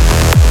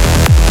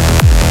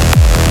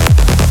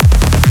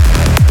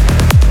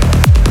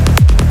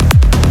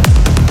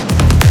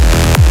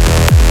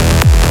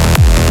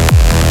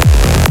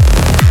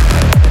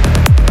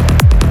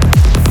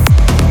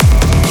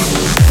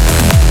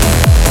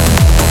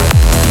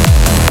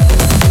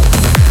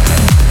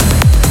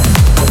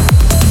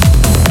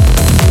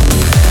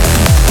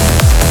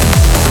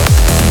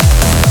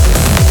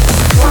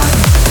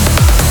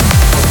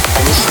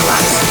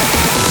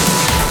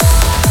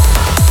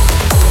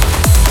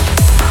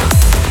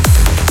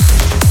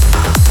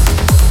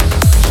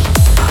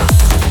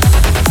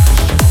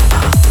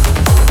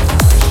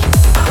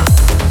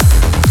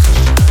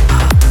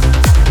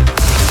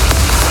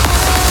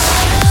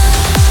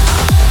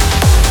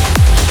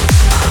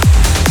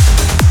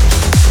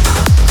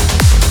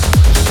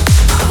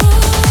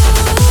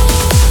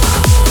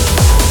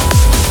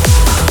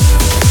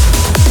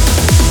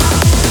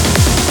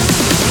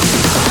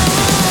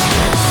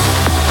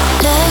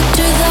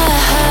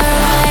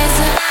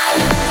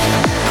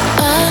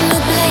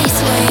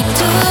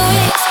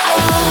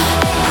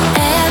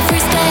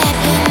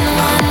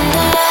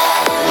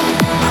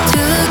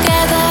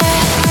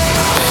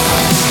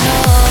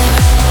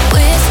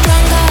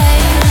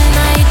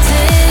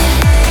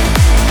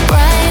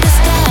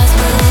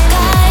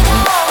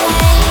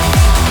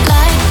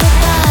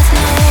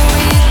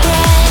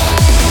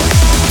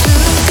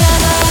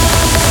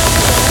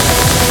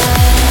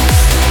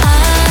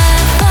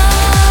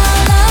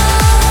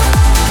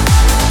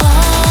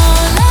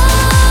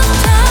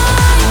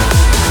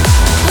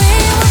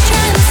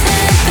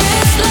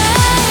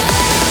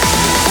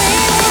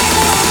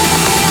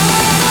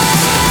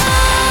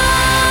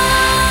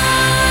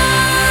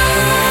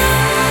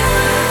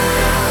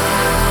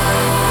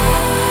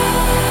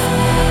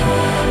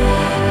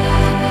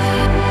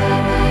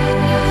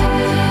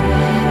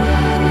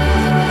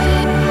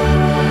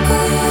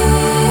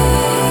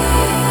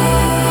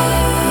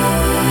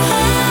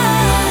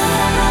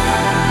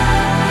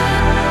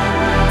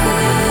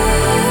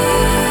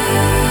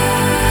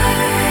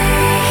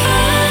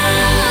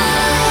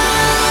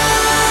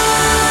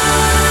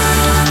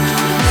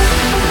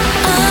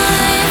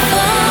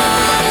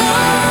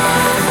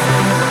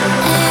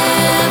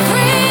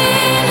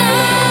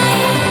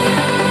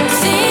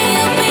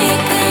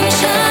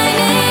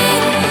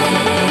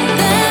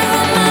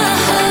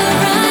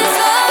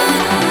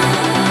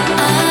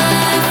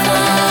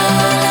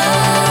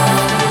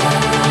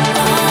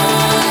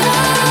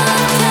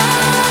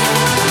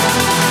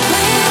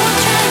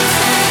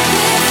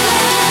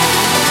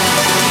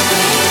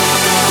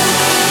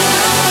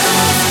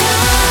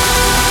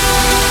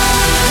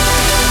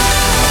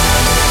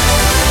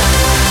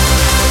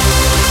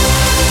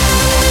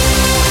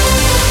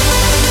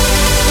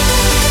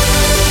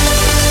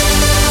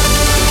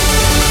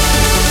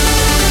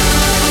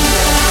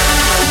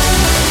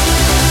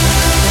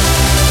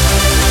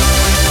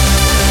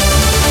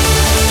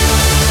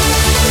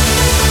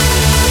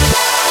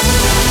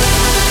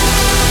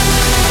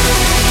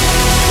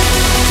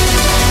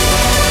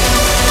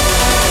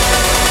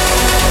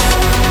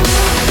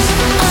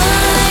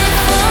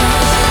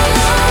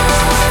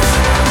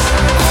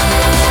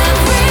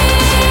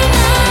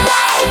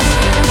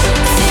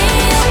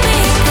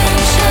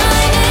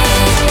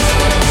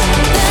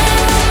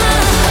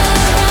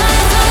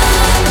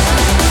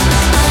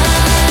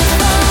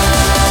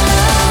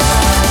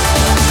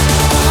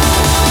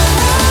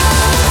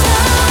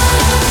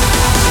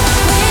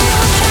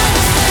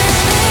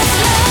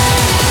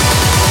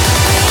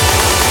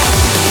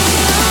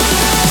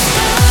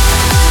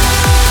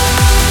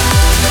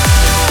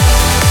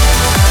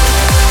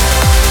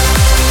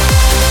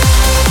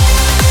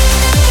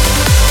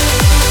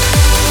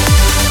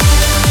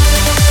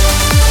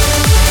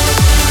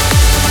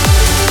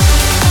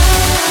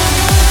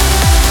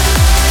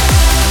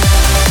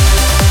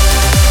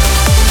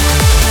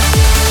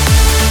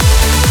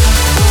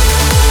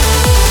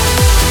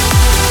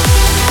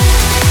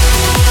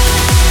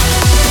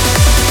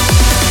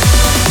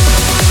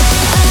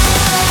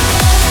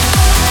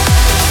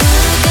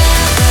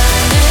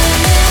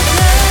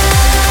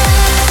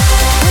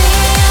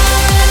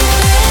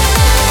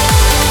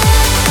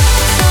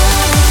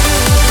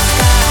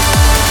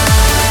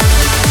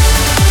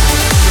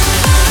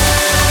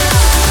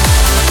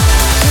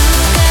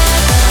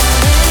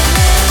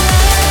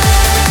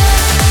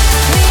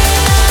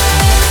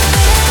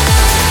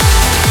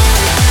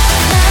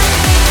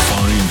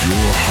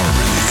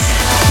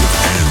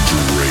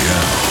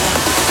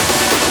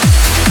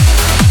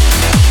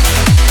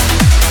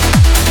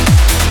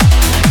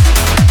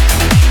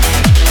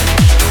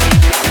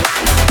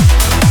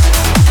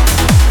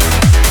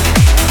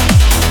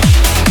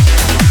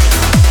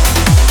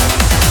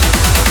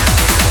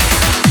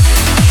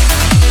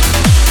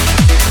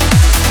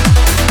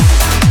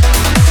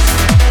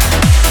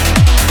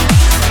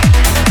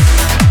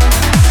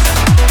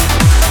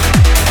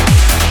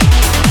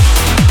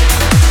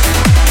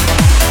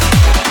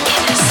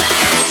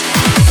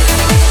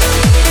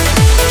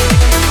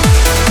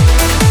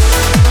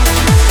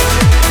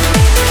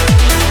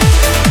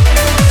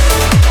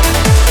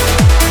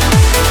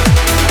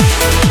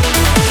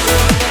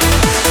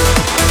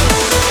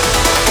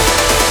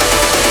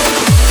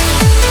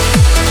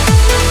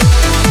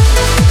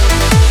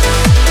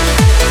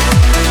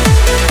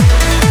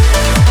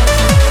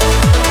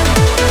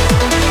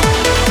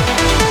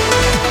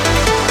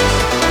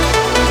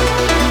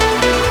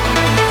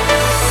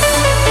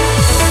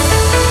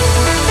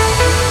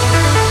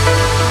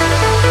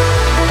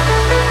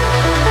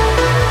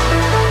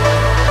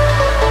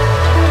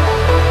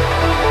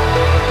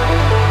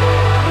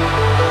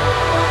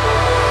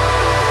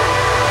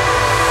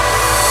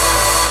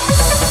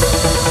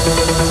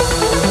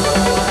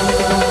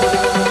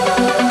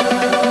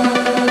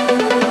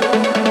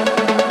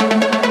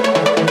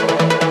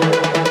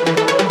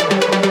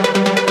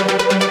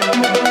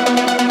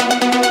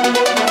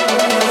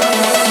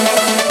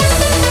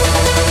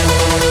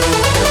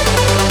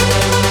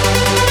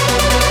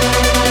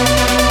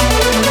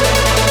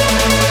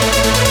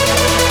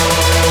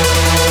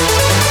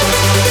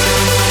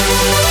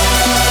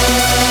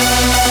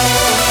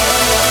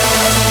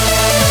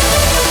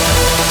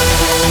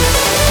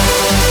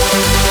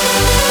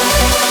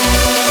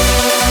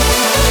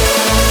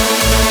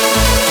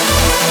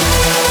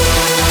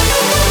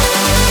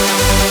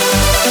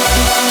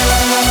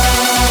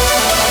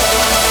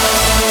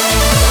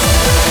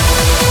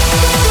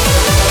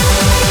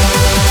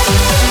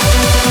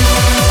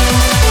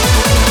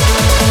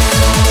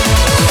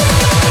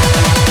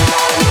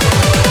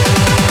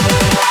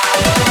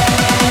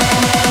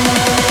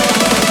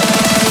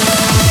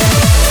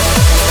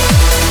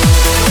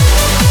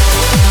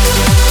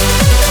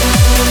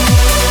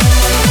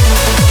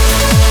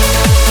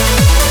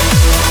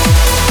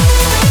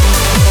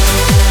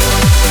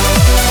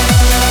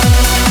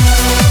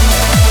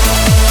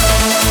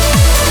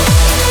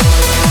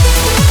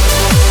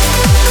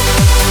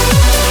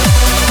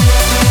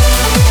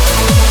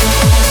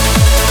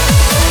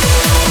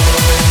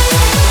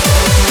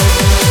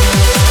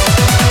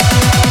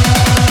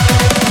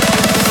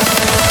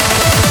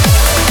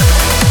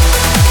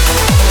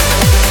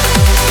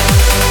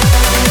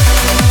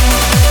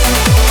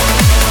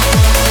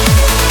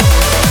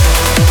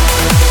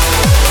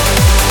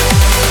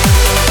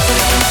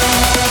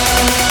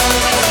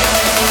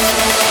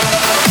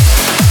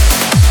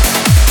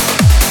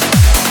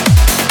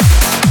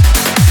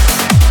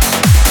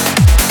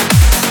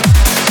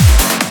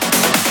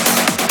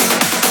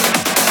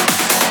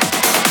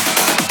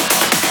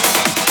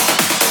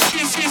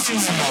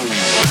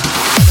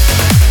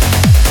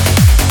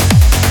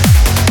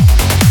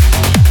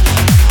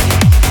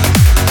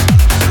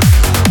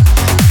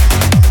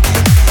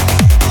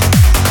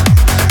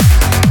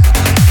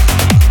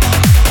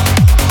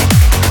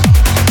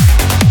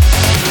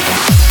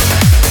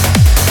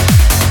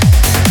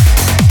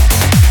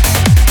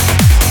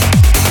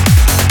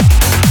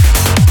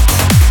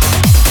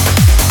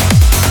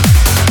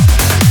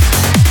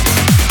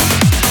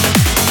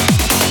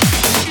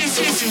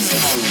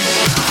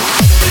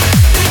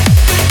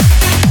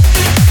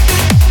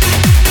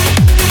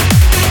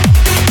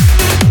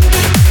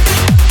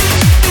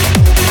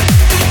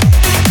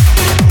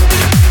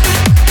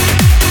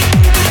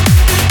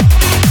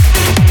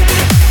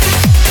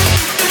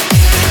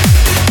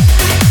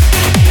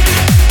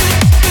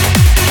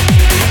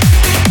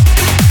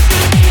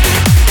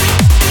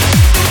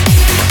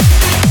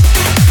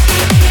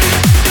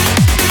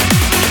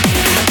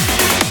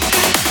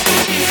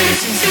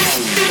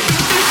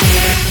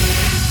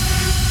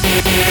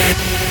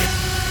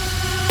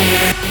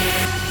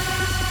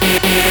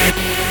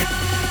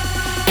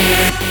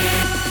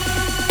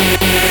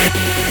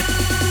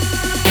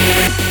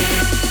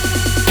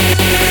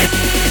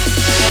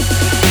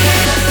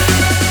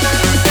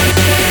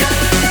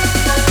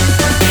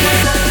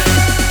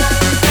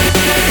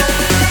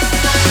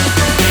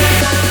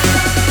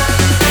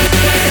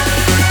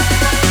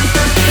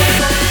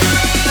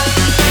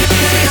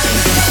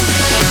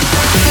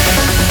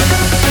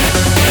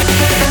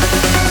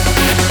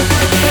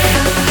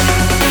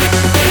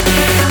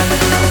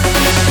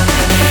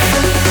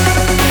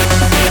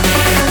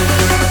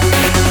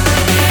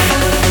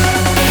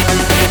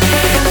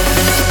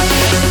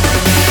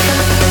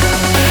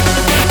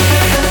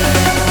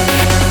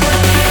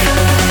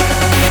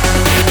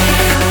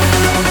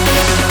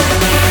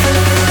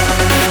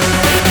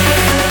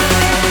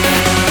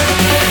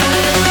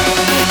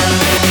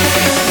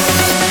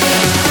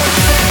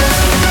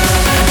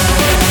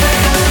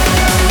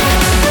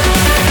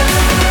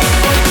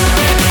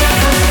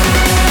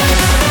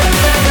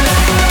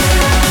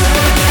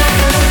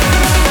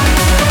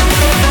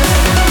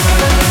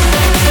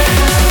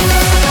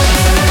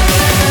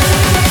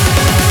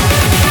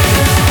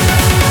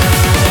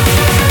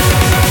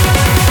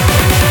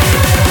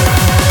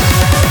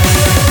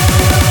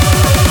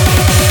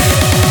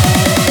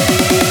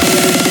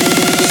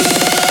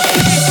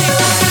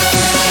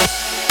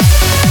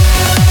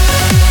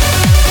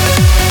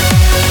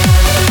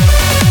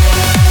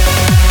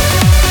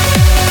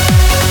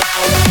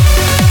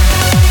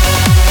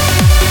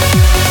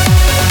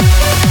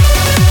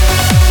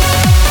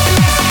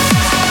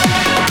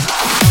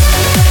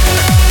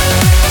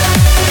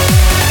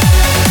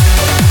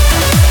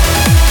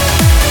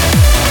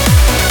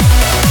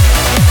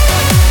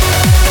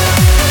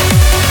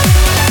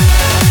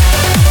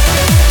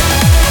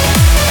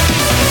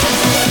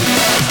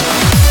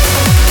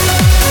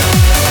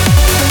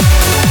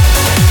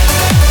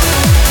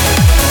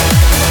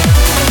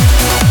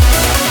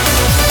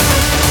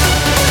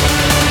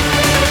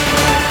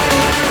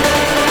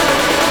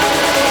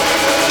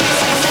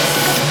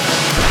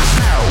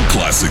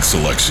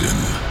 Selection.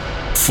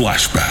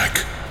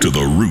 Flashback to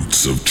the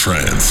roots of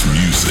trance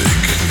music.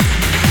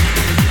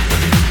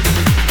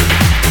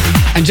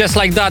 And just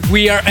like that,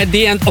 we are at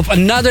the end of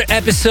another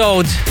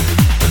episode.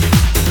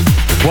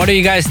 What do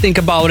you guys think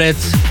about it?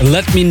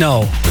 Let me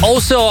know.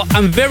 Also,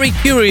 I'm very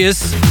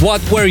curious,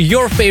 what were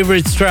your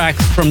favorite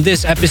tracks from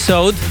this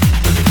episode?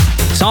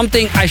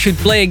 Something I should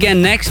play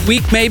again next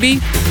week,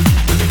 maybe?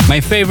 My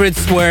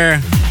favorites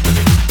were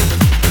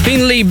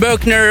Finley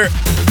Buckner,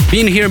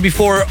 been here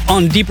before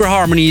on Deeper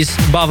Harmonies,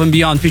 Above and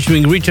Beyond,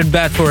 featuring Richard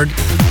Bedford,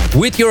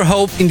 With Your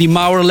Hope in the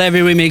Mauro Levy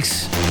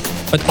remix,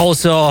 but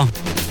also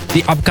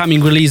the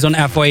upcoming release on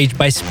FOH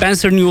by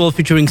Spencer Newell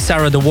featuring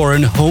Sarah De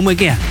Warren, Home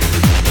Again.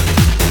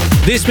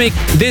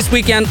 This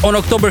weekend on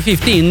October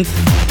 15th,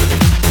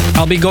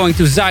 I'll be going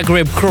to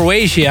Zagreb,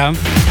 Croatia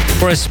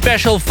for a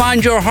special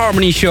Find Your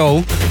Harmony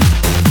show.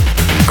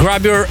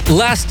 Grab your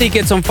last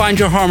tickets on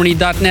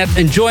findyourharmony.net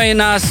and join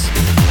us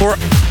for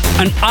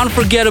an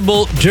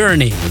unforgettable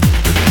journey.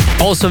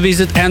 Also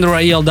visit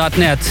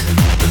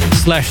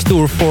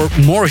androrael.net/tour for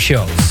more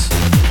shows.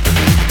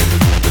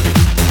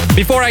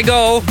 Before I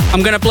go,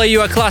 I'm gonna play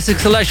you a classic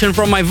selection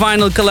from my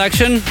vinyl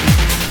collection.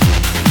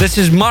 This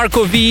is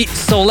Marco V.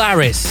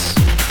 Solaris.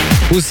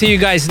 We'll see you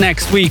guys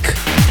next week.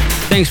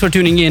 Thanks for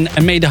tuning in,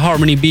 and may the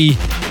harmony be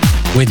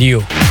with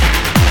you.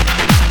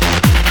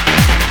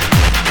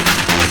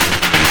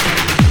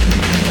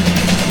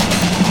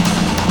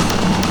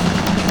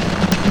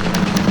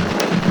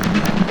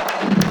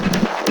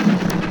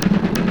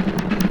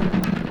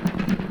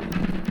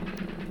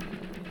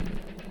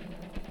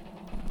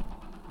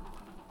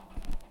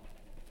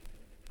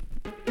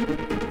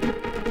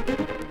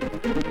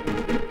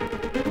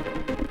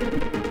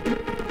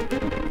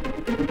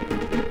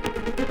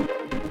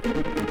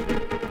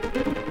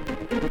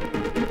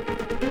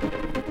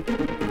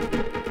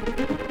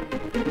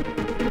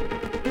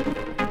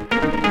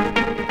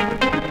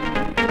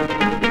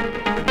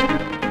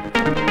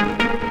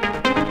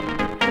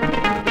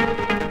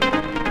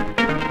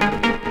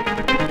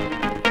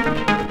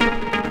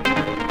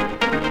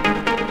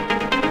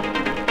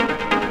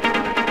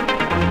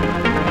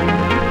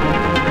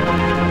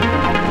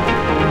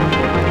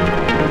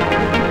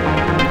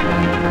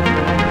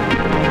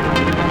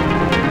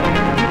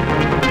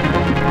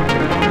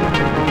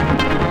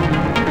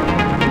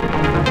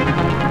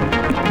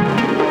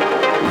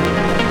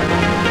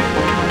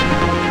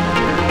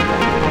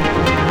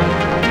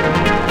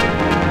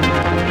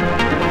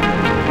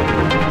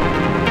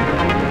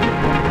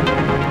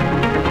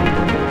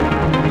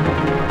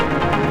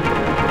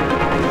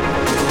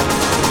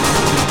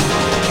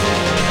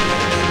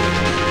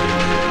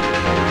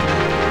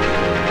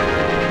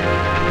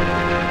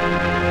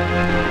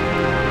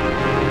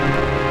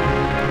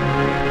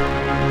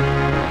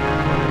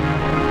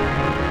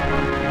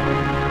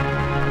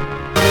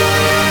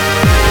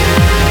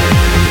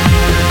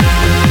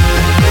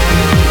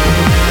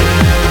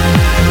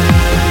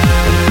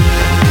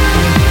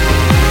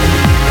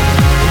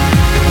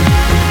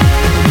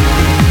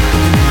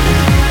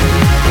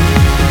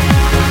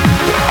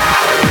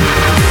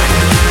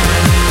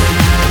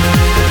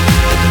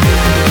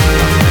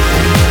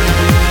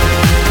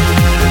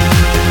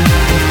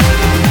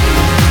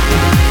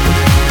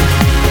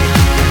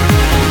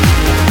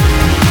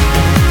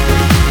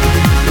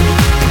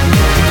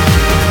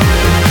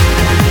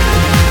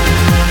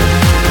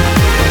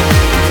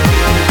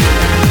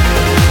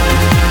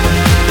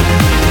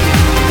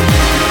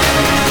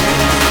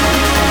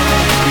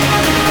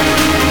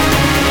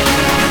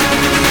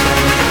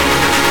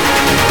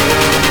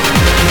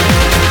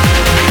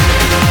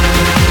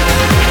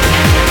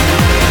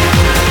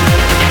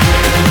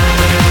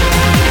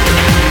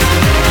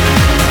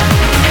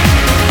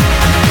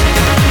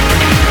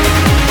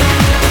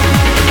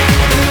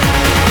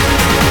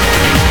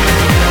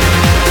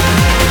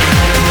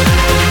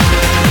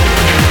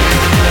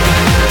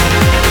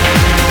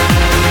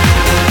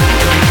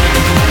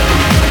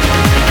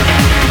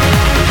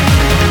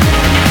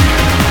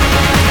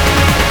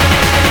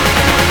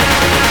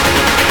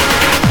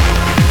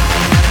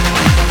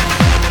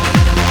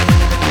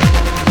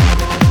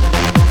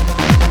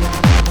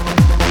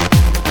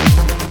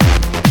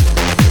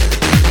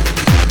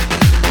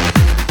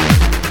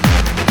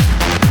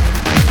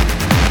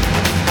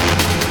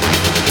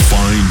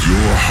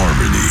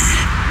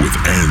 Harmony with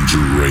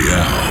Andrew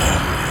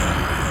Rayel.